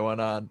tension going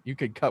on. You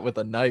could cut with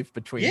a knife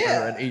between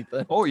her and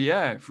Ethan. Oh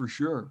yeah, for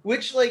sure.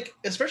 Which, like,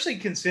 especially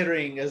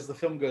considering as the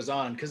film goes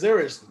on, because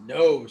there is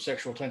no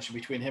sexual tension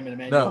between him and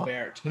Emmanuel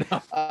Bert.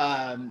 No.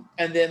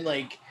 And then,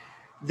 like,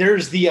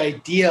 there's the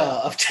idea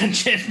of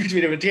tension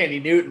between him and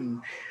Tandy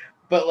Newton.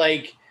 But,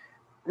 like,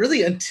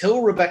 really,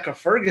 until Rebecca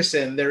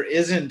Ferguson, there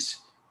isn't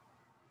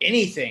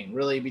anything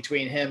really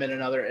between him and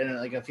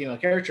like a female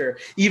character,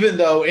 even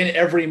though in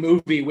every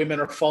movie women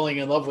are falling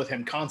in love with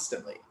him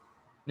constantly.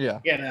 Yeah.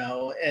 You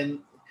know, and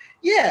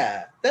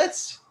yeah,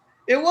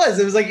 it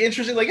was like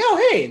interesting, like,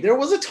 oh hey, there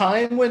was a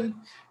time when,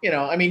 you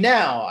know, I mean,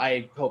 now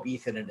I hope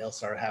Ethan and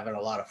Ilsa are having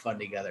a lot of fun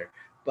together.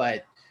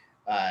 But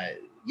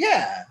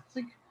yeah,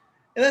 like,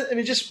 and then, I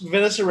mean, just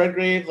Vanessa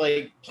Redgrave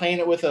like playing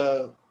it with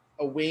a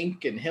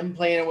wink and him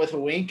playing it with a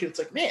wink. It's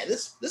like, man,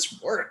 this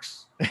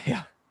works.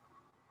 Yeah.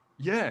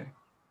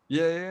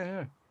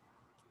 Yeah.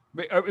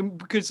 But,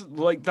 because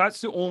like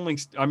that's the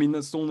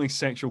only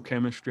sexual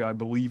chemistry I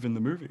believe in the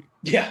movie.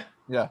 Yeah,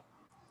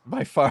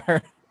 by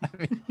far. I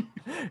mean,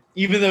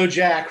 even though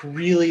Jack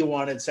really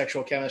wanted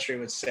sexual chemistry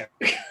with Sarah.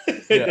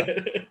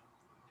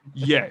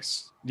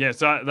 Yes,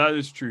 that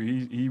is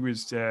true. He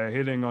was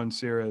hitting on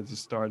Sarah at the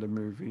start of the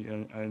movie,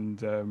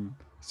 and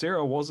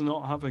Sarah was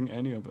not having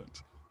any of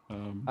it.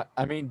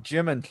 I mean,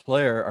 Jim and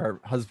Claire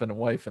are husband and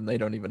wife, and they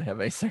don't even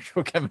have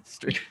asexual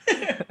chemistry.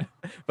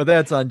 But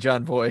that's on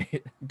John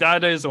Voight.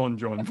 That is on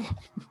John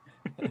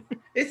Voight.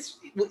 It's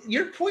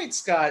your point,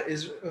 Scott,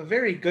 is a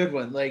very good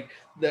one. Like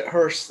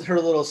her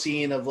little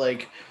scene of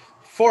like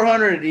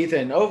 400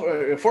 Ethan,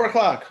 4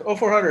 o'clock,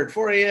 400,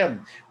 4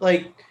 a.m.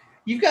 Like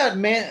you've got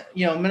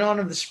Manon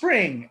of the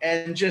Spring,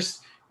 and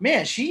just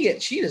man, she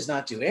does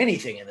not do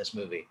anything in this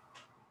movie.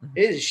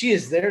 She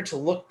is there to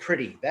look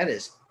pretty. That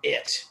is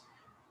it.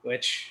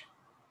 Which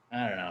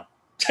I don't know.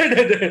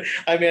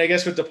 I mean, I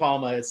guess with De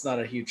Palma, it's not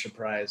a huge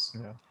surprise.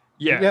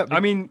 Yeah. I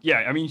mean,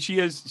 she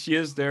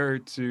is there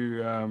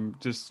to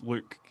just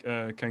look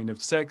kind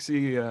of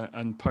sexy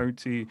and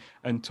pouty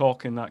and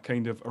talk in that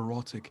kind of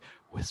erotic,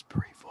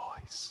 whispery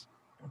voice.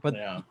 But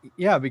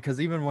because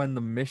even when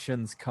the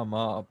missions come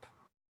up,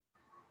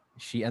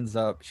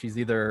 she's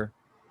either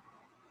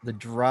the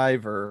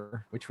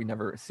driver, which we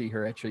never see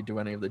her actually do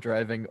any of the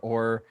driving,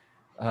 or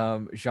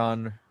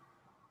Jean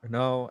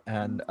Reno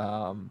and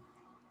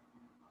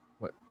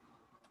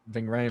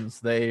Ving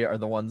Rhames, they are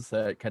the ones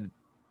that kind of,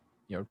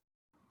 you know,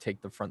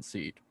 take the front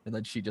seat, and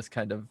then she just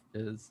kind of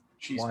is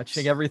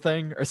watching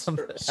everything or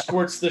something.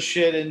 Squirts the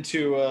shit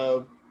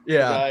into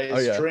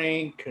guy's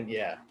drink, and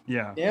yeah.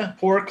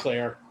 Poor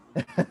Claire.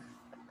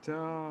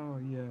 Oh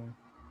yeah.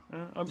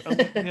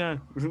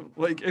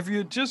 Like if you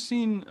had just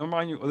seen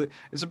Emmanuel,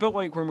 it's a bit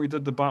like when we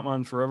did the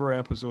Batman Forever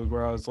episode,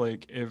 where I was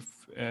like, if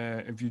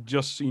you'd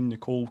just seen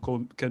Nicole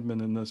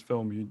Kidman in this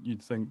film,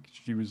 you'd think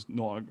she was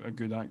not a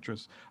good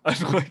actress.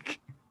 And like,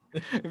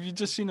 if you'd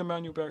just seen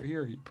Emmanuel Bert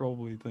here, you'd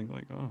probably think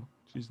like, oh,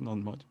 she's not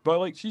much, but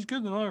like she's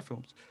good in other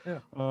films. Yeah.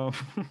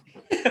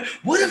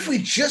 What if we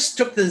just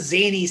took the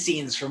zany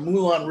scenes from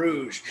Moulin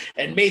Rouge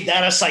and made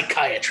that a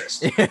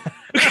psychiatrist?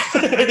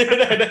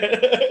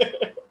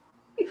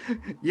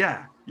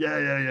 Yeah.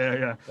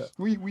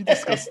 We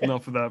discussed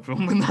enough of that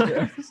film.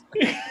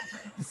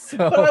 So,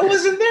 but I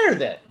wasn't there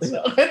then.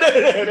 So.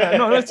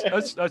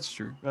 That's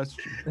true. That's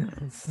true.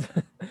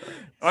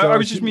 I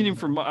was just meaning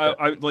from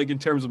I like in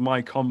terms of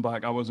my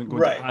comeback, I wasn't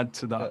going to add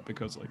to that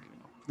because like.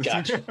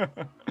 Gotcha.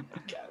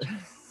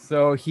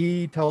 So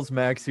he tells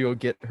Max he'll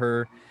get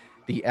her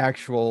the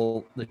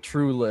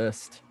true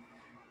list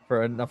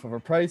for enough of a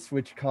price,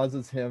 which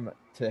causes him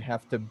to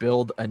have to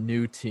build a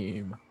new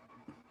team,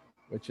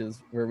 which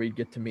is where we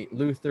get to meet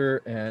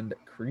Luther and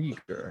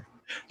Krieger,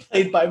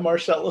 played by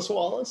Marcellus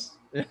Wallace.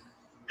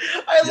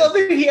 I love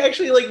that he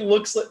actually like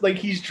looks like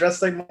he's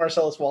dressed like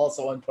Marcellus Wallace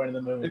at one point in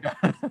the movie.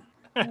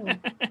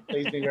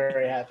 Makes me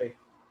very happy.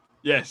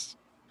 Yes,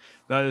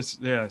 that is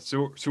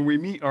So we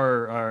meet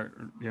our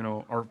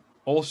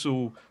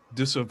also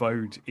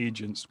disavowed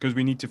agents, because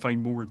we need to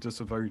find more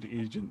disavowed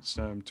agents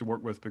to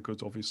work with,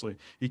 because obviously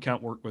he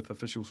can't work with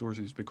official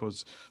sources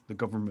because the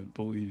government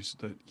believes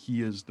that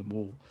he is the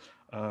mole,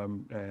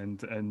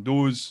 and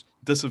those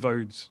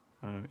disavowed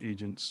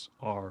agents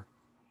are,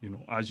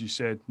 as you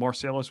said,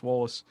 Marcellus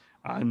Wallace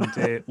and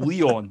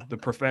Leon the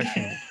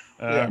professional.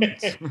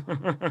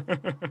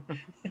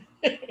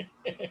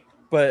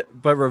 But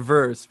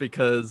reverse,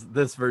 because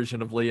this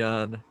version of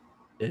Leon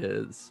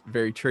is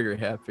very trigger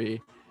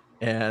happy,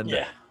 and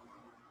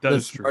That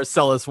is true.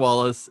 Marcellus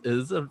Wallace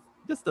is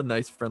just a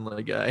nice,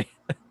 friendly guy.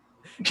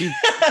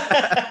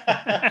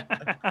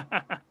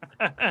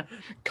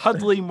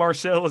 Cuddly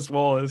Marcellus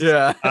Wallace,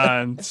 yeah,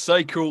 and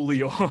Psycho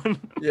Leon.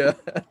 yeah,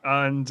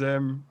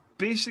 and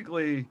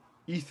basically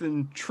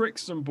Ethan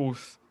tricks them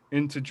both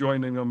into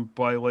joining them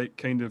by like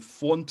kind of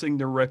flaunting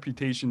their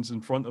reputations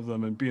in front of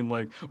them and being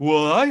like,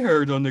 well, I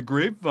heard on the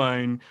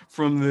grapevine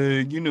from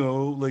the, you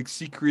know, like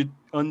secret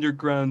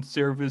underground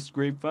service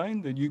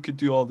grapevine that you could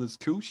do all this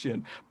cool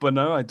shit, but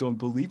now I don't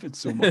believe it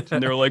so much.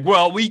 And they're like,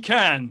 well, we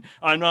can,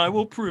 and I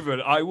will prove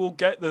it. I will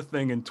get the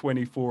thing in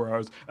 24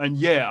 hours, and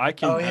yeah, I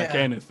can hack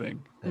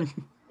anything.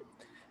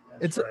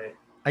 That's right.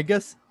 I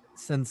guess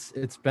since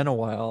it's been a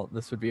while,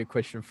 this would be a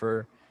question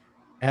for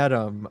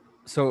Adam.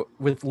 So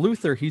with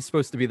Luthor, he's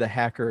supposed to be the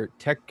hacker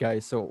tech guy.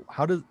 So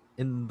how does,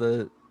 in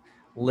the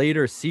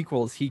later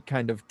sequels, he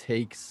kind of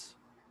takes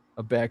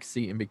a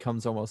backseat and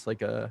becomes almost like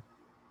the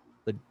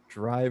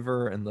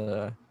driver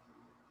and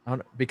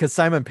because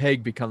Simon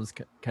Pegg becomes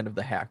kind of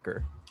the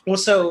hacker. Well,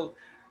 so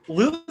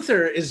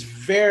Luthor is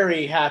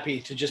very happy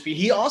to just be.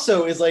 He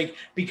also is like,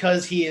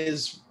 because he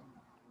is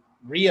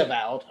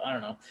reavowed. I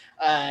don't know.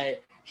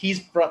 He's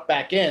brought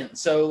back in.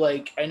 So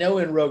like, I know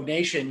in Rogue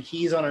Nation,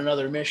 he's on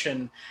another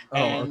mission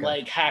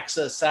like hacks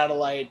a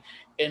satellite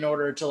in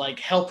order to like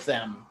help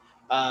them.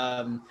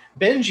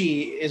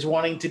 Benji is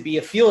wanting to be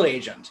a field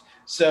agent.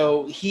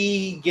 So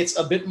he gets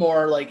a bit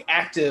more like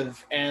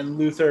active, and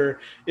Luthor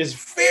is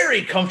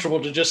very comfortable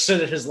to just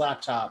sit at his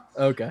laptop.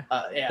 Okay.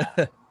 Yeah.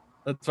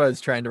 That's what I was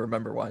trying to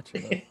remember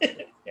watching.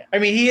 Yeah. I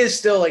mean, he is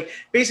still like,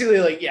 basically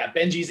like, yeah,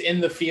 Benji's in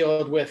the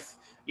field with,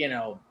 you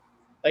know,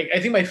 like,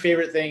 I think my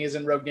favorite thing is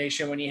in Rogue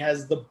Nation when he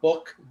has the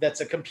book that's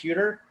a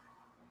computer,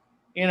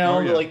 you know,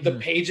 like the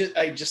pages.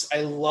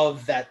 I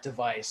love that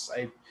device.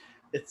 I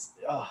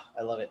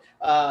love it.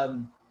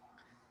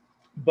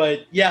 But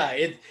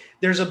yeah,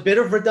 there's a bit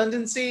of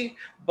redundancy,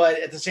 but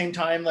at the same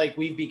time, like,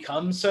 we've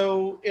become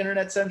so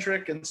internet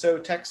centric and so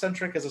tech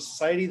centric as a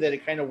society that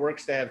it kind of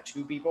works to have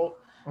two people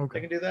that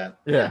can do that.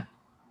 Yeah.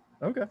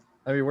 Okay.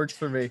 I mean, it works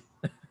for me.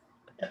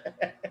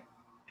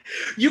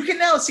 You can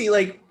now see,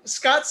 like,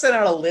 Scott sent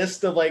out a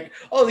list of like,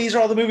 oh, these are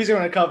all the movies I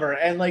want to cover,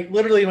 and like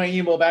literally my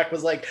email back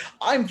was like,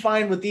 I'm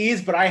fine with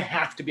these, but I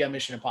have to be on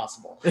Mission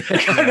Impossible.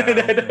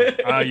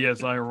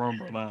 Yes, I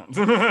remember that.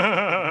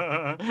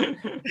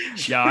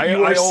 Yeah,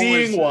 you are I seeing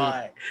always,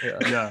 why.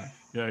 Yeah.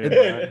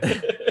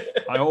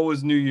 I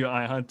always knew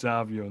I had to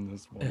have you on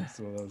this one.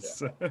 So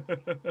that's.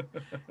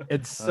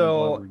 It's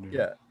so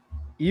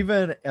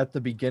Even at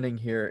the beginning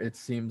here, it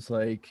seems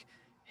like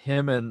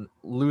him and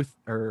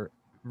Luthor.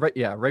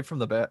 Right from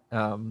the bat,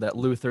 that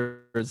Luthor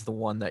is the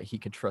one that he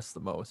can trust the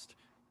most,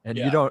 and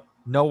you don't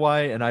know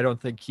why, and I don't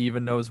think he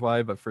even knows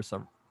why, but for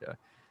some,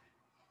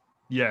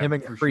 him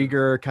and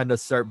Krieger kind of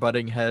start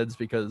butting heads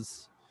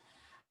because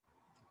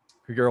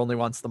Krieger only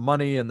wants the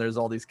money, and there's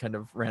all these kind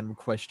of random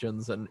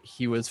questions, and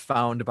he was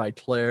found by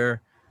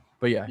Claire,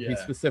 but he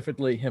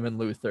specifically, him and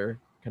Luthor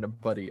kind of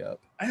buddy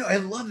up. I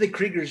love that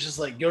Krieger's just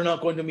like, you're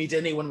not going to meet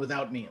anyone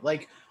without me,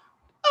 like.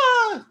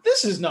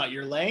 This is not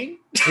your lane.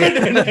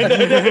 Like,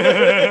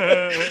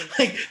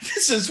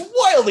 this is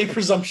wildly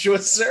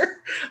presumptuous, sir.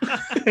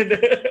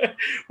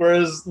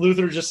 Whereas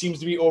Luthor just seems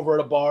to be over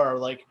at a bar,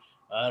 like,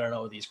 I don't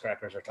know what these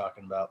crackers are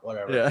talking about.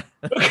 Whatever. Yeah.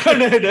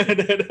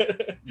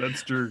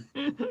 That's true.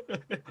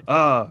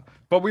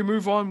 But we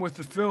move on with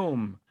the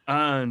film,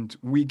 and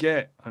we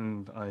get,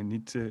 and I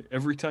need to,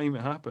 every time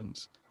it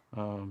happens,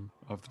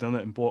 I've done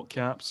it in block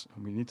caps,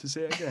 and we need to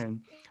say it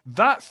again.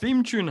 That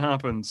theme tune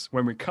happens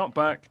when we cut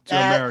back to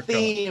America.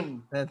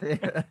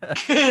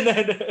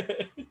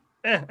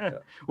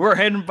 We're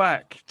heading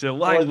back to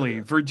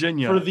Langley,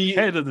 Virginia, for the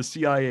head of the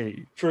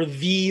CIA. For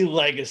the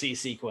legacy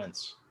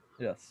sequence.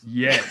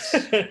 Yes.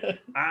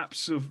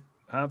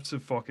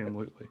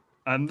 Absolutely.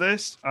 And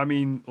this, I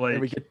mean,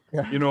 like,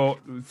 you know,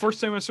 first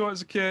time I saw it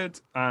as a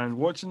kid and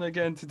watching it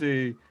again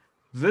today,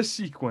 this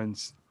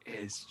sequence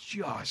is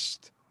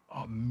just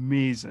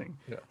amazing.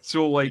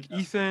 So like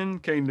Ethan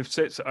kind of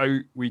sets it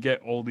out. We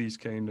get all these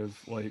kind of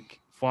like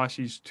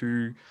flashes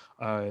to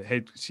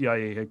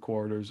CIA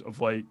headquarters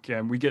of like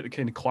we get the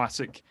kind of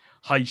classic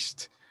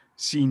heist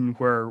scene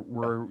where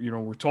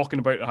we're talking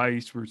about the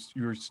heist.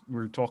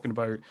 We're talking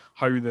about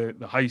how the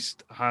heist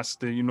has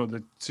to, you know,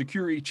 the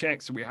security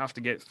checks that we have to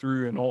get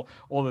through and all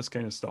this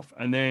kind of stuff.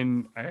 And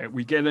then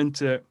we get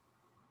into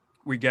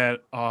we get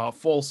a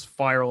false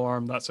fire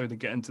alarm. That's how they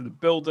get into the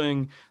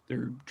building.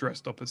 They're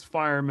dressed up as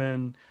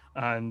firemen,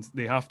 and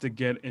they have to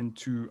get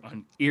into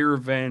an air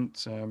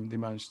vent. They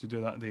manage to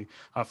do that. They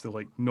have to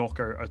like knock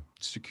out a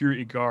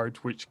security guard,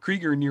 which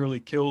Krieger nearly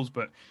kills,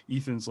 but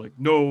Ethan's like,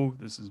 no,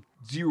 this is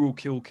 0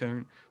 kill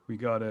count. We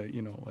gotta,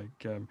 you know,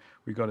 like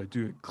we gotta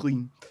do it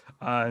clean.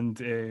 And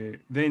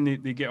then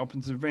they get up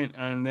into the vent,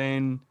 and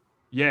then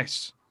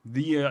yes.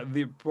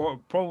 The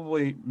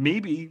probably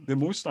maybe the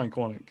most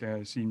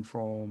iconic scene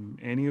from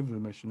any of the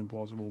Mission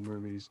Impossible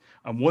movies,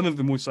 and one of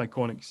the most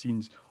iconic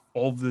scenes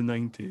of the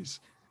 90s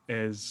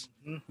is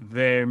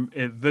them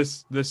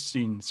this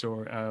scene.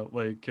 So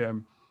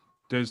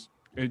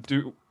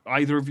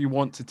either of you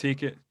want to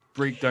take it,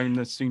 break down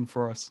this scene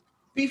for us?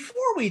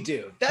 Before we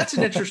do, that's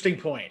an interesting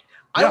point.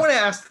 I want to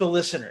ask the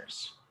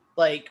listeners,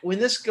 like, when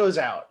this goes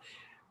out,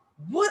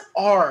 what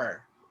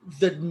are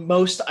the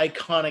most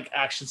iconic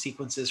action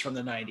sequences from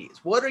the 90s?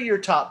 What are your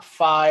top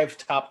 5,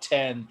 top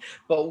 10?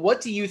 But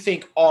what do you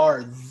think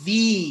are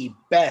the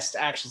best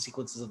action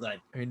sequences of the 90s?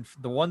 I mean,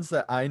 the ones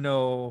that I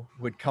know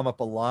would come up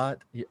a lot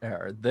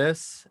are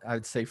this. I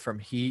would say from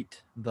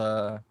Heat,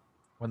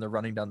 when they're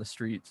running down the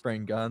street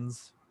spraying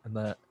guns and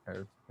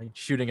or like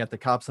shooting at the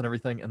cops and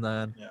everything. And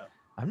then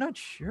I'm not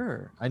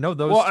sure. I know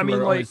those two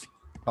are always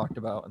talked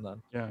about. And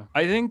then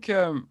I think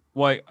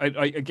like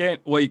I again,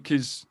 like,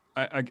 because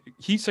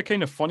Heat's a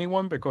kind of funny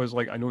one because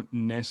like I don't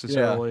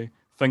necessarily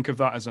think of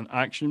that as an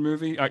action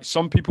movie.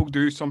 Some people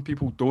do, some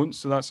people don't.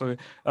 So that's a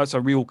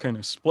real kind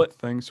of split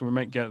thing. So we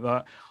might get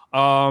that.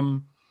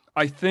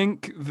 I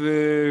think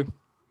the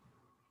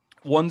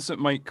ones that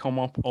might come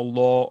up a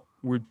lot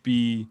would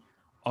be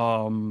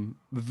the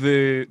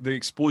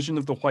explosion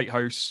of the White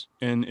House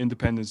in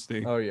Independence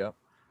Day. Oh yeah.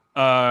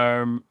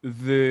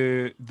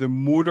 The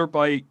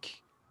motorbike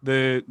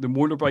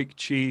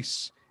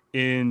chase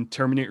in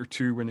Terminator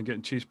 2 when they're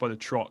getting chased by the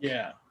truck.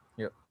 Yeah.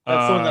 Yep.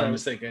 That's the one that I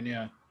was thinking,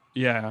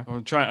 Yeah.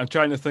 I'm trying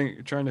to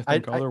think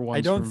other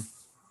ones.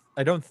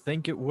 I don't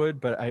think it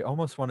would, but I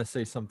almost want to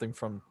say something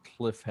from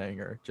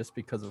Cliffhanger just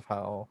because of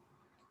how,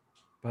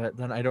 but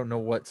then I don't know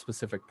what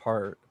specific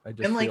part. I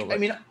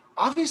mean,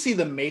 obviously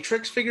the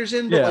Matrix figures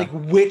in, but like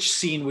which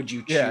scene would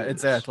you choose? Yeah,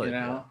 exactly. You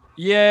know?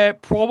 Yeah,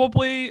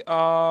 probably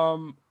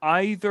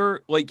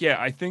either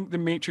I think the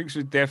Matrix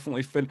would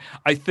definitely fit.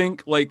 I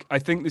think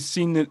the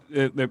scene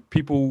that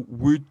people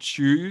would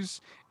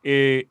choose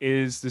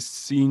is the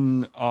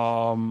scene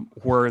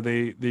where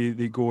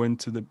they go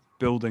into the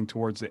building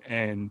towards the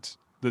end.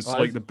 That's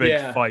like the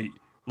big fight.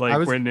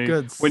 Like when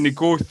they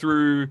go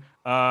through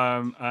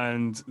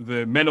and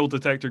the metal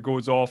detector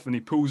goes off and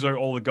he pulls out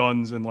all the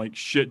guns and like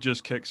shit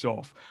just kicks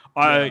off.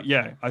 I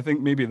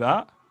think maybe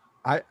that.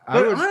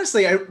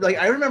 Honestly, I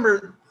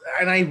remember,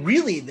 and I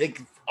really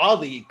like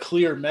oddly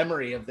clear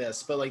memory of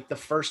this, but like the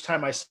first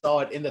time I saw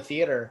it in the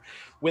theater,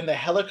 when the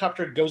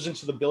helicopter goes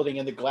into the building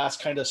and the glass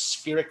kind of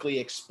spherically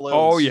explodes.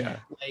 Oh yeah.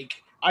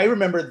 Like I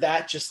remember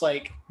that, just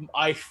like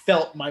I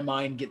felt my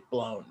mind get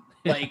blown.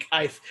 Like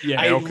I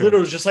literally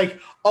was just like,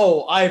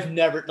 oh, I've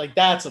never, like,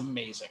 that's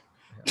amazing.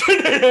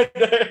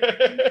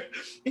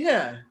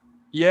 Yeah.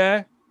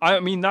 Yeah. I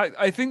mean,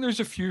 I think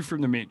there's a few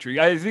from the Matrix.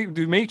 I think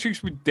the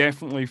Matrix would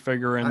definitely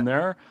figure in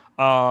there.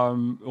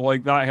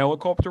 Like that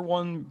helicopter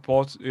one,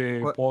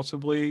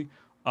 possibly.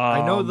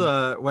 I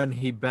know when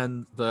he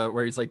bends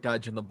where he's like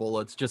dodging the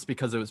bullets, just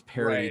because it was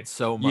parodied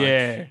so much.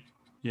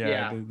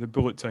 Yeah. The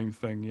bullet time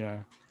thing. Yeah.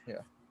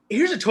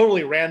 Here's a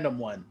totally random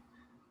one.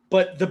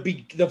 But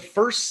the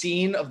first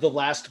scene of The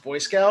Last Boy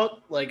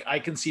Scout, like I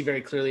can see very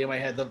clearly in my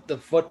head, the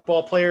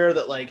football player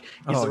that like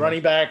he's the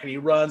running back and he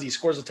runs, he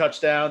scores a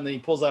touchdown, and then he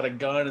pulls out a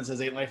gun and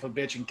says "Ain't life a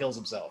bitch" and kills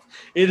himself.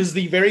 It is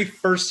the very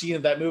first scene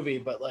of that movie,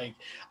 but like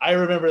I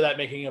remember that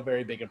making a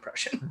very big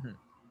impression.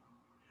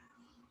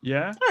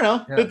 Yeah. I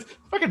don't know. The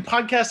fucking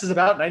podcast is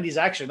about 90s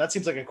action. That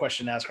seems like a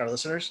question to ask our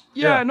listeners.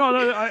 Yeah. No,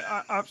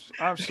 I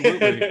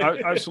absolutely.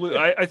 Absolutely.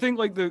 I think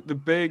like the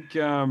big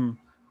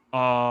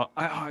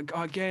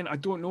again, I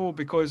don't know,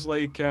 because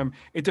like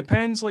it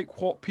depends like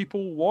what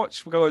people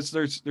watch, because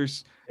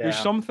there's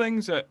some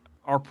things that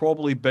are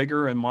probably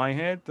bigger in my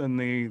head than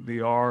they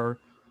are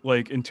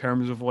like in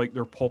terms of like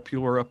their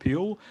popular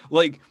appeal.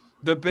 Like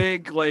the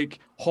big like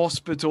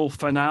hospital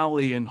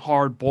finale in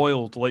Hard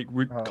Boiled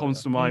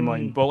comes to my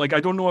mind, but like I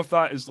don't know if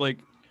that is like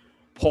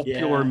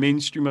popular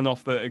mainstream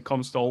enough that it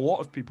comes to a lot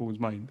of people's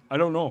mind. I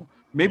don't know.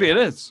 Maybe it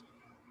is.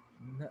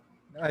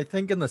 I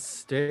think in the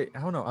state, I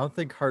don't know. I don't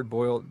think Hard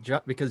Boiled,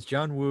 because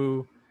John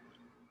Woo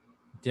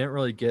didn't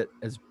really get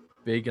as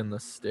big in the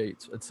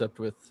States, except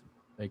with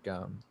like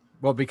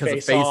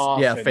because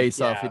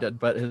Face Off he did,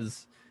 but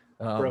his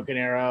Broken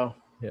Arrow,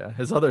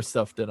 his other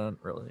stuff didn't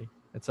really,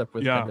 except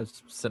with kind of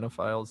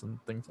cinephiles and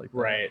things like that.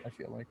 Right. I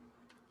feel like.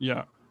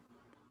 Yeah.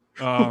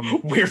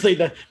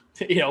 Weirdly, I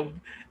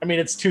mean,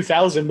 it's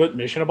 2000, but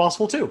Mission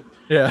Impossible 2.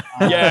 Yeah.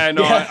 I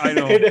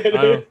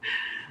know.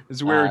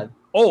 It's weird.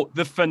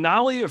 The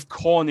finale of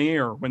Con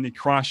Air when they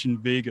crash in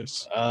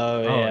Vegas.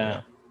 Oh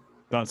yeah.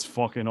 That's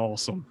fucking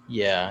awesome.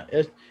 Yeah.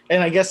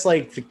 And I guess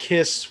like the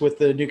kiss with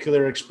the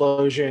nuclear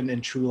explosion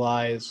in True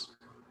Lies.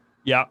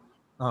 Yeah.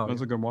 That's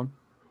a good one.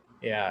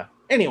 Yeah.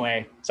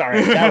 Anyway,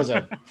 sorry, that was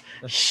a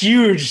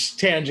huge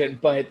tangent,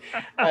 but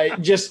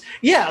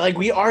like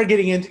we are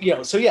getting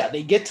into, so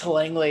they get to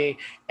Langley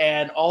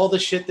and all the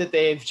shit that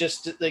they've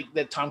just like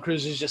that Tom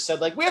Cruise has just said,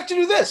 like, we have to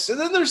do this,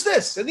 and then there's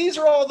this, and these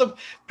are all the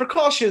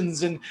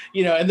precautions, and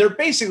and they're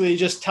basically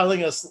just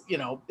telling us,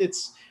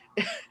 it's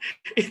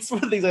one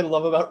of the things I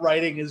love about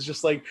writing is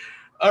just like,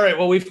 all right,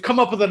 well, we've come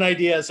up with an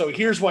idea, so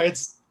here's why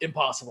it's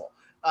impossible.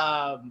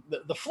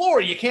 The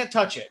floor, you can't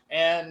touch it,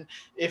 and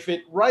if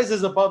it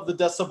rises above the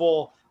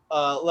decibel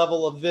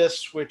level of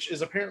this, which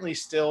is apparently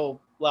still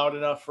loud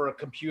enough for a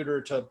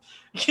computer to,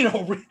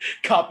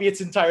 copy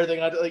its entire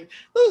thing.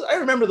 I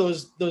remember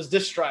those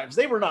disk drives.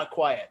 They were not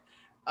quiet.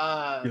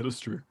 Yeah, that's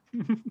true.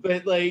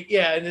 But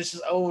and it's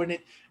just and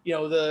it,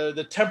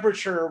 the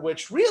temperature,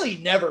 which really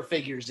never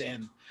figures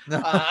in.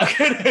 But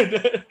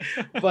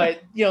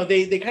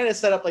they kind of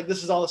set up like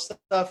this is all the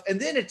stuff, and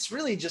then it's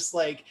really just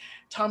like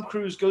Tom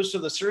Cruise goes to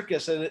the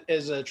circus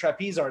as a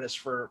trapeze artist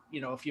for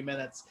a few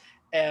minutes,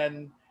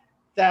 and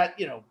that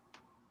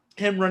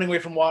him running away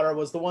from water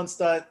was the one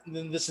stunt, and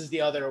then this is the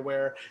other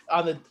where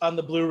on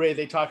the Blu-ray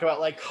they talk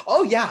about like,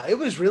 oh yeah, it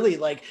was really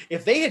like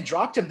if they had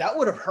dropped him that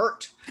would have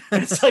hurt.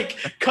 And it's like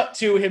cut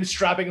to him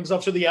strapping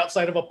himself to the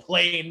outside of a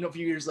plane a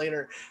few years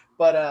later.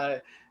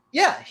 But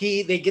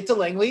they get to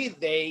Langley,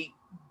 they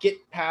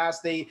get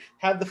past, they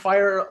have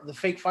the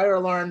fake fire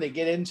alarm, they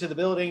get into the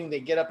building,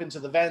 they get up into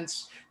the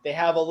vents, they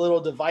have a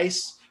little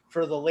device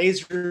for the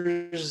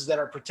lasers that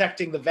are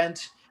protecting the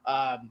vent,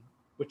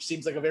 which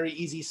seems like a very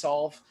easy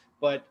solve.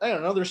 But I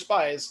don't know, they're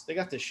spies. They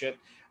got this shit.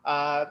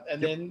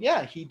 Then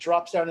he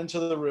drops down into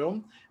the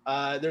room.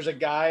 There's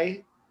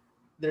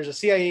a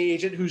CIA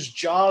agent whose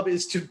job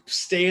is to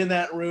stay in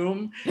that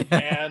room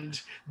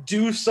and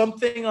do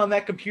something on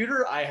that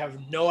computer. I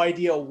have no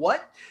idea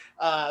what.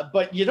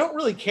 But you don't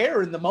really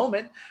care in the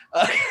moment.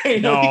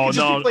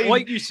 No.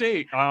 Like you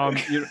say,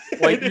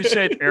 like you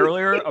said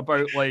earlier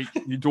about like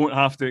you don't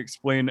have to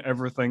explain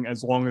everything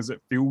as long as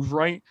it feels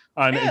right,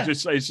 and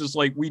it's just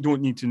like we don't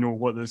need to know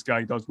what this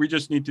guy does. We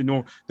just need to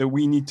know that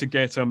we need to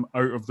get him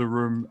out of the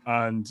room,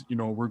 and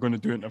we're going to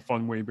do it in a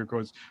fun way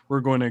because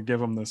we're going to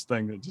give him this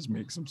thing that just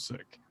makes him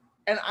sick.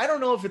 And I don't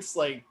know if it's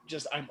like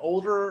just I'm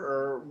older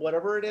or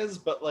whatever it is,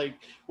 but like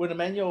when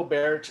Emmanuel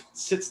Bert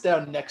sits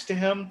down next to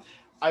him,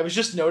 I was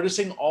just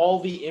noticing all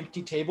the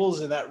empty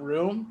tables in that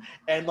room,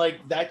 and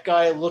like that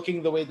guy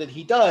looking the way that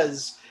he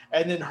does,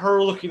 and then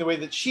her looking the way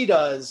that she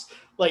does.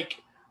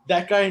 Like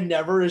that guy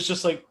never is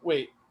just like,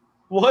 wait,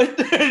 what?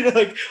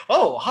 Like,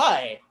 oh,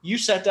 hi, you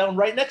sat down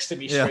right next to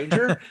me,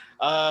 stranger.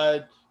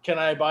 Can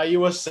I buy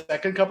you a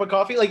second cup of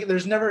coffee? Like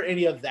there's never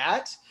any of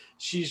that.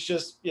 She's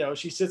just,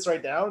 she sits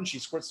right down, she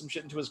squirts some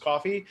shit into his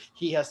coffee.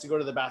 He has to go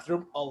to the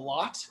bathroom a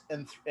lot.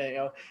 And,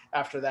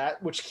 after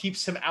that, which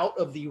keeps him out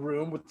of the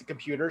room with the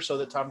computer so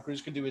that Tom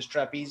Cruise can do his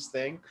trapeze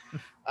thing.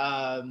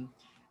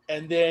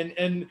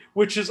 And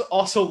which is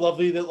also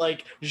lovely that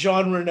like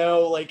Jean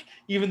Reno, like,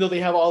 even though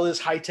they have all this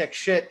high tech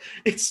shit,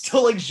 it's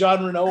still like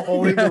Jean Reno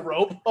holding the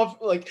rope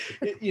up, like,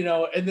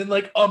 and then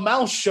like a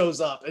mouse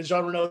shows up and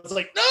Jean Reno is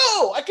like,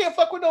 no, I can't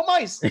fuck with no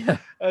mice.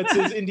 It's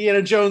his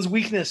Indiana Jones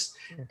weakness.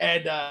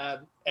 And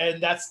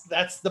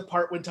that's the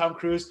part when Tom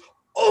Cruise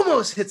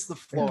almost hits the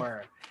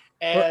floor.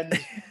 And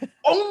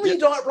only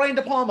Brian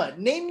De Palma.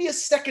 Name me a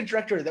second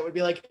director that would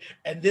be like,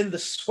 and then the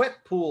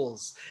sweat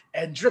pools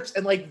and drips.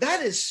 And like,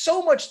 that is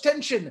so much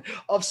tension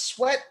of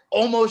sweat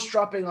almost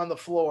dropping on the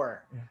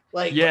floor.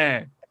 Like,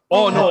 yeah.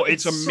 Oh no,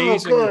 it's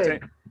amazing. So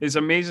it's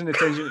amazing the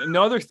tension.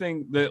 Another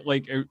thing that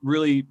like it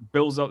really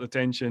builds up the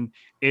tension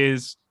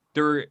is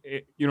there's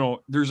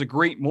a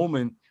great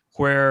moment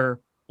where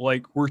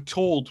like we're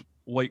told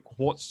like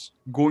what's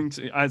going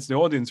to, as the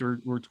audience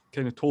we're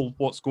kind of told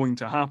what's going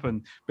to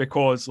happen,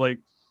 because like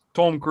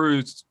Tom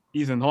Cruise,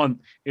 Ethan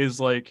Hunt is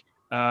like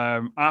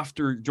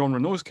after Jean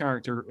Reno's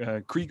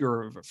character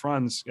Krieger,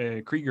 Franz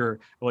Krieger,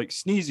 like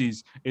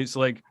sneezes, it's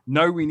like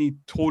now we need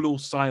total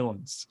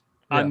silence.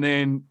 And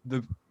then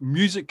the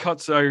music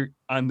cuts out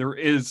and there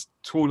is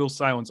total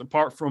silence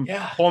apart from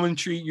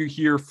commentary you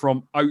hear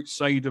from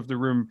outside of the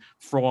room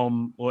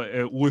from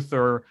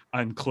Luther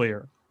and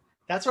Claire.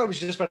 That's what I was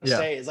just about to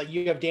say, is like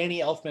you have Danny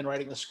Elfman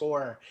writing the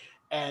score,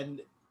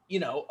 and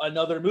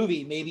another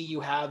movie, maybe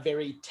you have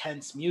very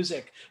tense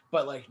music,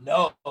 but like,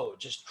 no,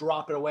 just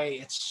drop it away.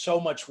 It's so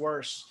much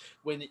worse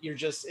when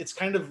it's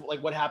kind of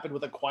like what happened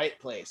with A Quiet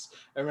Place.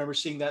 I remember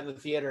seeing that in the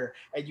theater,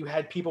 and you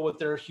had people with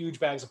their huge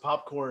bags of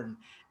popcorn,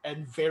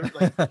 and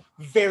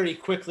very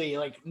quickly,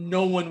 like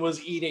no one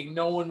was eating,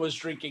 no one was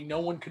drinking, no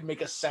one could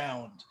make a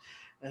sound.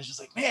 And it's just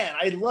like, man,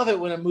 I love it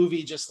when a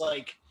movie just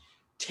like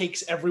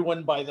takes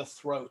everyone by the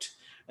throat.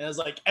 And it's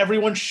like,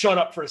 everyone shut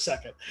up for a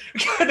second.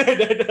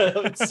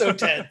 It's so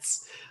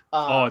tense.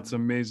 It's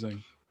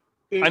amazing.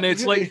 And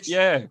it's like,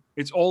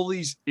 it's all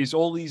these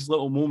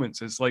little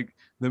moments. It's like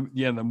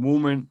the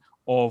moment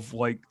of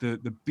like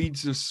the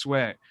beads of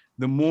sweat,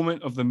 the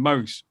moment of the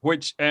mouse,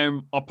 which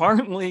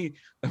apparently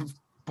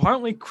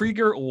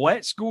Krieger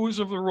lets go of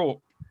the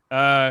rope,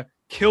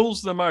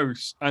 kills the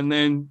mouse, and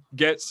then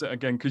gets it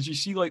again. Because you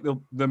see like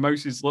the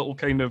mouse's little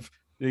kind of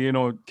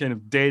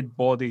dead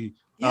body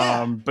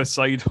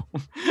beside him.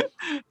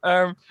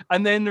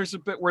 And then there's a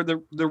bit where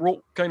the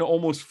rope kind of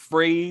almost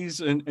frays,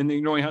 and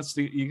he has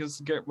to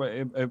get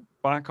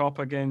back up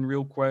again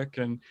real quick,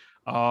 and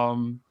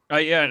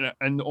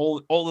and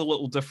all the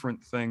little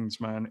different things,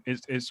 man.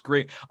 It's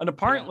great. And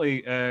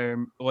apparently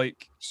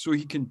like, so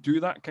he can do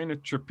that kind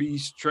of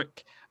trapeze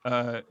trick,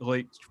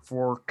 like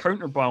for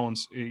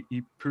counterbalance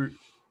he put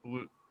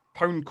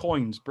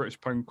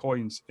British pound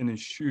coins in his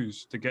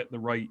shoes to get the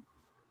right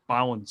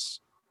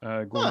balance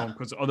going on,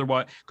 because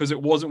otherwise, because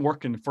it wasn't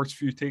working. The first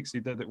few takes he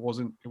did, it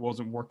wasn't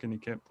working. He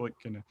kept like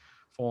kind of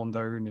falling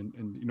down,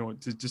 and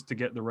just to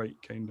get the right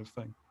kind of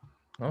thing.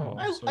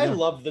 I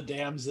love the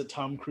damns that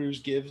Tom Cruise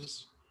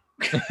gives.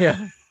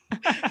 Yeah.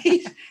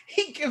 he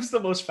gives the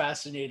most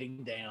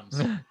fascinating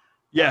damns.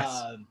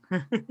 Yes.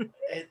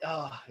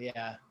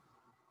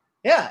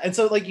 Yeah, and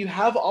so like you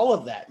have all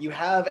of that. You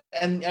have,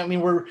 and I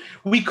mean,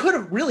 we could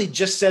have really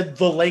just said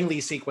the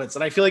Langley sequence,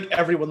 and I feel like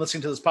everyone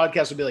listening to this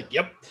podcast would be like,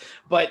 "Yep,"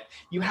 but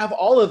you have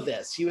all of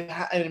this. And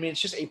I mean,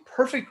 it's just a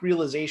perfect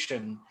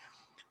realization,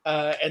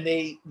 and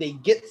they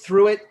get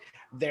through it.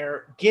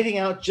 They're getting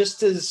out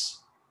just as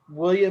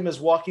William is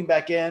walking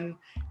back in,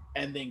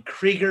 and then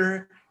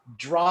Krieger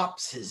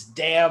drops his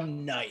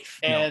damn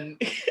knife,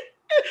 and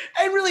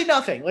and really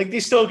nothing. Like they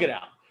still get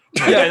out.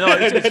 Yeah, no,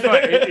 it's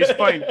fine. It's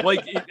fine.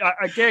 Like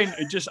again,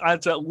 it just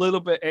adds a little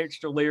bit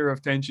extra layer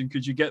of tension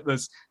because you get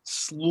this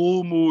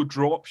slow-mo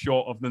drop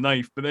shot of the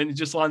knife, but then it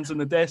just lands on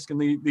the desk and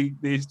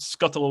they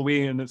scuttle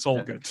away and it's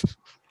all good.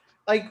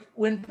 Like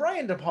when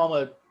Brian De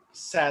Palma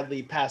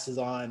sadly passes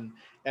on,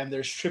 and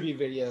there's tribute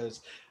videos.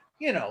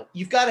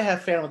 You've got to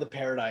have Phantom of the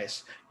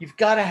Paradise. You've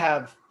got to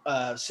have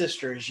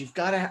Sisters. You've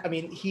got to.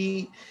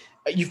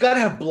 You've got to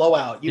have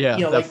Blowout. The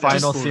like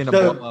final scene of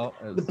Blowout.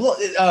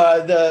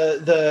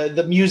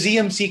 The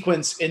museum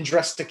sequence in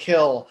Dressed to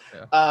Kill.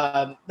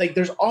 Yeah. Like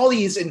there's all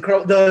these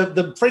incredible.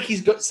 The Frankie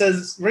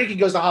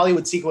goes to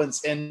Hollywood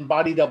sequence in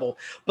Body Double,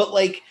 but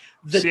like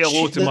say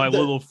hello to my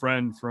little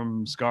friend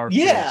from Scarface.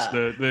 Yeah,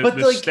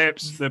 the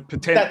steps, the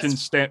Potemkin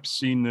steps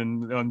scene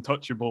in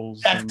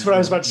Untouchables. That's what I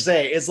was about to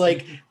say. Is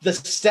like the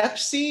step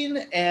scene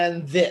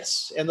and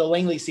the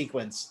Langley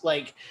sequence.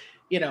 Like,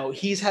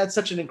 he's had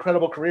such an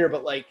incredible career,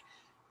 but like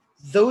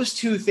those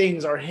two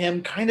things are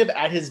him kind of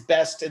at his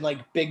best in like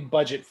big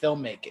budget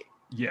filmmaking.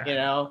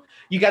 Yeah.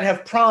 You got to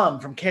have Prom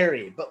from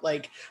Carrie, but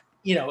like,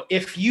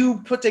 if you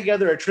put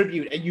together a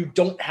tribute and you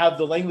don't have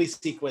the Langley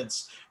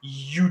sequence,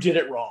 you did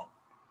it wrong.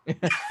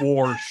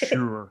 For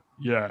sure.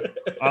 Yeah,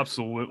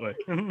 absolutely.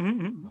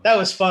 That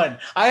was fun.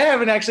 I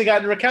haven't actually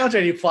gotten to recount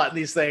any plot in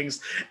these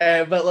things,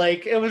 but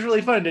like it was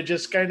really fun to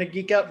just kind of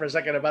geek out for a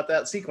second about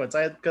that sequence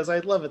because I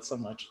love it so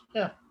much.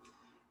 Yeah.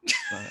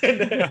 So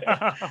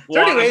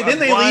anyway, then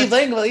they leave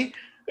Langley.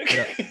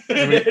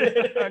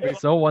 Yeah.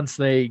 So once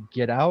they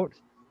get out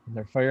in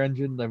their fire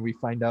engine, then we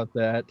find out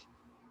that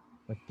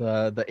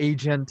the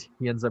agent,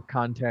 he ends up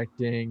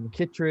contacting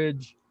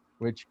Kittredge,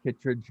 which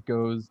Kittredge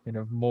goes kind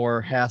of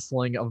more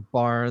hassling of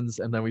Barnes,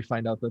 and then we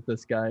find out that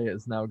this guy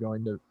is now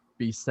going to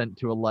be sent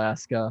to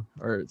Alaska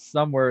or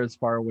somewhere as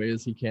far away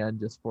as he can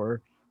just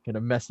for kind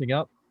of messing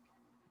up.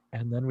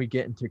 And then we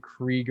get into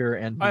Krieger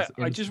and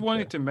I just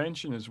wanted to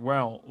mention as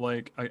well,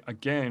 like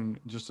again,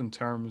 just in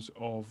terms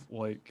of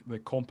like the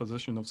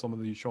composition of some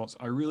of these shots,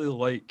 I really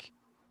like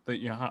that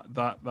you have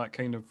that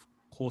kind of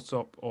close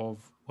up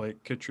of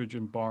like Kittredge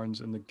and Barnes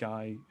and the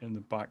guy in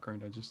the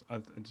background. I just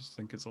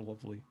think it's a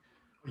lovely.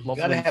 You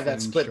gotta have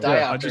that split diopter.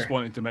 Yeah, I just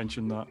wanted to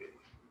mention that.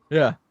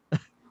 Yeah.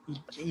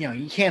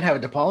 You can't have a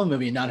De Palma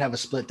movie and not have a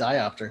split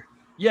diopter.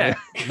 Yeah.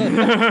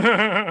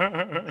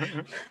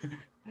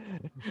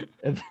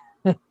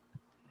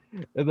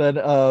 And then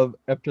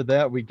after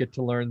that, we get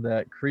to learn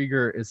that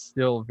Krieger is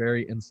still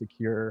very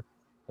insecure,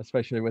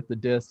 especially with the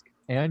disc.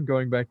 And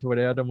going back to what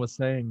Adam was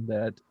saying,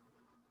 that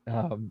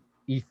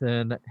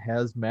Ethan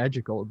has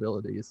magical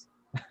abilities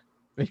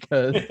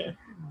because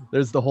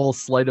there's the whole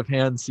sleight of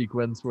hand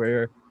sequence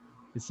where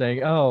he's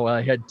saying, "Oh,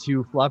 I had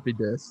 2 floppy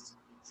disks,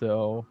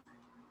 so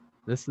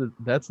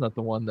that's not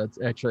the one that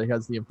actually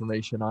has the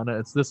information on it.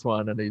 It's this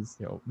one," and he's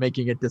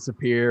making it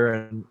disappear,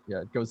 and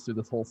it goes through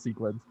this whole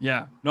sequence.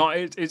 Yeah, no,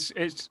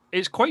 it's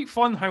quite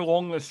fun how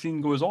long this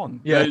scene goes on.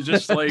 Yeah, it's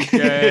just like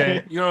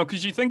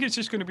because you think it's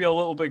just going to be a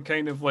little bit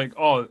kind of like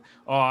oh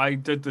I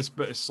did this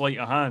bit of sleight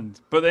of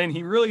hand, but then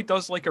he really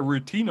does like a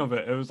routine of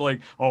it. It was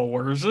like, oh,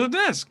 where's the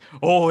disc?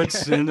 Oh,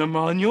 it's in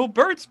Emmanuel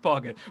Bert's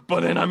pocket,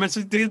 but then I miss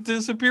it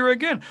disappear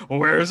again.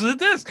 Where's the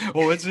disc?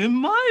 Oh, it's in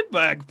my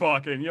back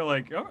pocket. And you're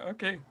like, oh,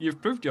 okay,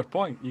 you've proved your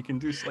point. You can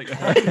do sleight of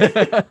hand.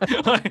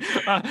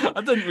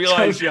 I didn't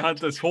realize you had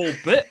this whole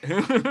bit.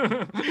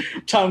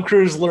 Tom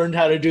Cruise learned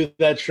how to do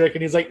that trick,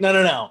 and he's like,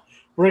 no,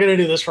 we're gonna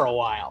do this for a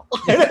while.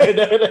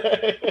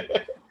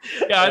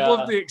 Yeah, I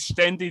love the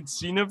extended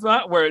scene of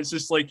that where it's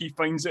just like he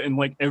finds it in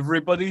like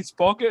everybody's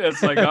pocket.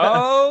 It's like,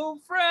 oh,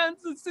 friends,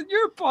 it's in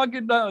your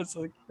pocket now. It's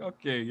like,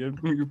 okay,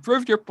 you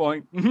proved your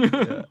point.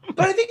 Yeah. But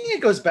I think it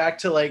goes back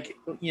to like,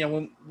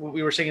 when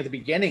we were saying at the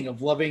beginning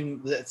of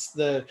loving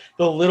the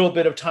little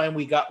bit of time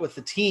we got with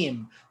the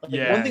team.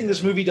 Like, one thing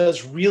this movie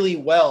does really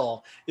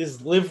well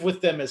is live with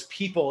them as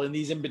people in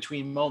these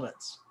in-between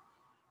moments.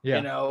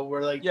 Yeah.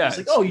 Where like, it's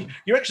like, oh,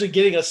 you're actually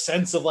getting a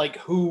sense of like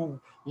who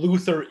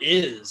Luther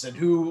is and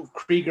who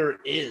Krieger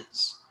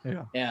is.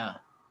 Yeah.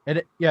 And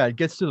it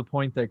gets to the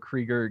point that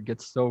Krieger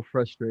gets so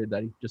frustrated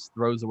that he just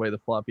throws away the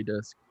floppy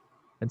disk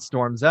and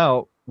storms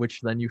out,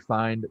 which then you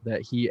find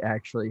that he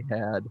actually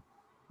had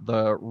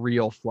the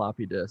real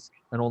floppy disk,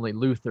 and only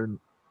Luther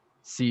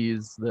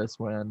sees this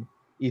when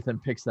Ethan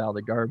picks out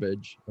the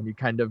garbage, and you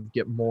kind of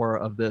get more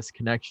of this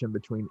connection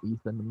between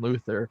Ethan and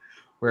Luther,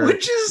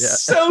 which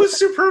is so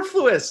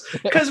superfluous,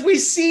 because we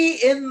see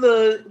in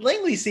the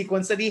Langley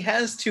sequence that he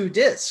has 2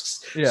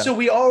 discs. So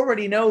we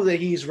already know that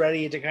he's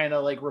ready to kind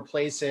of like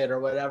replace it or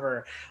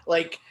whatever.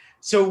 Like,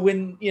 so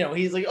when, you know,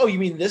 he's like, oh, you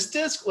mean this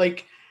disc?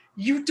 Like,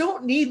 you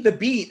don't need the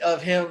beat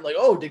of him like,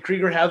 oh, did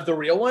Krieger have the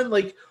real one?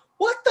 Like,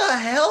 what the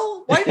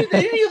hell? Why did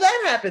any of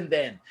that happen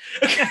then?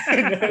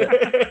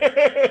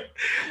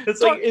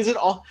 It's like, is it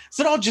all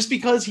just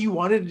because he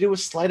wanted to do a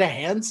sleight of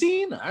hand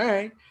scene? All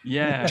right.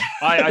 Yeah,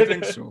 I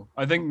think so.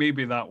 I think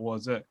maybe that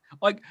was it.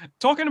 Like,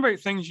 talking about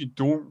things you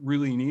don't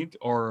really need,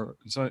 or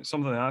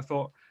something I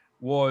thought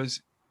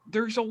was,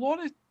 there's a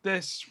lot of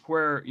this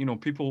where, you know,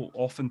 people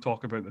often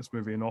talk about this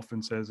movie and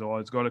often says, oh,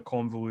 it's got a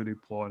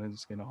convoluted plot and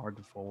it's kind of hard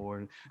to follow.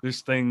 And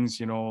there's things,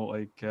 you know,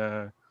 like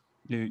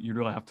you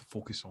really have to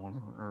focus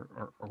on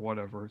or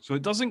whatever. So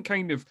it doesn't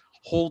kind of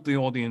hold the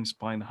audience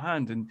by the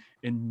hand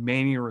in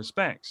many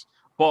respects.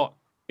 But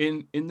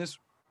in this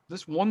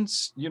one,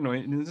 you know,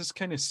 in this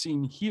kind of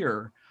scene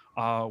here,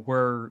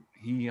 where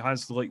he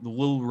has like the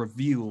little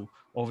reveal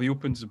of, he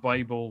opens the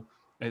Bible.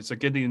 It's a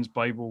Gideon's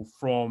Bible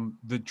from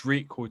the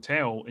Drake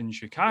Hotel in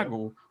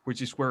Chicago,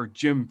 which is where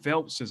Jim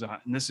Phelps is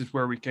at. And this is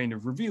where we kind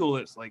of reveal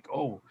it's like,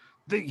 oh,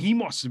 he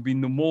must have been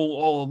the mole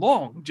all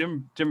along,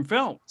 Jim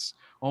Phelps.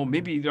 Oh,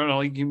 maybe, you know,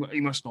 like, he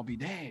must not be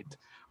dead.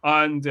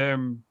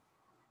 And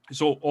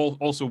so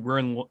also we're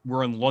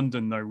in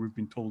London now. We've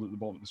been told at the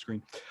bottom of the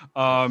screen.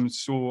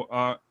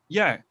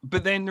 Yeah,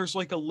 but then there's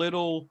like a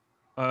little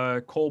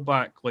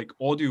callback, like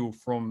audio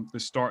from the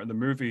start of the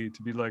movie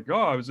to be like,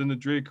 oh, I was in the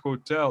Drake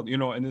Hotel, you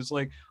know, and it's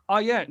like, oh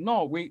yeah,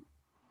 no, wait,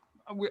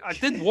 I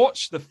did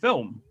watch the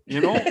film, you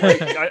know.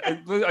 Like,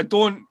 I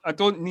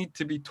don't need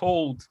to be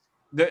told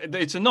that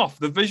it's enough.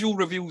 The visual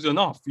reveal's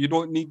enough. You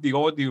don't need the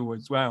audio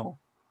as well.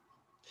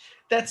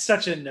 That's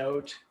such a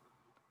note.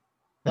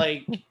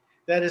 Like,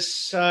 that is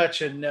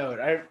such a note.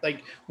 I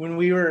like when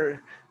we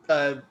were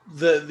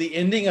the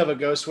ending of A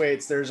Ghost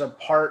Waits. There's a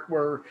part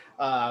where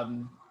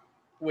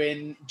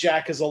when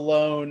Jack is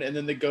alone and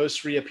then the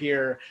ghosts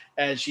reappear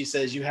and she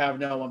says, you have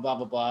no one, blah,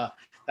 blah, blah.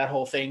 That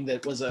whole thing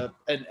that was an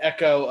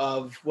echo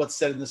of what's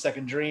said in the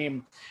second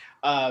dream.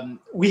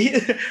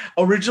 We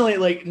originally,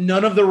 like,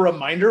 none of the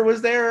reminder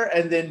was there.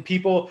 And then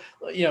people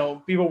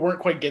weren't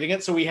quite getting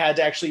it. So we had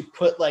to actually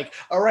put like,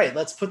 all right,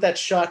 let's put that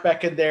shot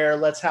back in there.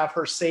 Let's have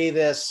her say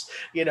this,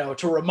 you know,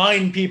 to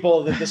remind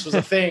people that this was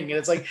a thing. And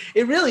it's like,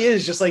 it really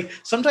is just like,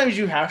 sometimes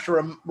you have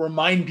to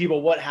remind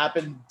people what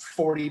happened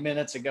 40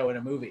 minutes ago in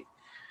a movie.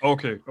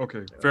 Okay.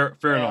 Fair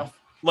enough.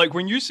 Like,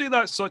 when you say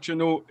that's such a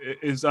note,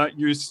 is that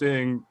you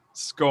saying,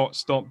 Scott,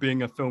 stop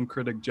being a film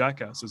critic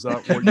jackass? Is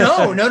that what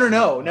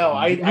No.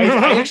 I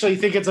actually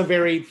think it's a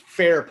very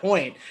fair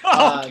point.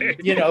 Okay.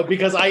 You know,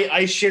 because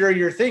I share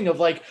your thing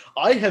of like,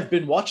 I have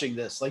been watching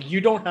this. Like,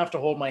 you don't have to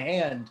hold my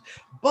hand,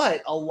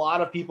 but a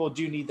lot of people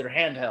do need their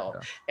hand held.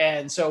 Yeah.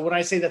 And so when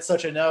I say that's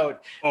such a note,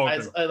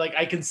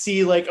 I can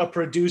see like a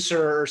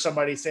producer or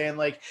somebody saying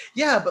like,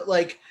 yeah, but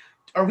like,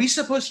 are we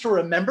supposed to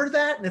remember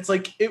that? And it's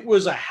like, it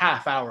was a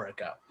half hour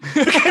ago.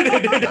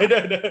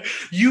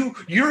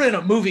 You're in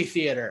a movie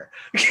theater.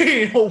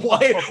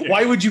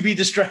 Why would you be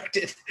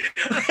distracted?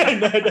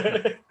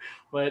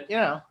 But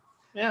yeah.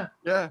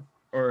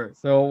 All right.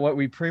 So what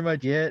we pretty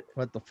much get,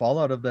 what the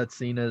fallout of that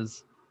scene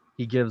is,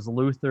 he gives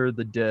Luther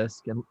the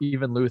disc, and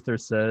even Luther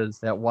says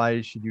that,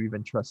 why should you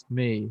even trust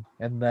me?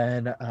 And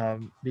then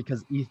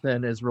because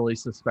Ethan is really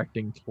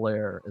suspecting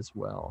Claire as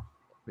well.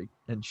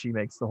 And she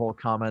makes the whole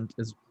comment,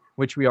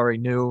 which we already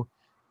knew,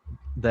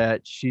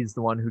 that she's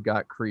the one who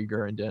got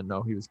Krieger and didn't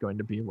know he was going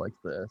to be like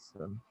this.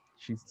 And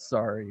she's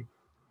sorry.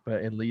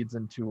 But it leads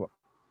into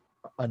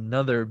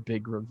another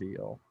big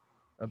reveal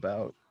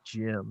about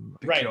Jim.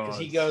 Right, because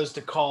he goes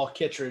to call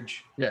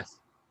Kittredge. Yes.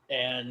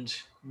 And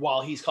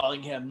while he's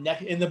calling him,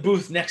 in the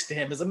booth next to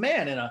him is a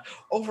man in a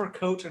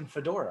overcoat and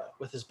fedora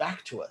with his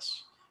back to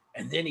us.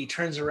 And then he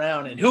turns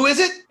around and who is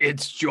it?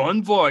 It's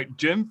Jon Voight,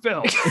 Jim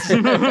Phelps.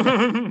 Dun,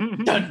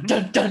 dun,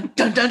 dun, dun,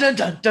 dun, dun,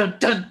 dun,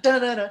 dun,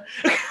 dun, dun.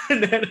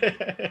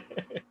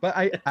 But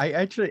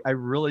I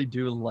really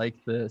do like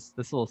this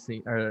little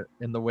scene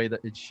in the way that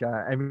it's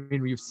shot. I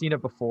mean, we've seen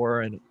it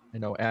before, and you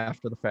know,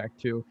 after the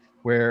fact too,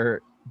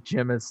 where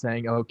Jim is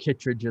saying, oh,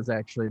 Kittredge is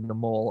actually the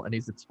mole, and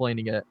he's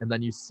explaining it, and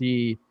then you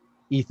see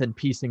Ethan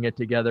piecing it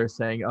together,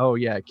 saying, oh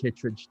yeah,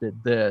 Kittredge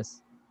did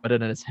this, but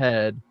in his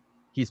head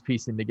he's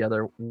piecing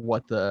together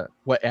what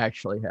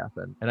actually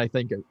happened. And I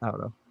think, I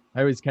don't know, I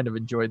always kind of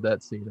enjoyed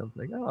that scene of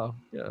like, oh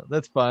yeah,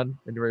 that's fun,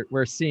 and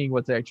we're seeing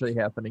what's actually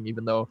happening,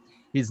 even though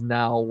he's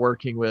now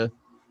working with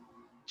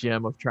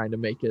Jim of trying to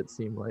make it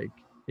seem like,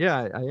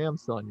 yeah, I am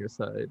still on your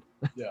side.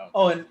 Yeah.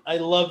 Oh, and I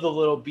love the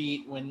little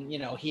beat when, you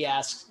know,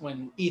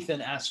 when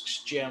Ethan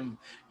asks Jim,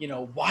 you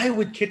know, why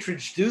would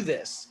Kittredge do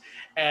this?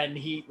 And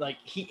he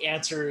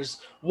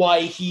answers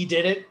why he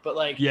did it, but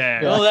like,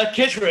 oh, that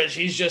Kittredge,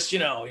 he's just, you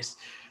know, he's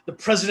the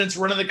president's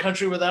running the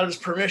country without his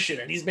permission,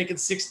 and he's making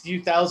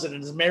 $62,000,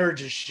 and his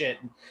marriage is shit.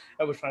 And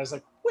at which point I was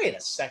like, wait a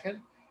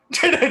second,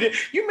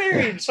 You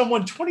married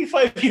someone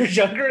 25 years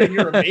younger and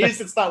you're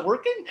amazed it's not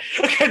working?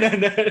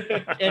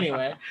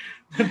 Anyway,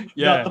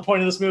 not the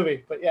point of this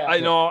movie, but yeah. I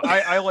know.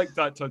 I like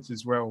that touch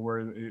as well,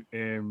 where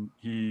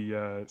he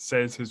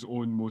says his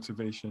own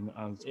motivation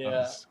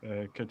as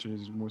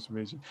Kitcher's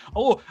motivation.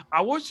 Oh,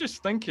 I was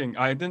just thinking,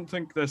 I didn't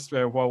think this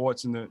while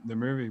watching the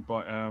movie,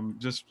 but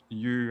just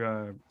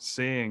you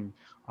saying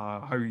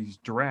how he's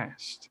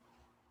dressed.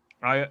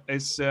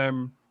 It's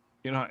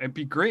it'd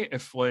be great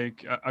if,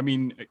 like, I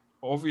mean,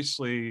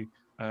 obviously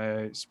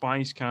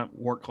spies can't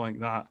work like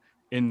that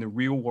in the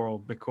real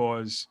world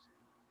because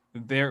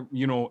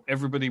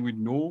everybody would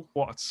know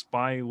what a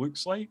spy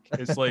looks like.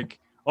 It's like,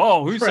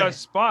 oh, who's that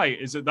spy?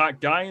 Is it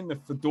that guy in the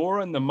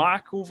fedora and the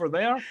Mac over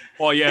there?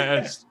 Oh yeah,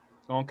 it's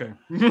okay.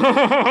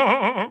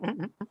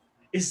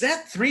 Is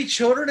that 3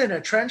 children in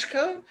a trench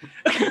coat?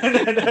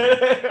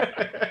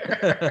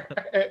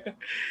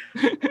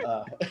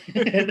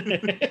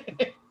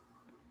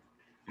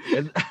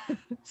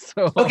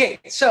 Okay,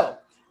 so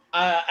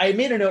I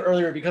made a note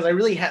earlier because I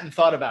really hadn't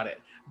thought about it.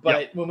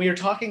 But when we were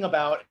talking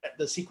about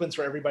the sequence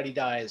where everybody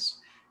dies,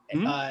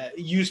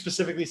 you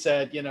specifically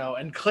said,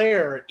 and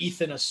Claire,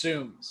 Ethan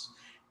assumes.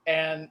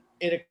 And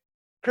it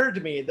occurred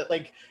to me that,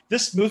 like,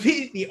 this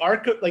movie, the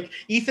arc, like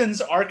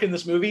Ethan's arc in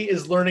this movie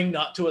is learning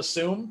not to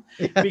assume.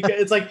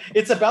 Because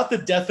it's about the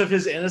death of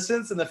his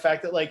innocence and the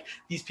fact that, like,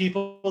 these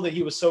people that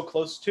he was so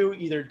close to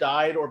either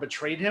died or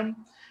betrayed him.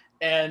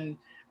 And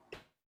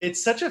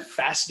it's such a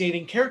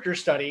fascinating character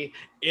study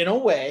in a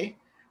way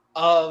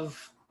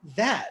of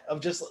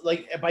just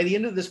like, by the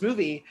end of this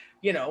movie,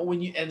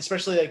 and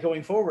especially like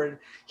going forward,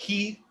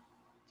 he's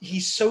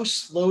so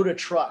slow to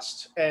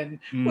trust, and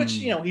which,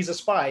 he's a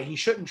spy, he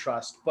shouldn't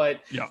trust,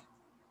 but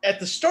at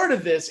the start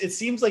of this, it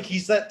seems like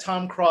he's that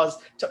Tom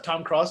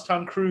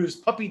Cruise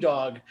puppy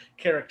dog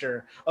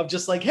character of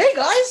just like, hey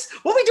guys,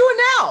 what are we doing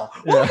now?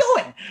 Where are we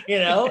going?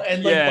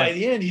 And like by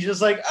the end, he's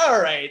just like,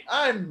 all right,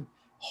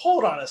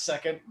 hold on a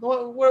second.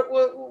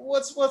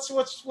 What's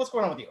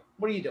going on with you?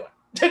 What are you doing?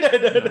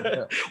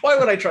 Why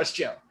would I trust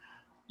Joe?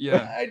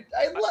 I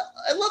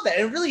love that.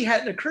 It really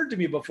hadn't occurred to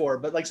me before,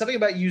 but like something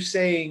about you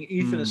saying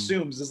Ethan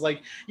assumes is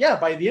like,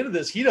 by the end of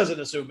this, he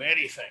doesn't assume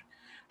anything.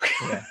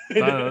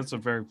 That's a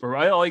very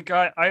I like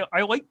that.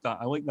 I like that.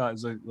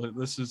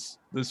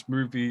 This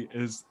movie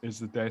is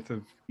the death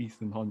of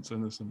Ethan Hunt's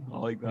innocent. I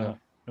like that.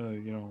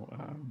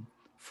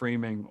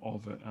 Framing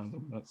of it,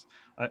 and that's.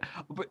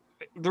 But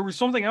there was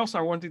something else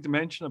I wanted to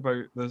mention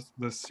about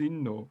this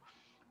scene though.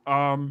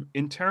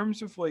 In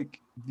terms of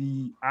like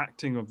the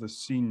acting of the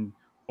scene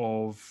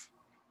of,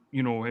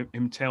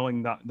 him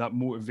telling that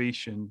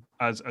motivation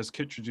as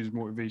Kittredge's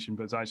motivation,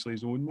 but it's actually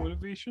his own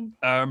motivation.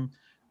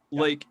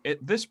 Like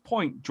at this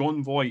point,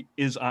 Jon Voight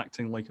is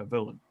acting like a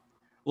villain.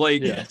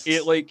 Like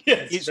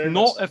it's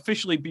not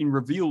officially been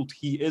revealed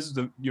he is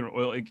the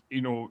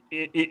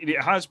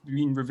it has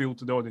been revealed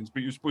to the audience,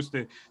 but he's supposed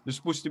to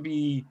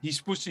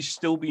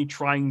still be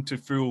trying to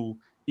fool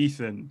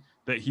Ethan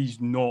that he's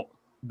not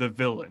the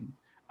villain.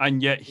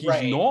 And yet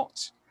he's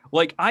not.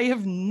 Like, I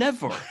have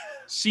never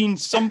seen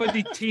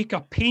somebody take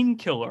a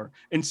painkiller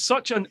in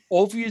such an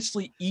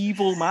obviously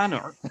evil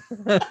manner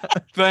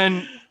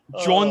than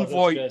Jon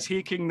Voight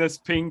taking this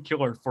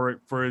painkiller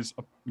for his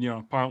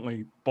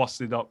apparently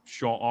busted up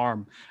shot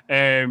arm.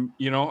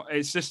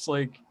 It's just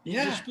like,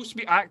 you're supposed to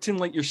be acting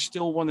like you're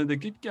still one of the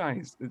good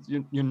guys.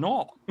 You're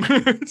not.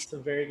 It's a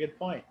very good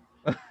point.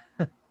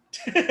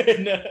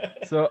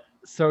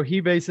 So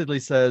he basically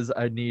says,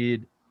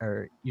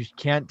 you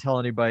can't tell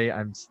anybody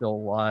I'm still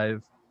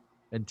alive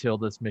until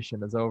this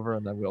mission is over,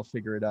 and then we'll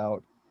figure it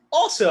out.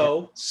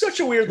 Also,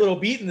 such a weird little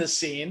beat in this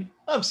scene.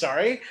 I'm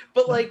sorry,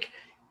 but like,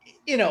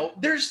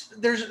 there's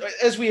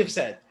as we have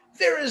said,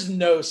 there is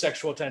no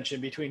sexual tension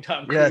between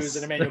Tom Cruise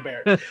and Emmanuel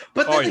Barrett.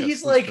 But then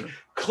he's like, true.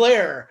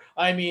 Claire,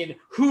 I mean,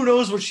 who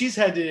knows what she's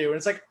had to do? And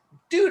it's like,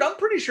 dude, I'm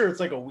pretty sure it's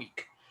like a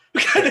week.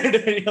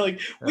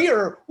 We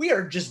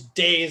are just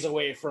days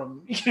away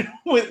from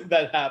with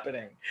that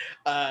happening.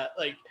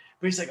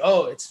 But he's like,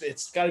 oh,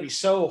 it's got to be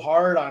so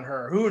hard on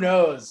her. Who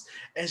knows?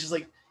 And it's just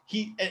like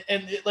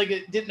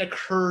it didn't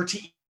occur to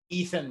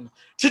Ethan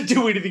to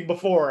do anything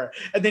before.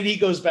 And then he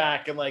goes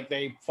back and like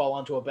they fall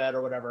onto a bed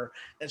or whatever.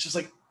 And it's just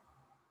like,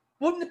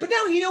 well, but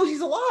now he knows he's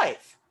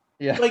alive.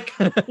 Yeah. Like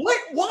what?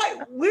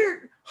 Why?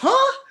 Where?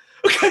 Huh?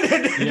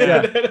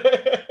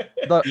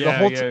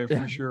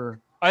 For sure.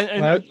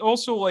 And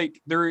also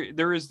like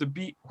there is the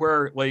beat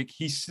where like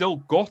he's still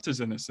got his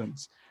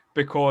innocence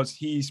because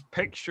he's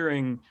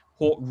picturing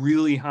what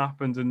really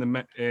happened in the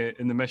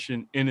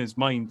mission in his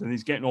mind, and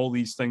he's getting all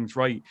these things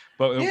right.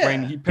 But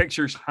when he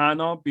pictures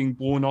Hannah being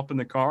blown up in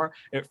the car,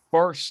 at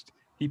first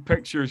he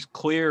pictures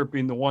Claire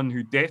being the one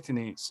who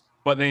detonates,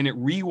 but then it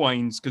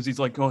rewinds because he's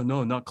like, oh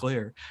no, not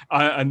Claire,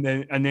 and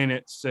then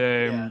it's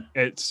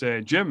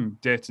Jim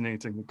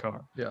detonating the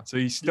car. Yeah, so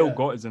he's still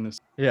got his innocence.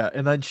 Yeah,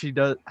 and then she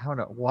does. I don't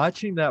know.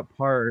 Watching that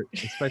part,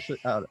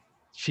 especially,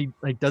 she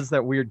like does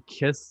that weird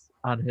kiss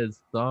on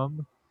his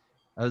thumb.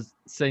 I was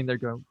sitting there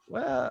going,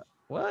 well,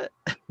 what?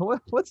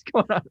 What's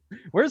going on?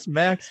 Where's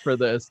Max for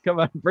this? Come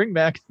on, bring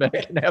Max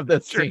back and have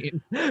this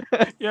scene.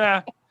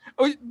 Yeah.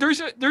 Oh, there's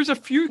a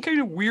few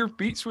kind of weird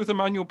beats with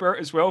Emmanuel Bert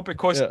as well,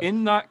 because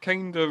in that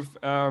kind of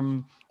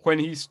when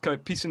he's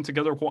piecing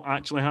together what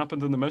actually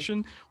happened in the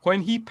mission,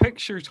 when he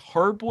pictures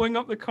her blowing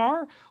up the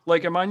car,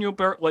 like Emmanuel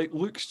Bert like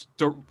looks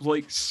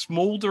like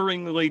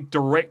smolderingly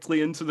directly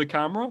into the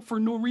camera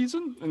for no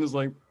reason, and is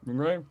like,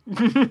 right,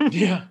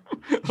 yeah,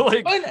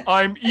 like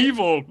I'm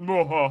evil,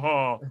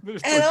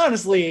 and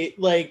honestly,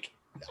 like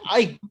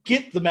I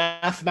get the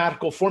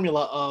mathematical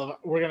formula of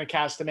we're gonna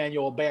cast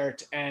Emmanuel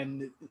Bert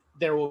and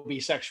there will be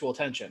sexual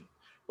tension.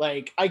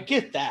 Like I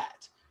get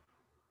that.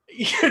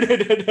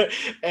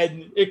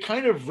 And it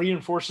kind of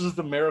reinforces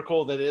the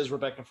miracle that is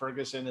Rebecca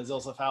Ferguson as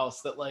Ilsa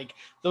Faust, that like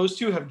those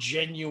two have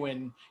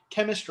genuine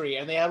chemistry,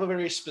 and they have a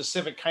very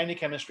specific kind of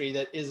chemistry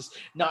that is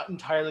not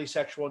entirely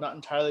sexual, not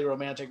entirely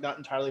romantic, not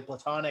entirely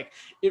platonic.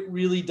 It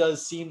really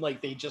does seem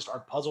like they just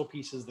are puzzle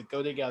pieces that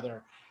go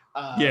together.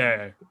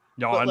 I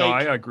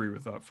agree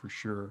with that for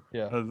sure.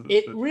 Yeah,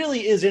 it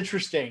really is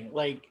interesting.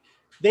 Like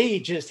they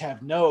just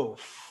have no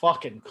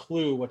fucking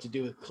clue what to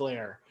do with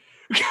Claire.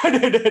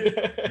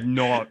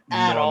 Not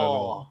at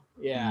all.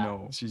 Yeah.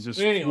 No, she's just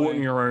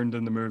floating around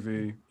in the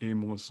movie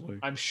aimlessly.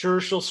 I'm sure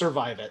she'll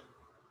survive it.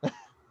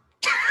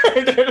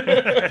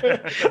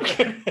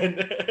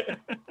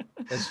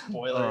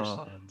 Spoilers.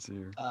 And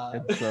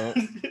so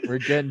we're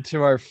getting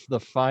to the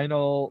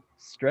final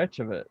stretch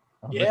of it.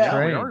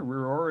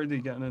 We're already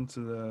getting into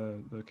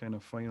the kind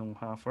of final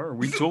half hour.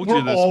 We told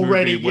you this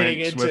already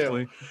movie went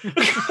swiftly.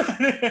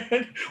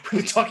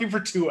 We've been talking for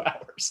 2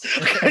 hours.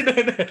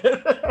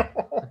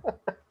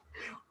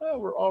 Oh,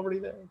 we're already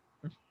there.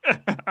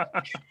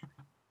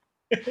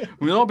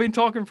 We've not been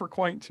talking for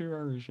quite 2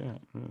 hours yet.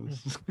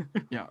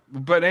 Yeah,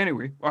 but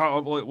anyway,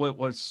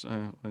 let's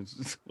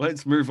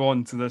move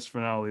on to this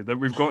finale that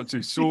we've got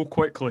to so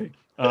quickly.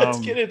 Let's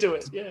get into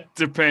it. Yeah,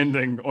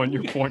 depending on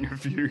your point of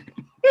view.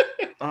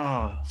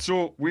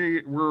 So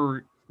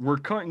we're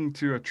cutting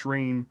to a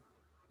train.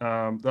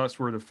 That's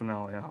where the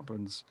finale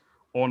happens,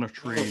 on a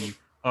train.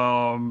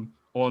 On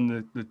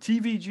the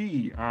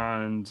TVG,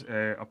 and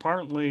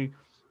apparently.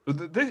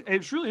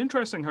 It's really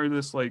interesting how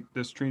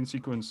this train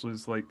sequence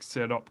was like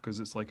set up, because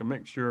it's like a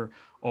mixture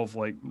of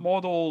like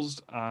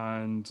models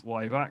and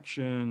live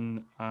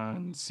action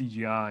and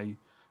CGI.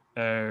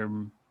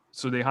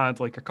 So they had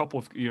like a couple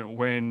of,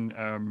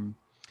 when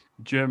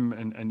Jim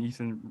and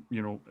Ethan,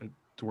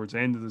 towards the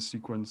end of the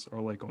sequence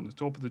are like on the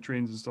top of the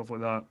trains and stuff like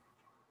that.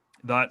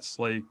 That's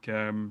like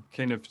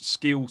kind of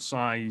scale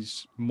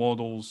size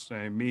models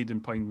made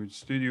in Pinewood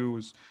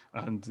Studios,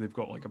 and they've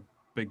got like a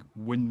big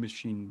wind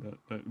machine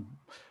that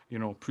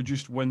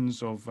produced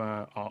winds of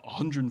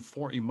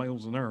 140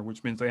 miles an hour,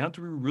 which means they had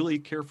to be really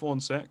careful on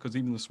set, because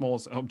even the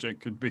smallest object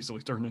could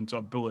basically turn into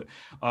a bullet.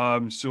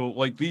 So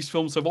like these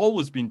films have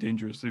always been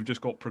dangerous, they've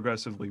just got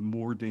progressively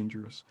more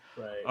dangerous.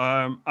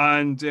 Right.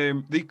 And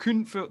they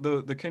couldn't fit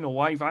the kind of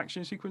live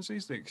action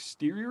sequences, the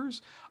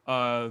exteriors.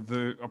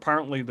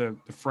 Apparently the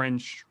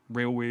French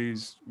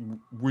railways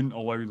wouldn't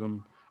allow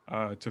them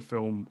to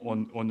film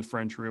on the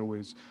French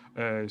railways,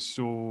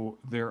 so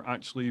they're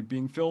actually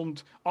being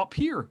filmed up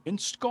here in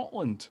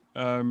Scotland,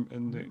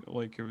 and it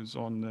was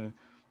on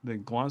the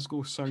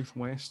Glasgow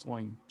Southwest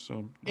line.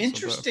 So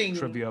interesting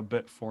trivia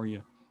bit for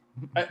you.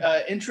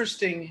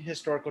 Interesting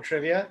historical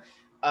trivia.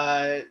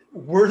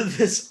 Were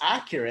this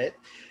accurate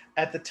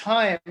at the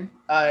time?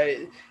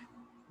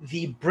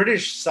 The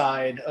British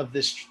side of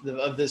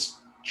this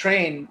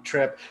train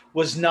trip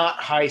was not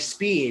high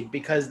speed,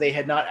 because they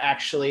had not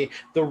actually,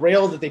 the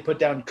rail that they put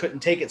down couldn't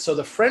take it. So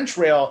the French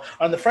rail,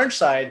 on the French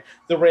side,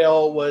 the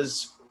rail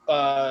was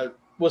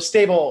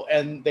stable,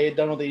 and they had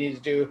done what they needed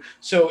to do.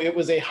 So it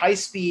was a high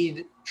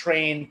speed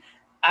train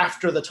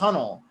after the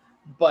tunnel,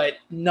 but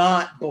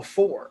not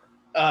before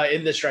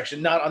in this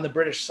direction, not on the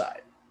British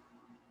side.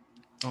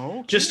 Oh,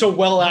 okay. Just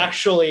to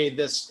actually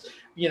this,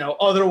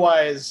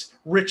 otherwise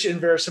rich in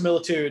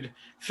verisimilitude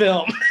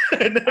film.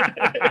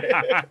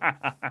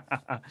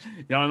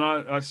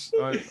 That's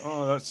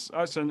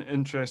an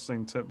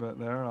interesting tidbit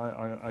there.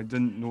 I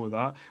didn't know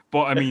that,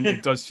 but I mean,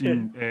 it does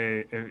seem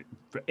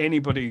for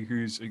anybody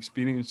who's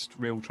experienced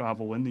rail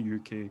travel in the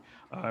UK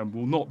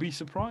will not be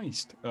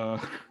surprised.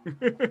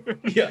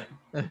 Yeah,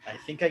 I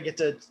think I get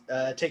to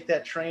take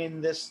that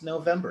train this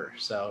November,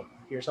 so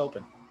here's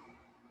hoping.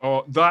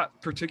 Oh, that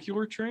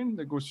particular train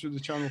that goes through the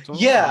Channel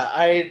Tunnel?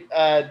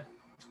 Yeah,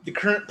 the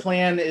current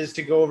plan is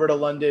to go over to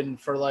London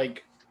for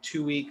like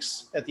 2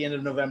 weeks at the end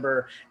of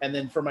November, and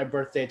then for my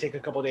birthday, take a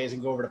couple of days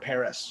and go over to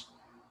Paris,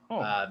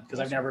 because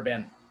I've never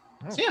been.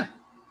 Oh. So yeah.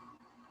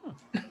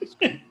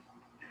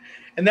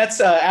 And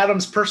that's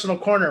Adam's personal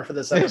corner for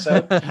this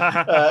episode.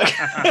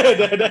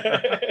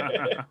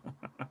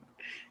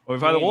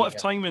 We've had a lot of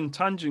time in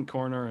Tangent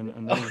Corner,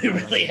 and we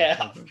really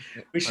have.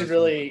 We should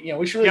really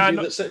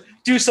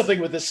do something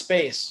with this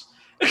space.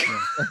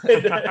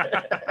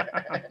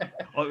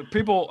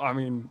 People are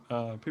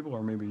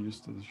maybe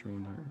used to the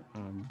train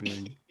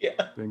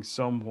being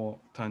somewhat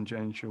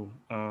tangential.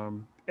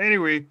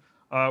 Anyway,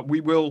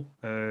 we will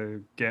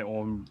get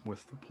on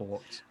with the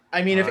plot.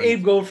 I mean, if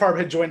Abe Goldfarb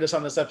had joined us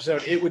on this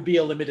episode, it would be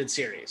a limited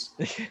series.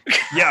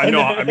 Yeah,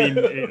 no, I mean,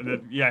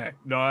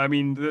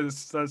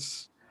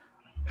 that's.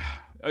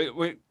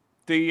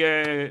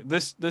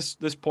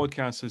 This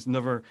podcast has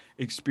never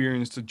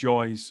experienced the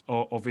joys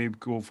of Abe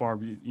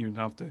Goldfarb. You'd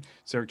have to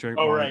search out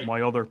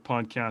my other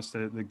podcast,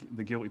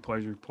 the Guilty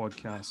Pleasure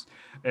podcast,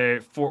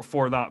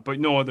 for that. But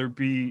no, there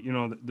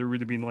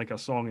would have been like a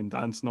song and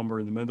dance number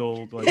in the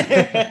middle. Like,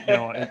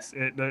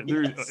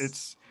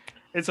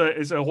 it's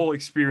a whole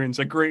experience,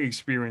 a great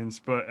experience.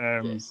 But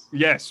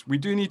yes, we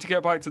do need to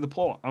get back to the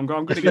plot. I'm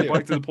going to get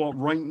back to the plot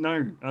right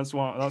now. That's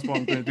what I'm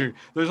going to do.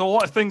 There's a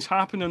lot of things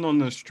happening on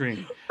this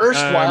train.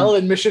 Erstwhile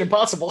in Mission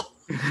Impossible.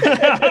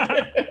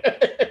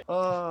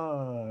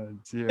 Oh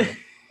dear.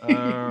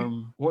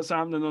 What's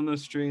happening on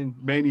this train?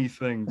 Many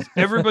things.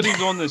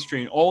 Everybody's on this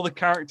train. All the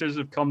characters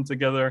have come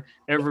together.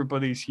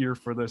 Everybody's here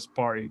for this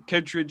party.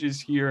 Kittredge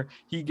is here.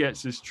 He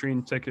gets his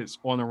train tickets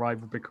on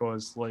arrival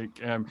because,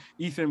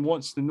 Ethan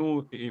wants him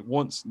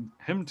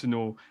to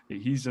know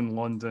that he's in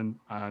London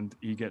and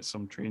he gets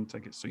some train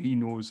tickets, so he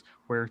knows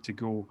where to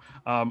go.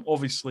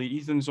 Obviously,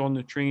 Ethan's on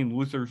the train.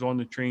 Luther's on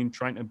the train,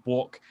 trying to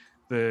block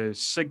the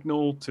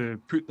signal to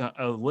put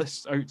a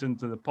list out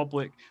into the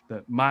public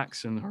that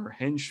Max and her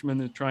henchmen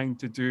are trying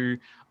to do.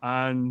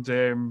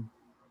 And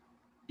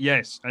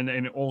yes, and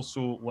then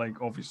also,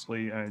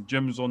 obviously,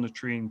 Jim's on the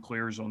train,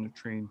 Claire's on the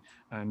train,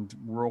 and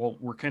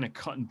we're kind of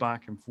cutting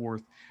back and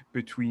forth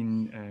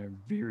between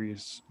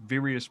various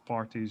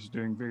parties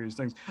doing various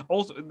things.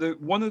 Also,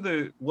 one of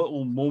the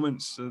little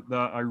moments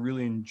that I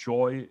really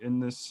enjoy in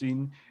this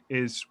scene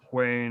is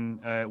when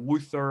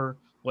Luther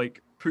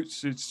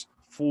puts his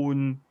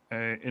phone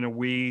in a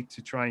way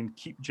to try and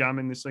keep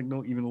jamming the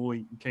signal, even though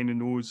he kind of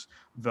knows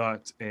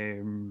that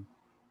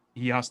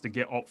he has to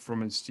get up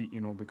from his seat,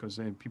 because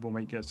people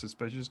might get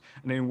suspicious.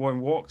 And then when he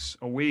walks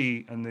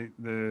away, and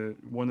the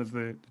one of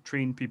the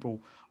train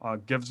people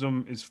gives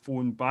him his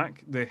phone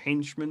back, there's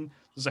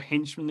a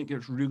henchman that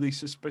gets really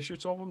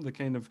suspicious of him, the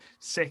kind of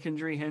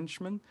secondary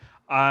henchman,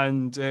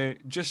 and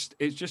it's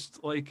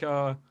just like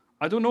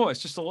I don't know. It's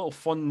just a little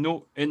fun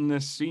note in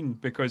this scene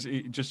because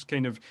it just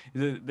kind of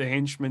the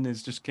henchman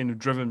is just kind of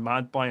driven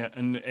mad by it.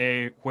 And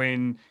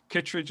when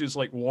Kittredge is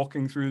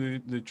walking through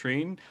the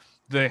train,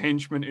 the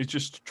henchman is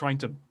just trying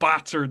to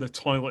batter the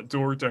toilet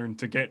door down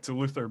to get to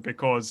Luther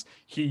because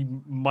he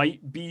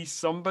might be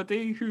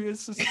somebody who is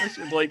suspicious.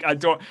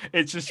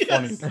 It's just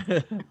funny.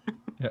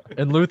 Yeah.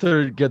 And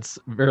Luther gets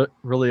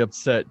really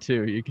upset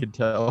too. You can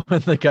tell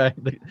when the guy,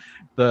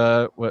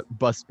 the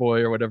bus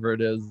boy or whatever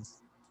it is,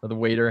 the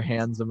waiter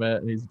hands him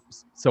it, and he's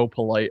so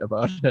polite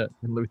about it,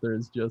 and Luther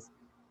is just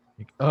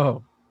like,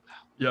 "Oh,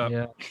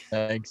 yeah,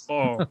 thanks."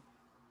 Oh,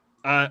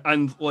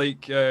 and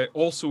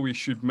also we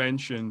should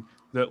mention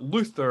that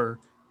Luther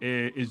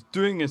is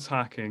doing his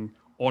hacking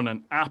on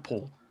an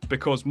Apple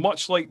because,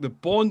 much like the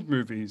Bond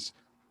movies,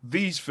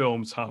 these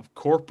films have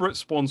corporate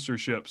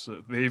sponsorships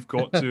that they've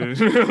got to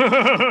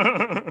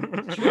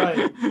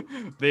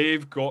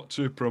they've got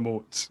to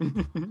promote.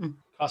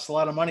 Costs a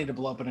lot of money to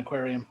blow up an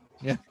aquarium.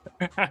 Yeah.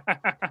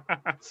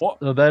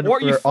 What are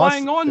you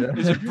flying on? Yeah.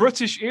 Is it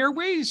British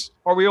Airways?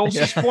 Are we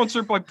also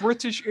sponsored by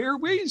British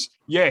Airways?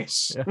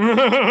 Yes.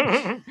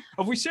 Yeah.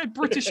 Have we said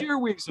British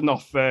Airways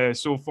enough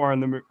so far in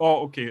the movie?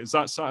 Oh, okay. Is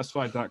that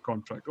satisfied that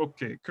contract?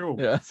 Okay, cool.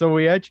 Yeah. So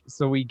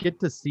we get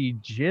to see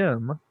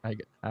Jim. I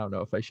don't know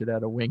if I should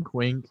add a wink,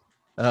 wink.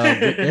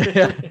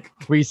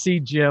 We see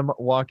Jim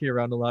walking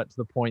around a lot to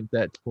the point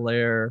that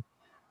Claire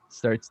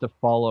starts to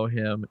follow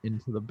him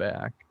into the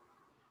back,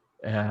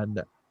 and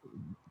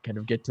kind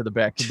of get to the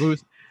back of the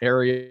booth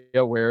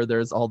area where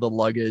there's all the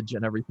luggage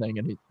and everything,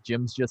 and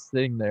Jim's just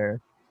sitting there,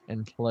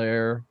 and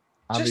Claire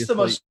obviously, just the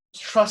most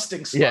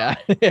trusting spot.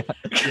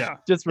 Yeah,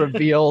 just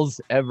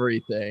reveals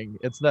everything.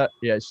 It's not,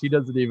 she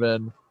doesn't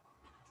even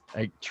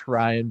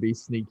try and be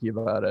sneaky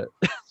about it.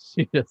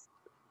 She just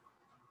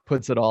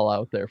puts it all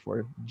out there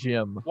for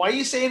Jim. Why are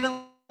you saying it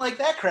like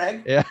that,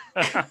 Craig? Yeah.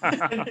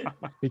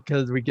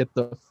 Because we get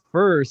the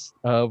first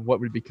of what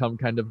would become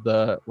kind of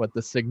the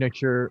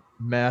signature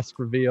mask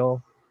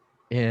reveal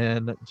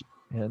in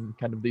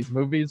kind of these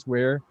movies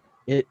where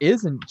it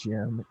isn't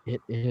Jim,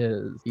 it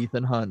is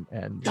Ethan Hunt.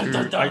 And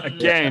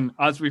again,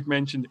 as we've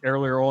mentioned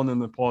earlier on in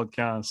the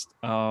podcast,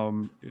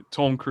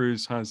 Tom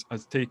Cruise has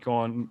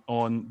taken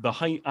on the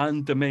height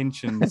and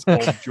dimensions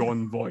of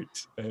John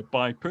Voight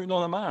by putting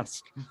on a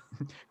mask,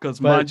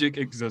 because magic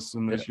exists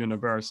in this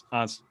universe,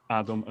 as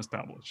Adam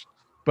established.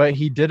 But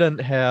they don't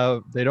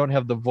have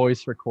the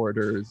voice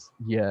recorders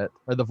yet,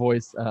 or the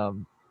voice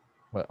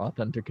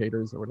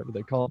authenticators or whatever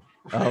they call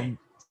them.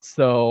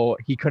 So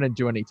he couldn't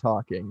do any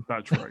talking.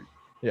 That's right.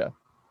 Yeah.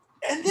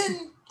 And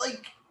then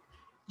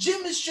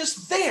Jim is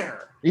just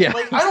there. Yeah.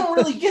 I don't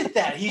really get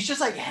that. He's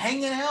just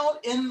hanging out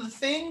in the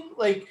thing,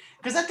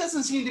 because that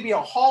doesn't seem to be a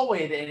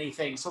hallway to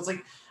anything. So it's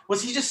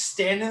was he just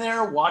standing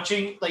there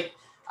watching?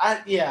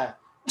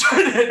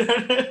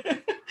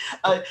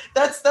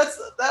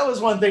 That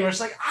was one thing where it's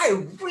like,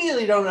 I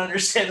really don't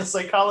understand the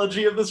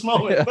psychology of this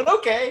moment, but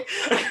okay.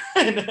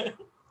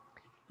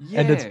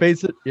 And it's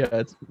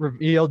it's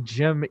revealed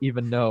Jim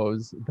even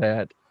knows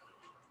that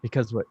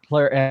because what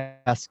Claire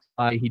asks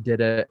why he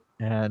did it,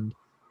 and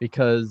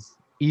because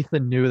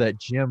Ethan knew that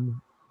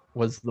Jim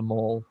was the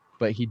mole,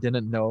 but he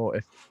didn't know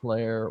if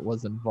Claire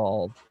was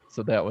involved.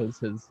 So that was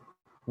his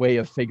way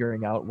of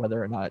figuring out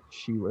whether or not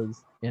she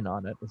was in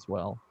on it as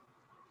well.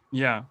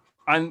 Yeah.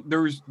 And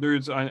there's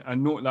a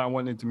note that I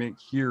wanted to make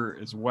here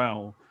as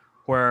well,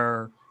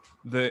 where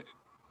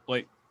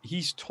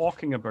he's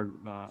talking about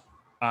that,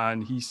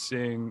 and he's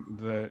saying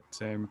that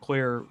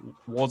Claire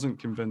wasn't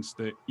convinced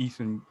that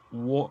Ethan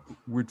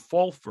would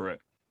fall for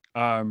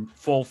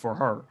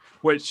her,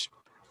 which,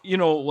 you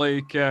know,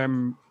 like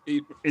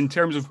in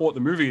terms of what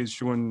the movie is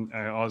showing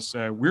us,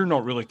 we're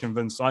not really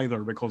convinced either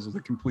because of the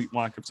complete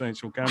lack of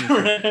sexual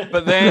chemistry.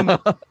 but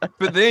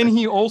then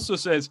he also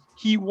says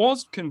he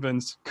was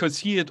convinced because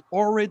he had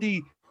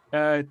already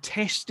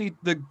tested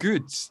the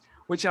goods,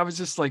 which I was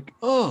just like,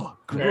 oh,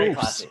 gross. Very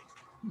classy.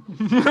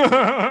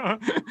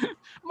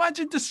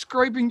 Imagine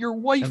describing your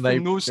wife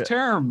in those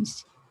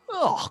terms.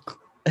 Oh.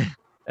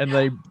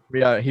 And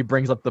he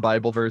brings up the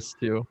Bible verse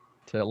too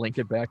to link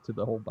it back to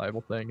the whole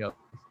Bible thing of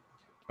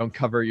don't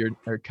covet your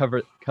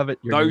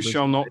thou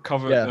shalt not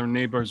covet their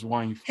neighbor's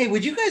wife. Hey,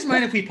 would you guys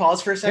mind if we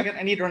pause for a second?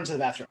 I need to run to the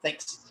bathroom.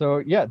 Thanks.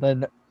 So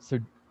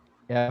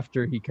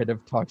after he kind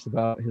of talks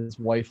about his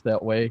wife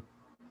that way,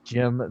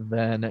 Jim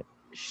then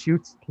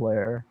shoots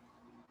Claire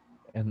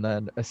and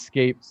then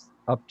escapes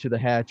up to the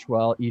hatch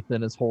while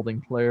Ethan is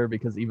holding Claire,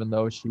 because even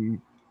though she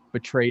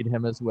betrayed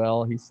him as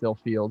well, he still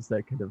feels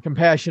that kind of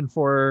compassion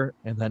for her.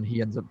 And then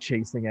he ends up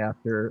chasing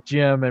after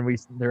Jim, and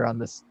they're on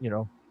this, you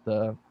know,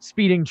 the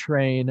speeding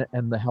train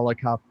and the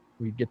helicopter.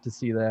 We get to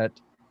see that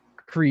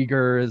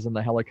Krieger is in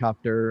the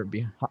helicopter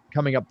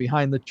coming up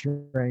behind the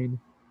train.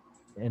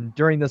 And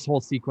during this whole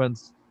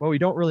sequence, we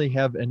don't really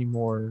have any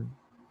more.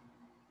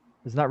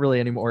 There's not really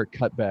any more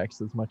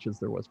cutbacks as much as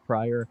there was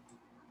prior.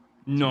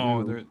 No,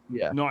 it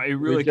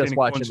really kind of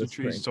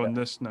concentrates on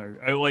this now.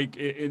 I like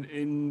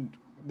in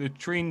the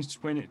trains,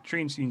 when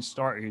train scene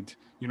started,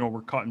 you know,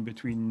 we're cutting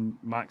between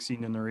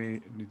Maxine and her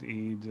aide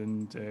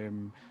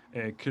and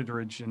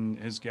Kitteridge and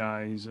his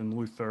guys and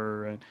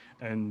Luther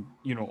and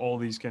you know, all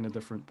these kind of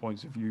different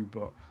points of view,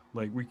 but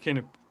like we kind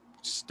of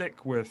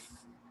stick with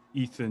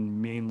Ethan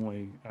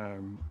mainly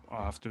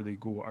after they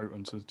go out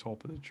onto the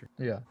top of the train.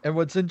 Yeah, and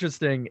what's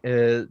interesting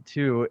is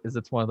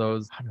it's one of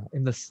those, I don't know,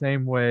 in the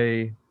same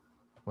way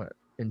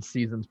in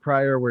seasons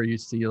prior where you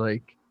see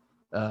like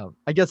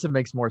I guess it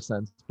makes more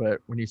sense,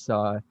 but when you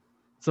saw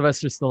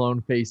Sylvester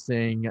Stallone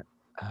facing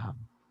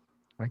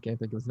I can't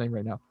think of his name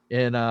right now,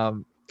 in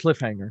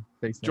Cliffhanger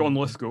facing John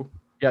Lithgow.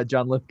 Yeah,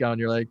 John Lithgow, and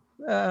you're like,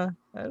 I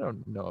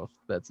don't know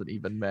if that's an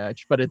even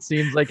match, but it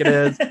seems like it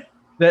is.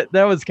 That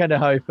was kind of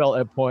how I felt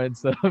at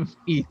points of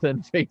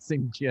Ethan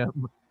facing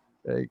Jim.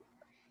 Like,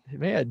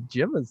 man,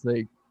 Jim is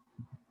like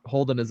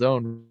holding his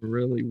own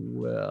really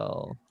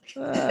well.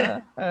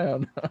 I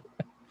don't know.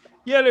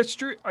 Yeah, that's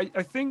true.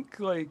 I think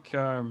like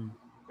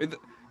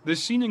the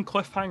scene in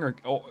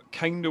Cliffhanger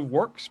kind of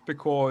works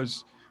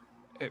because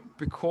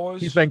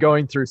he's been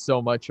going through so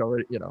much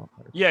already, you know.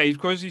 Yeah,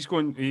 because he's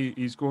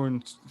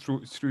going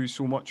through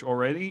so much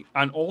already,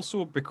 and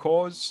also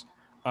because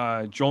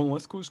John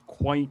Lithgow's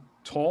quite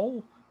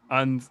tall,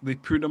 and they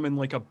put him in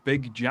like a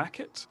big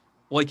jacket,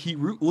 like he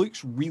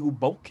looks real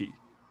bulky.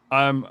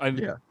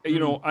 You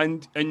know,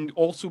 and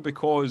also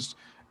because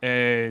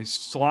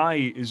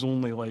Sly is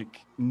only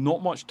like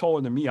not much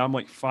taller than me. I'm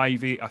like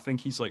 5'8". I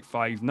think he's like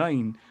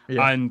 5'9".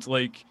 Yeah. And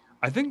like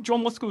I think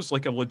John Lithgow's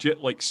like a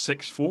legit like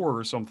 6'4"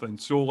 or something.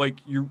 So like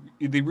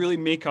they really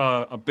make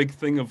a big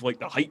thing of like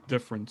the height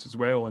difference as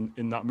well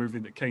in that movie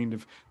that kind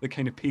of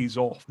pays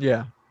off.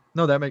 Yeah.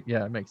 No,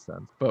 it makes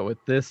sense. But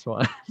with this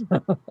one,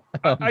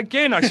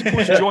 again, I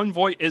suppose John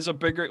Voight is a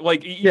bigger,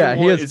 like, he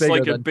is it's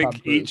like a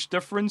big age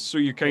difference. So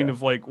you're kind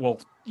of like,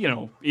 well, you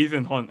know,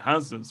 Ethan Hunt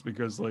has this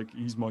because like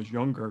he's much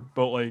younger,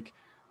 but like,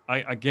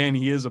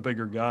 he is a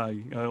bigger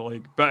guy.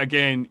 But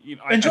again, you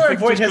know, and John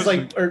Voight has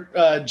like,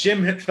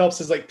 Jim Phelps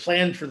has like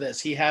planned for this.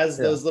 He has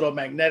those little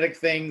magnetic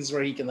things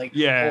where he can like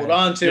hold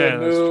on to and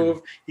move.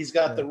 He's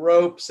got the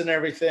ropes and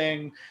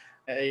everything.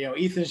 You know,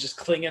 Ethan's just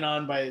clinging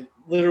on by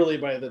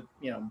the,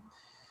 you know,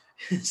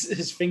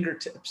 his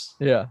fingertips.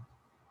 Yeah.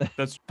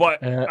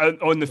 But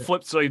on the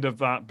flip side of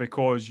that,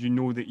 because you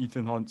know that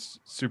Ethan Hunt's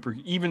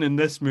even in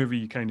this movie,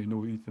 you kind of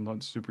know Ethan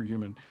Hunt's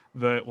superhuman,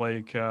 that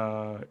like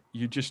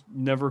you just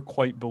never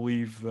quite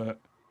believe that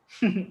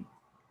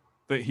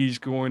that he's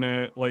going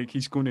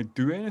to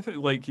do anything.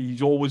 Like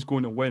he's always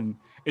going to win.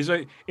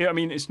 I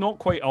mean, it's not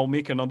quite. I'll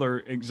make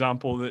another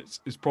example that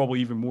is probably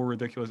even more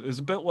ridiculous. It's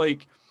a bit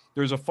like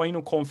there's a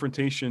final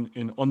confrontation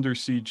in Under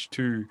Siege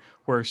 2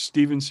 where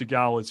Steven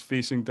Seagal is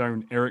facing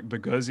down Eric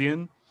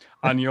Bogosian.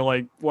 And you're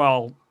like,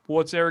 well,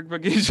 what's Eric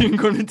Bogosian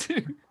going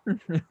to do?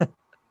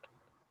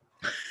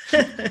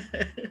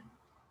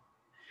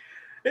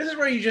 This is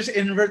where you just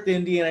invert the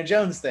Indiana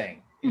Jones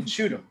thing and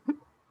shoot him.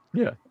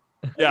 Yeah.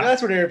 Yeah,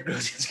 that's what Aaron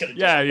Bogosian's gonna do.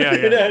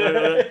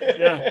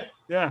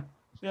 Yeah.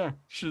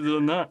 Should have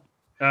done that.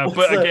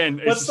 But again,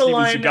 it's a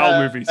Steven Seagal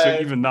movie, so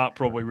even that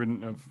probably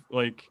wouldn't have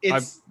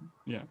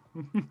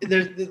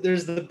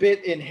There's the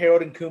bit in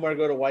Harold and Kumar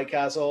Go to White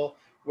Castle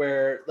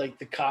where like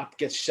the cop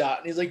gets shot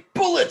and he's like,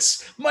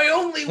 bullets, my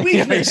only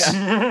weakness.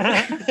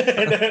 Yeah.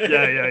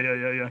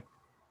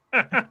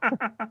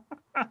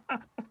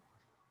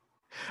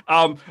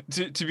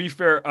 To be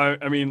fair,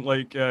 I mean,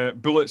 like,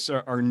 bullets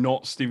are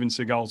not Steven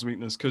Seagal's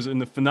weakness, because in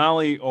the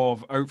finale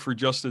of Out for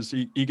Justice,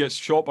 he gets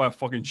shot by a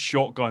fucking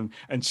shotgun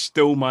and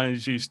still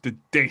manages to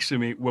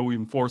decimate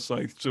William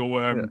Forsythe. So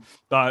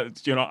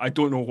that, I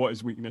don't know what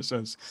his weakness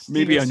is.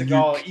 Maybe Steven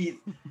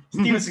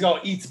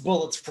Seagal eats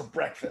bullets for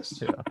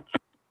breakfast. Yeah.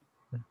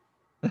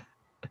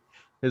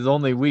 His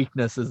only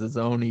weakness is his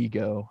own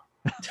ego.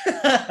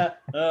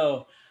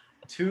 Oh.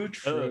 Too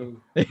true.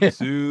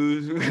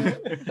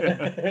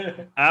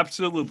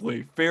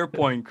 Absolutely. Fair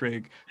point,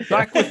 Craig.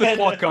 Back with the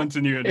plot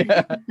continuity.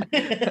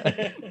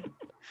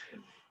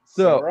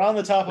 So we're on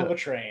the top of a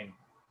train.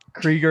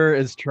 Krieger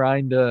is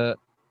trying to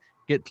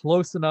get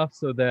close enough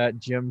so that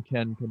Jim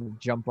can kind of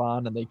jump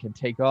on and they can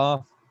take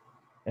off.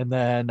 And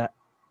then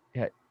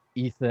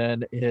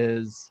Ethan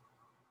is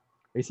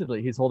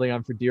basically, he's holding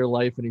on for dear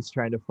life and he's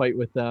trying to fight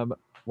with them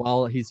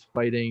while he's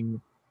fighting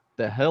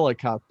the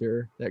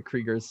helicopter that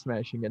Krieger is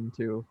smashing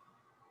into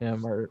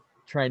him, or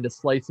trying to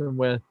slice him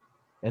with,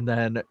 and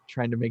then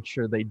trying to make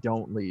sure they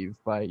don't leave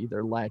by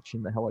either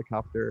latching the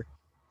helicopter,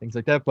 things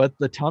like that. But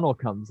the tunnel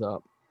comes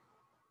up,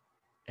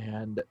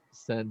 and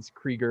since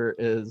Krieger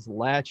is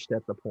latched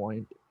at the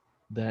point,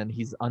 then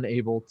he's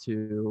unable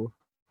to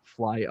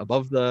fly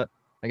above the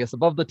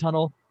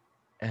tunnel,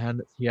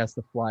 and he has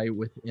to fly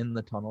within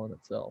the tunnel in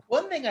itself.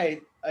 One thing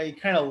I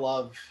kind of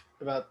love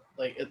about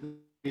like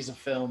these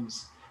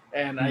films,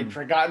 and I'd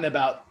forgotten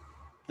about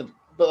the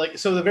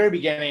very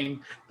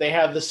beginning, they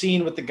have the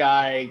scene with the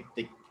guy,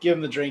 they give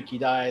him the drink, he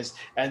dies,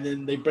 and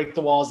then they break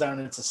the walls down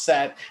and it's a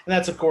set. And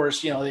that's, of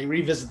course, they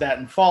revisit that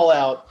in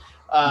Fallout.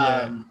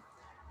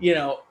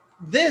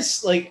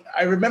 This, like,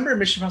 I remember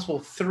Mission Impossible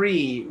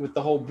 3 with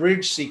the whole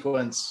bridge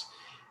sequence.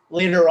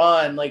 Later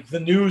on, like, the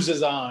news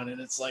is on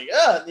and it's like,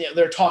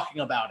 they're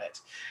talking about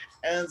it.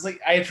 And it's like,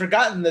 I had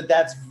forgotten that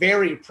that's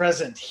very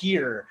present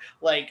here.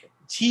 Like,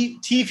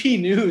 TV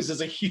news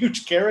is a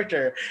huge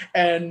character,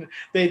 and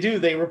they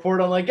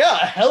report on like, a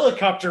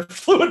helicopter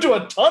flew into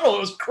a tunnel. It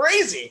was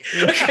crazy.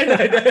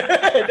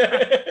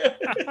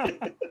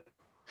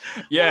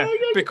 Yeah,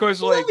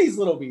 because like these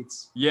little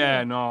beats.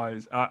 Yeah, no,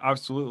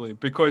 absolutely.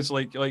 Because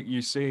like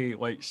you say,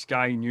 like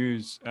Sky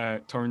News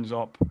turns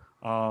up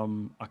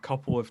a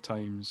couple of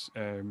times,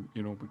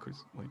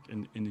 because like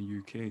in the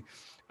UK,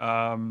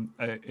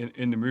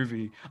 in the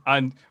movie.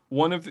 And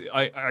one of the,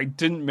 I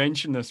didn't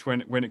mention this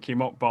when it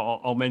came up, but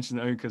I'll mention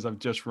it now because I've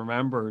just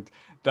remembered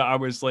that I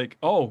was like,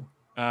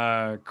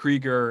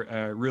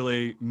 Krieger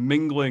really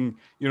mingling,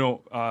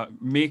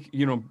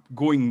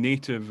 going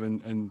native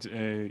and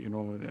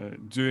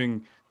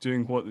doing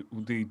what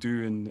they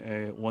do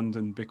in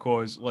London,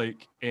 because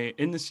like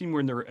in the scene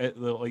when they're at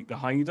the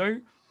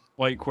hideout,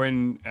 like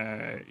when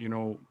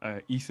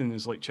Ethan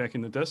is like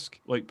checking the disc,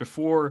 like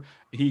before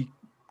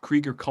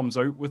Krieger comes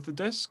out with the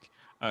disc,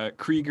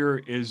 Krieger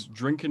is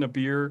drinking a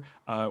beer,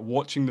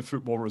 watching the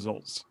football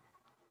results.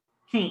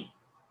 And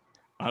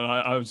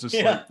I was just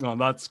like, no,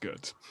 that's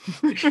good.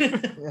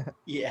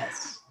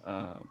 Yes.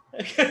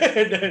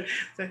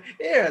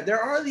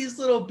 There are these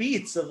little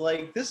beats of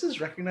like, this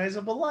is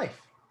recognizable life.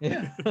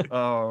 Yeah.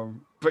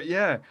 But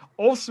yeah,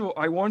 also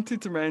I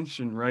wanted to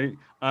mention, right,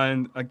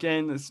 and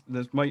again,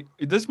 this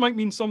might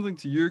mean something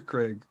to you,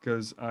 Craig,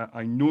 because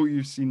I know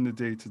you've seen The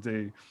Day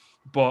Today,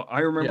 but I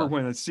remember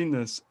when I'd seen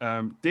this,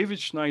 David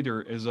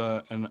Schneider is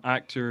an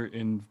actor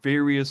in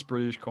various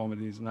British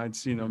comedies, and I'd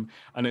seen him,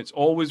 and it's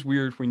always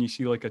weird when you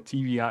see like a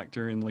TV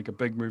actor in like a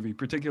big movie,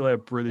 particularly a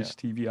British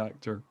TV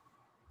actor.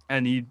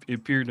 And he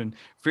appeared in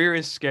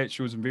various sketch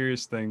shows and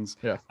various things.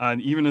 Yeah.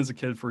 And even as a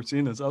kid, for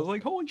seeing this, I was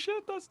like, "Holy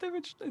shit, that's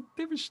David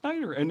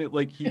Schneider!" And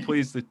he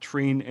plays the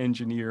train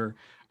engineer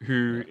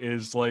who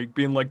is like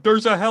being like,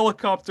 "There's a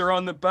helicopter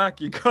on the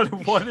back. You gotta,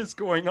 what is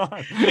going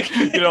on?"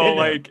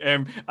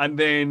 And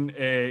then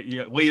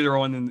later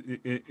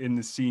on in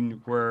the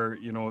scene where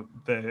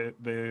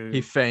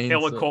the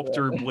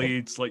helicopter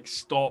blades like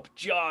stop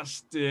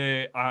just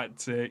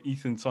at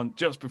Ethan's son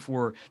just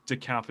before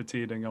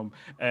decapitating him,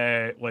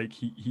 like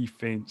he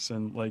faints,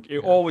 and like it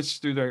always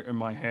stood out in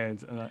my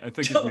head, and I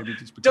think it's maybe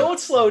just because, don't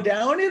slow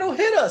down, it'll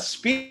hit us,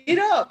 speed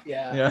up.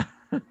 Yeah.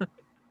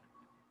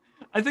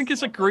 I think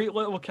it's a great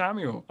little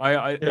cameo.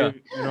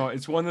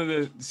 It's one of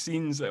the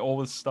scenes that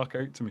always stuck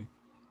out to me.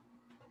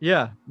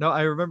 Yeah, no,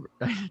 I remember.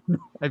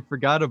 I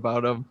forgot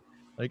about him.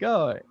 Like,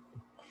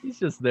 he's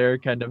just there,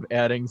 kind of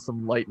adding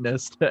some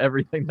lightness to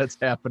everything that's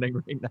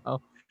happening right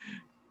now.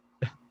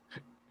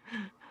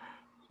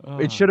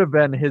 It should have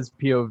been his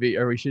POV,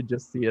 or we should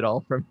just see it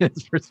all from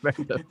his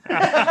perspective.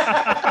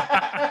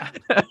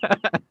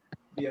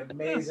 Be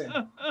amazing.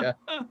 Yeah.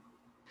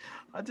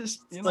 I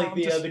just, it's like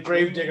the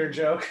Gravedigger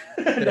joke.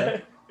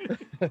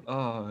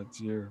 Oh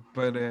dear.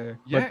 But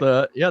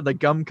But the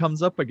gum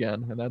comes up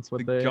again, and that's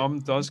what the gum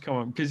does come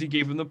up because he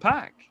gave him the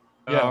pack.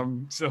 Yeah.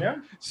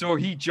 So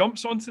he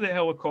jumps onto the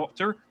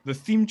helicopter. The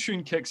theme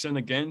tune kicks in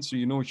again, so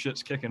you know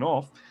shit's kicking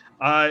off.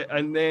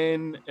 And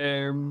then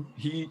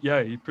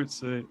he puts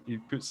the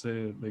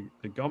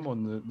gum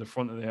on the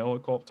front of the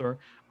helicopter,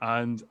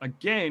 and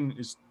again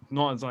it's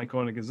not as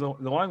iconic as the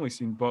Langley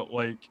scene, but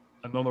like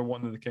another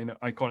one of the kind of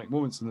iconic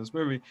moments in this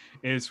movie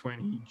is when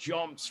he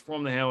jumps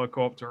from the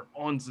helicopter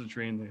onto the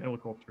train. The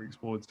helicopter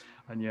explodes,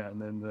 and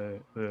then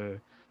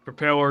the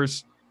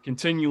propellers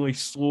continually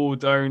slow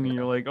down, and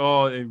you're like,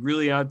 oh, it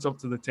really adds up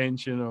to the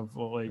tension of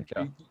like,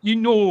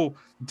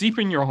 deep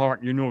in your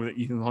heart, that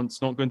Ethan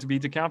Hunt's not going to be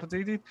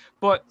decapitated,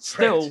 but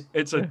still,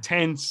 it's a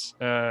tense,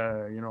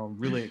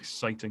 really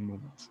exciting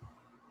moment.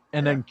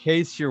 And in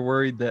case you're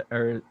worried that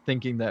or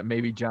thinking that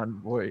maybe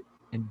John Voight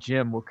and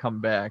Jim will come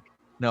back,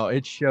 no,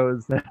 it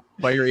shows that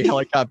fiery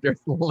helicopters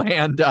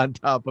land on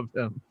top of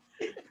him,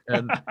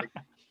 and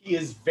he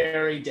is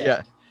very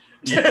dead.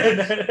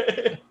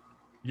 Yeah.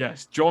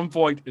 Yes, John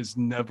Voight is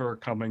never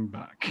coming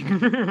back.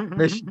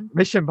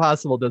 Mission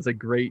Impossible does a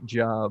great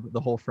job, the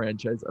whole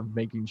franchise, of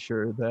making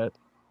sure that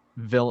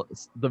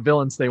the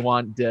villains they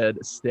want dead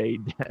stay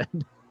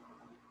dead.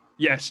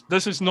 Yes,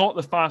 this is not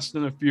the Fast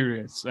and the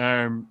Furious.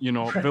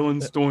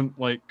 Villains don't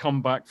like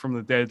come back from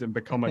the dead and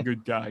become a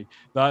good guy.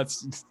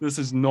 This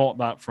is not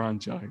that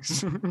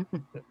franchise.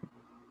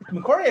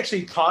 McQuarrie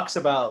actually talks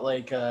about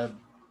like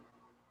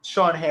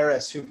Sean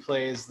Harris, who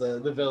plays the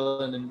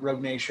villain in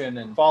Rogue Nation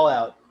and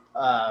Fallout.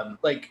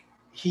 Like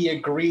he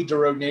agreed to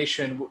Rogue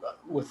Nation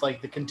with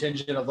like the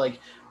contingent of like,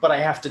 but I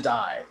have to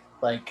die.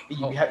 Like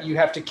you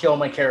have to kill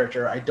my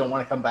character. I don't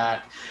want to come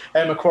back.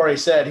 And McQuarrie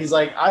said, he's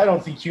like, I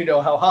don't think you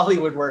know how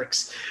Hollywood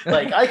works.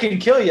 Like I can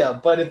kill you,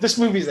 but if this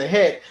movie's a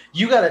hit,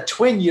 you got a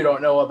twin you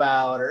don't know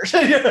about, or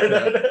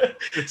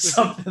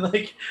something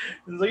like.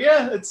 It's like,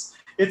 yeah,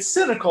 it's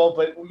cynical,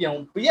 but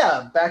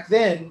back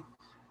then,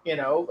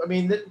 I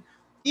mean,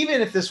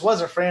 even if this was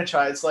a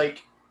franchise,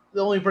 like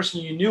the only person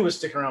you knew was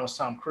sticking around was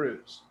Tom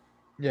Cruise.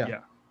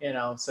 Yeah.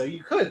 So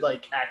you could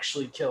like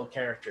actually kill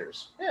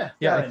characters.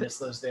 I miss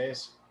those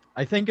days.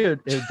 I think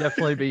it'd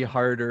definitely be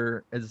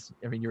harder,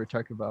 you were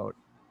talking about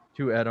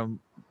to Adam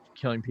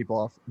killing people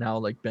off now,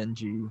 like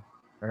Benji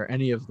or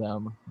any of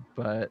them.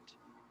 But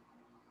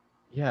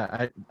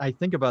yeah, I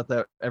think about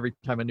that every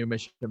time a new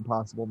Mission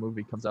Impossible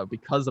movie comes out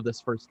because of this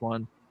first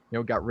one.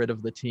 Got rid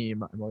of the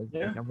team.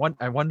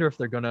 I wonder if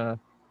they're gonna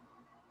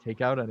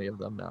take out any of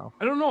them now.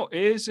 I don't know.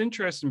 It is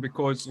interesting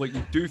because like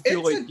you do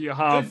feel like you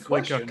have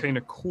like a kind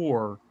of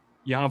core.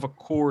 You have a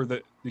core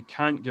that you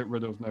can't get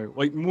rid of now.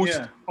 Like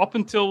most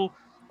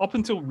up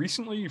until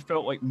recently, you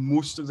felt like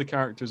most of the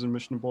characters in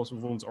Mission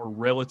Impossible films are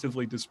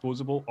relatively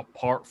disposable,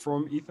 apart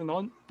from Ethan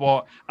Hunt,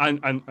 but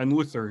and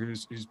Luther,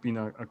 who's been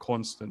a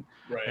constant.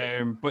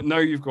 Right. But now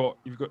you've got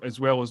as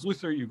well as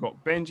Luther, you've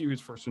got Benji,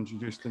 who's first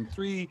introduced in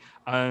 3,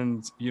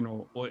 and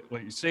like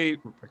you say,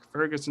 Rebecca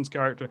Ferguson's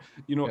character.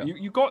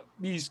 You got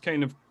these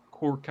kind of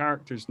core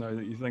characters now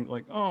that you think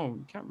like, oh,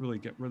 you can't really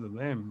get rid of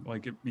them.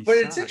 Like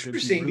it's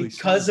interesting really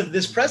because of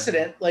this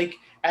precedent. Like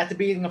at the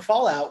beginning of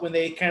Fallout, when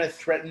they kind of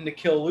threatened to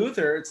kill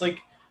Luther, it's like,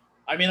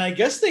 I mean, I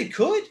guess they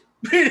could,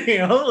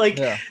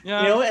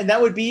 and that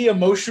would be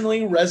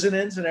emotionally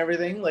resonant and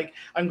everything. Like,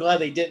 I'm glad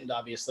they didn't.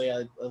 Obviously,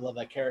 I love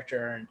that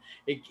character, and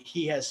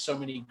he has so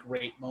many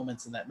great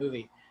moments in that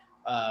movie.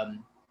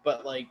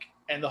 But like,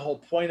 and the whole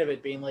point of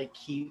it being like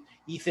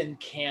Ethan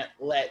can't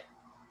let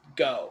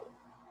go.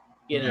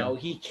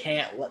 He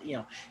can't let,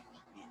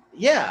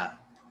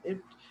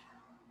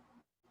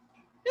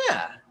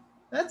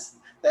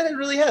 that it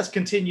really has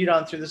continued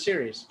on through the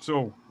series.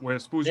 So I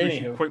suppose we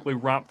should quickly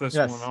wrap this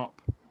one up,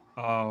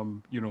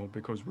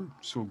 because we're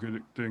so good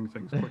at doing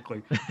things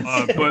quickly.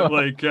 But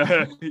like,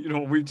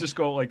 we've just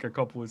got like a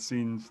couple of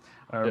scenes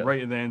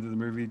right at the end of the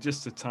movie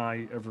just to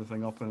tie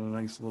everything up in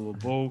a nice little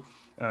bow.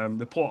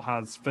 The plot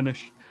has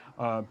finished,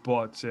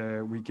 but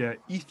we get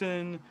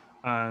Ethan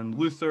and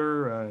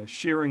Luther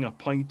sharing a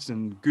pint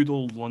in good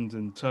old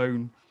London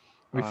town.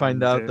 We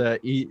find out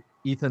that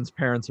Ethan's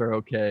parents are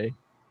okay.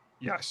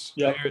 Yes,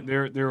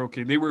 they're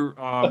okay. They were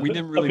we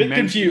didn't really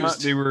mention that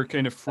they were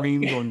kind of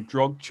framed on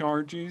drug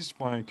charges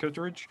by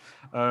Kittredge,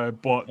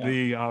 but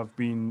they have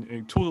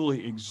been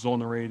totally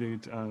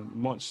exonerated,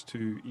 much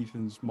to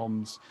Ethan's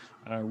mum's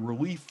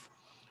relief.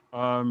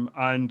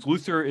 And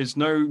Luther is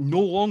now no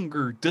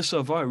longer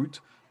disavowed;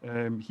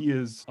 he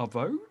is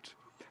avowed.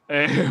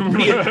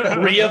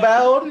 Reavowed,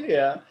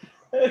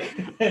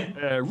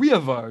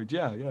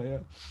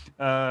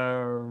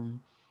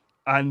 reavowed,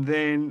 and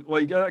then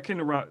like that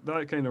kind of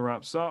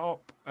wraps that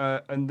up.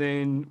 And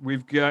then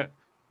we've got,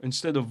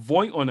 instead of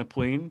Voight on a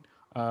plane,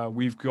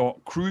 we've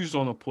got Cruise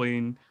on a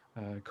plane,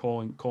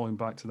 calling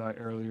back to that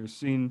earlier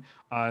scene,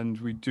 and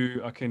we do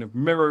a kind of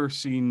mirror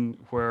scene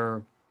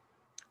where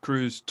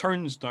Cruise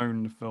turns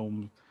down the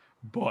film,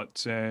 but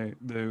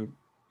the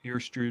air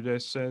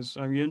stewardess says,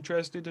 "Are you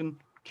interested in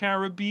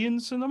Caribbean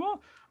cinema?"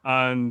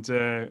 And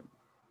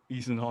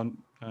Ethan Hunt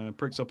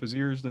pricks up his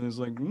ears and is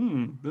like,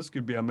 this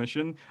could be a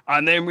mission.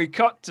 And then we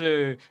cut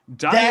to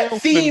Dan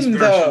that theme,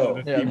 though.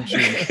 Of the theme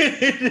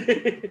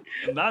tune.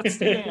 And that's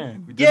the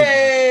end. We did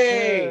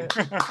Yay!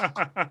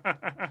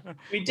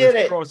 We did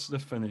it. Crossed the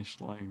finish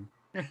line.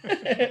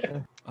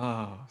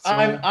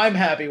 I'm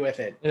happy with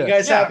it. Yeah. You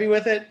guys happy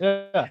with it?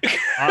 Yeah.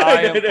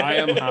 I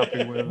am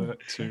happy with it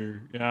too.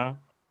 Yeah.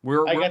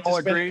 I got to all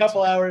spend agreed. a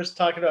couple hours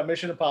talking about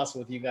Mission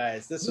Impossible with you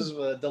guys. This was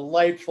a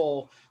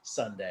delightful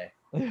Sunday.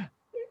 We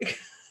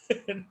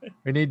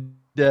need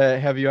to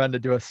have you on to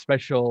do a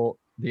special,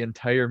 the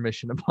entire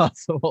Mission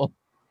Impossible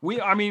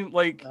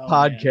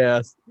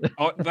podcast.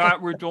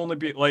 That would only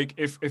be like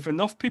if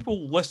enough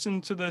people listen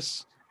to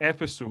this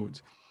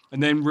episode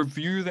and then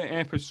review the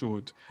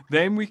episode,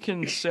 then we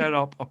can set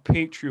up a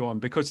Patreon,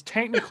 because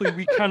technically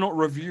we cannot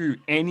review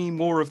any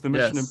more of the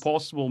Mission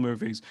Impossible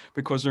movies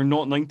because they're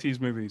not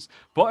 90s movies.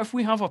 But if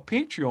we have a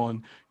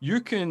Patreon, you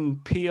can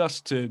pay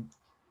us to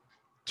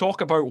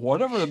talk about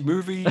whatever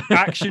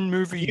action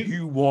movie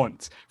you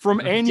want from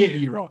any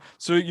era.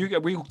 So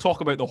we'll talk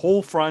about the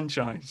whole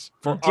franchise.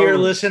 Dear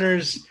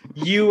listeners,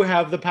 you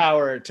have the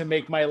power to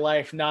make my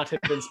life not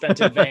have been spent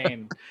in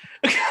vain.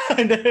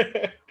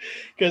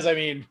 Because I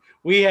mean,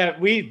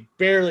 we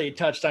barely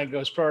touched on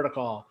Ghost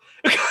Protocol.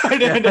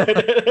 That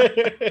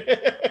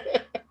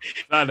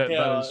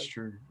is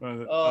true.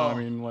 I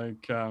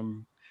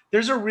mean,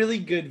 there's a really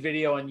good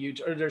video on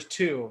YouTube, or there's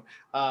two.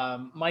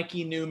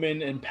 Mikey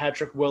Newman and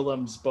Patrick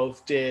Willems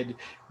both did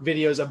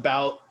videos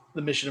about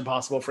the Mission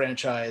Impossible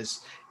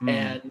franchise,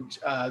 and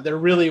they're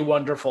really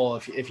wonderful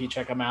if you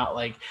check them out,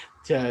 like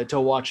to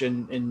watch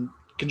in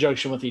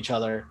conjunction with each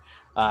other.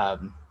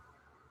 I'm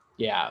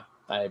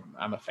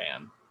a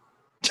fan.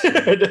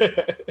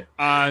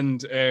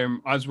 And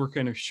as we're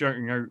kind of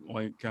shouting out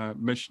like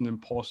Mission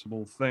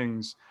Impossible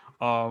things,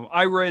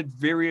 I read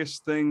various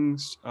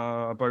things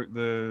about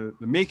the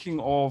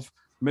making of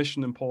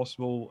Mission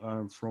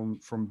Impossible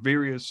from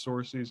various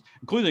sources,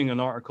 including an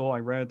article I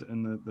read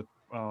in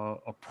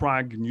a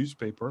Prague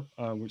newspaper,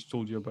 which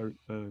told you about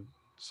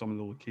some of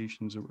the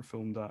locations that were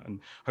filmed at, and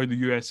how the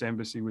U.S.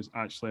 Embassy was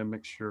actually a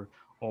mixture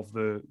of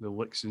the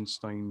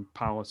Liechtenstein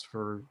Palace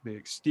for the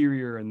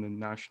exterior and the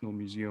National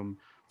Museum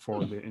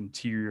for the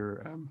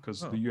interior, because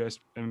the U.S.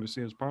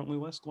 Embassy is apparently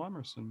less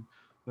glamorous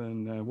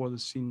than what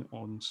is seen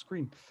on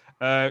screen.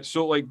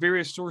 So like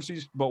various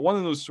sources, but one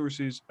of those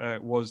sources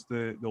was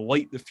the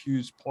Light the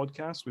Fuse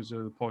podcast, which is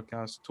a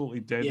podcast totally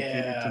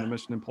dedicated to the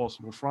Mission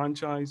Impossible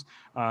franchise,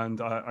 and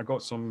I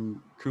got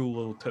some cool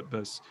little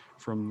tidbits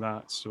from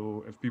that.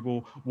 So if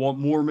people want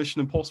more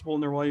Mission Impossible in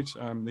their lives,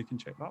 they can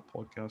check that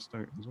podcast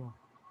out as well.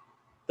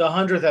 The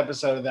 100th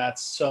episode of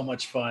that's so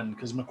much fun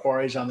because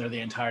Macquarie's on there the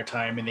entire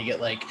time, and they get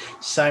like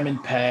Simon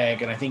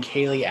Pegg and I think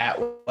Haley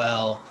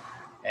Atwell,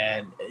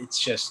 and it's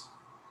just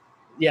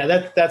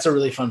that's a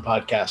really fun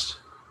podcast.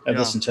 I've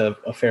listened to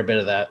a fair bit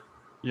of that.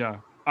 Yeah,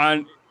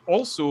 and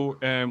also,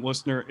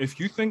 listener, if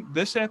you think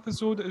this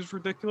episode is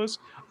ridiculous,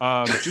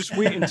 just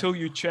wait until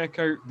you check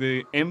out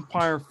the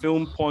Empire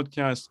Film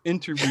Podcast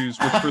interviews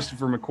with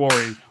Christopher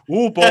McQuarrie.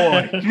 Oh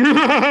boy!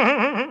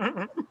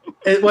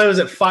 What was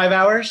it? 5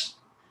 hours?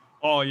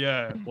 Oh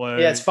yeah,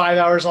 it's 5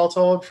 hours all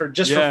told for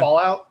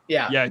Fallout.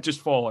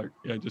 Just Fallout.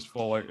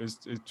 It's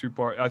 2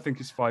 part. I think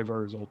it's 5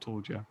 hours all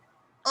told. Yeah.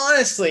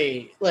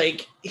 Honestly,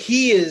 like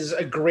he is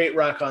a great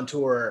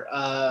raconteur.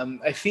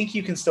 I think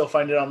you can still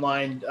find it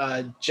online.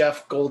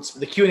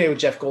 The Q&A with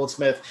Jeff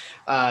Goldsmith.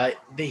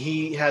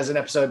 He has an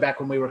episode back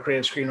when we were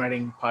Creative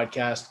Screenwriting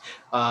Podcast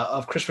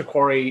of Chris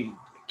McQuarrie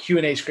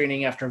Q&A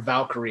screening after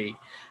Valkyrie,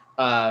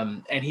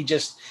 and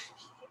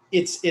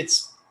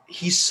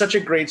he's such a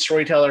great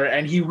storyteller,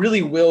 and he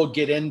really will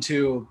get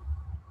into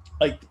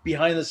like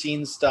behind the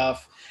scenes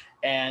stuff.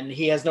 And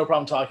he has no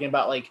problem talking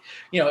about, like,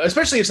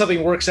 especially if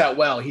something works out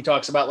well. He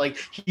talks about, like,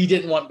 he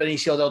didn't want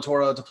Benicio del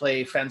Toro to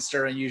play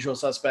Fenster in Usual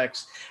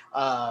Suspects,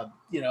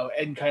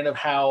 and kind of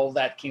how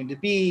that came to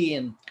be.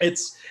 And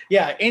it's,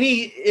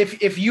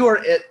 if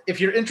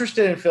you're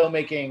interested in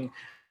filmmaking,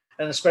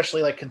 and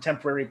especially like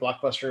contemporary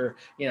blockbuster,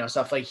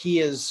 stuff, like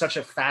he is such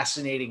a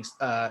fascinating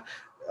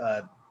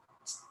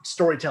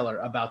storyteller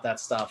about that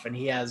stuff, and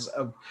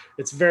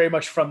it's very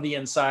much from the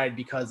inside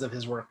because of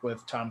his work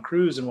with Tom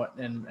Cruise and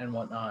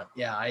whatnot.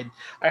 I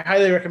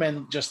highly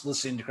recommend just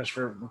listening to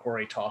Christopher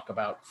McQuarrie talk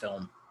about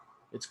film.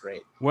 It's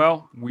great.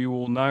 Well, we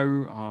will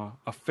now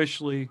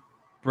officially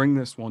bring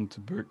this one to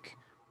book,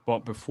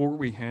 but before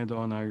we head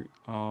on out,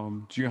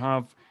 do you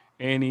have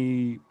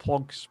any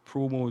plugs,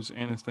 promos,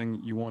 anything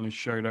you want to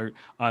shout out?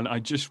 And I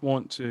just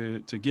want to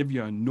give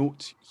you a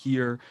note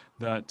here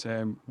that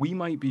we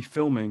might be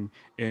filming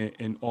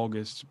in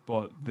August,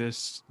 but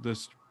this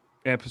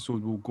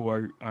episode will go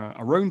out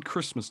around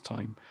Christmas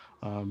time.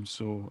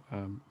 So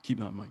keep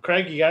that in mind.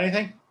 Craig, you got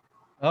anything?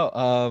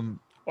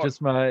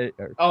 Just my.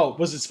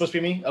 Was it supposed to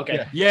be me?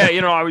 Okay. Yeah,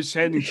 I was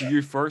heading to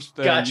you first.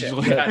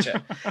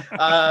 Gotcha.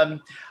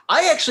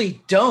 I actually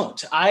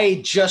don't.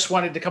 I just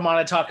wanted to come on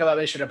and talk about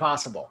Mission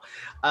Impossible.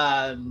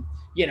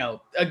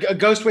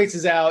 Ghost Waits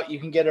is out. You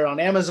can get it on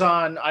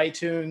Amazon,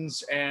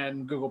 iTunes,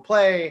 and Google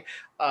Play.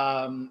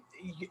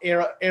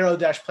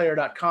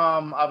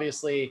 arrow-player.com,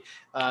 obviously,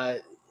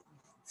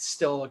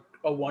 still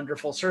a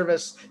wonderful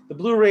service. The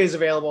Blu-ray is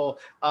available.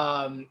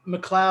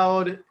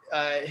 McLeod,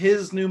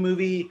 his new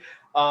movie,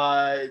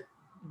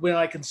 When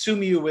I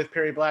Consume You, with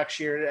Perry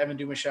Blackshear, Evan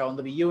Dumichel, and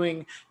Libby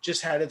Ewing,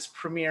 just had its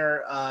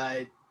premiere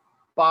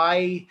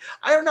by,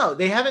 I don't know,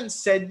 they haven't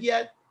said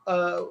yet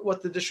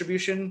what the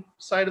distribution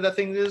side of that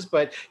thing is,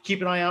 but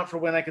keep an eye out for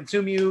When I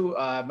Consume You.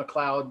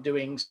 McLeod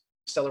doing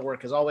stellar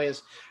work as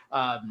always.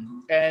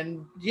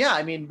 And yeah,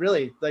 I mean,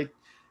 really, like,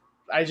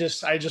 I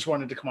just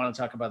wanted to come on and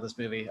talk about this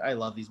movie. I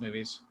love these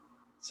movies.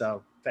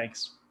 So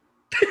thanks.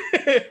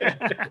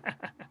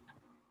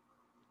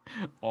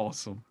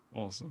 Awesome.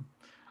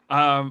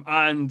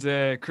 And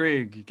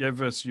Craig,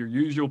 give us your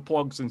usual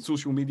plugs and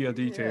social media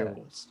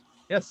details.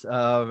 Yes,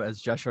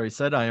 as Josh already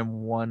said, I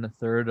am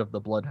 1/3 of the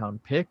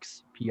Bloodhound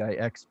Picks,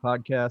 PIX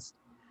podcast,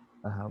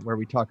 where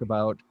we talk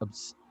about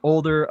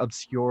older,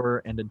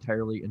 obscure, and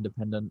entirely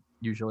independent,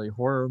 usually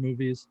horror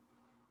movies.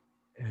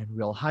 And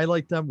we'll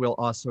highlight them. We'll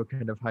also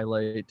kind of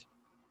highlight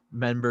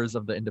members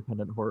of the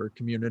independent horror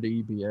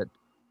community, be it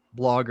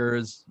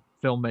bloggers,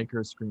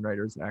 filmmakers,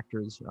 screenwriters,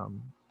 actors,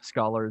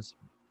 scholars,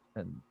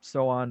 and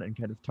so on, and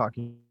kind of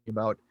talking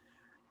about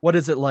what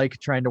is it like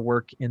trying to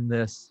work in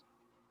this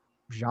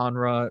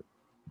genre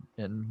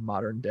in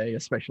modern day,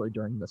 especially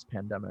during this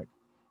pandemic.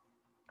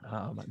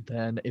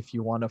 Then if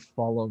you want to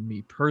follow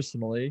me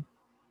personally,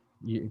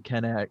 you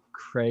can at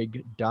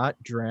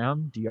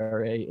craig.dram,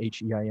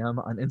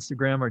 Draheim, on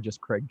Instagram, or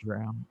just Craig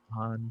Dram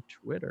on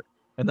Twitter.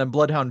 And then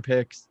Bloodhound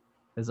Picks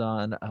is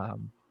on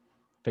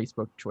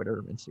Facebook,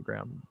 Twitter,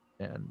 Instagram,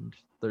 and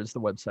there's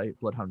the website,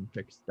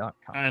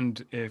 bloodhoundpicks.com.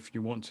 And if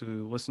you want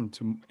to listen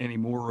to any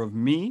more of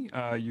me,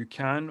 you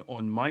can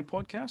on my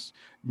podcast,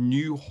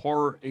 New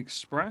Horror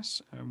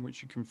Express,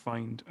 which you can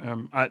find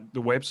at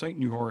the website,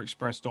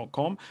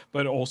 newhorrorexpress.com,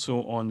 but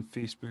also on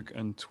Facebook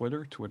and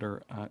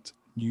Twitter at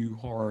New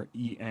Horror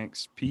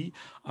EXP.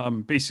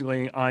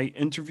 Basically, I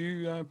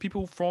interview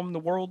people from the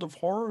world of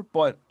horror,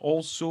 but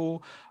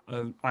also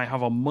I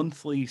have a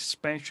monthly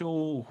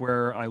special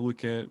where I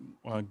look at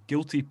a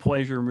guilty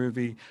pleasure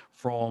movie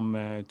from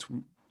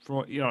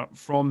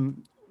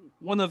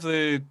one of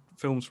the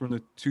films from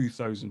the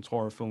 2000s,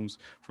 horror films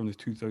from the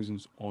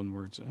 2000s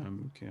onwards.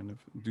 Kind of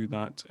do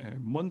that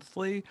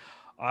monthly,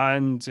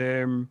 and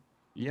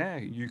yeah,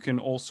 you can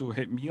also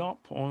hit me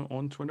up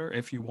on Twitter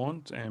if you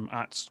want,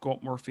 at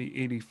Scott Murphy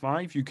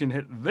 85. You can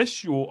hit this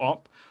show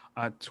up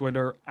at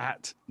Twitter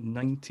at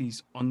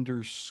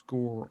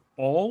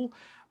 90s_all.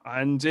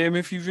 And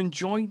if you've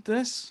enjoyed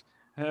this,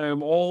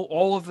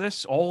 all of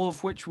this, all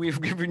of which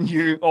we've given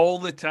you, all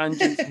the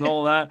tangents and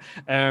all that,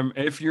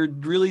 if you're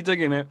really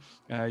digging it,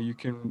 you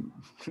can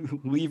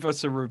leave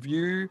us a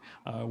review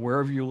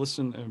wherever you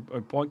listen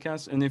to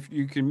podcasts. And if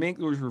you can make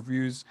those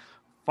reviews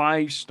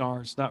 5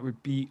 stars, that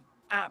would be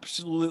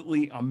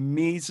absolutely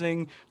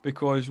amazing,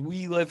 because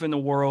we live in a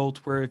world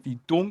where if you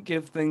don't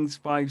give things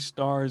 5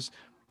 stars,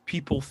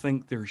 people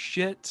think they're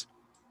shit.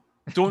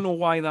 Don't know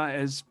why that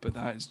is, but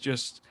that is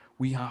just,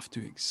 we have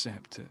to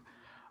accept it.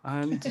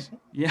 And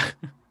yeah.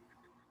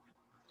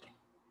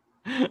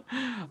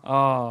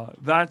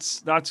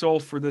 That's all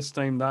for this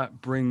time.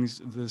 That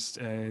brings this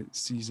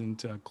season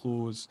to a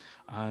close,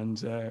 and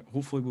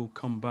hopefully we'll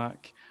come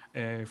back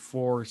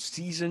for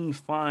season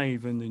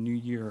 5 in the new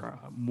year,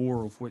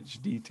 more of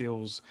which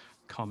details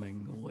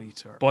coming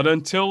later. But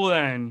until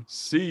then,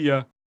 see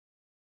ya.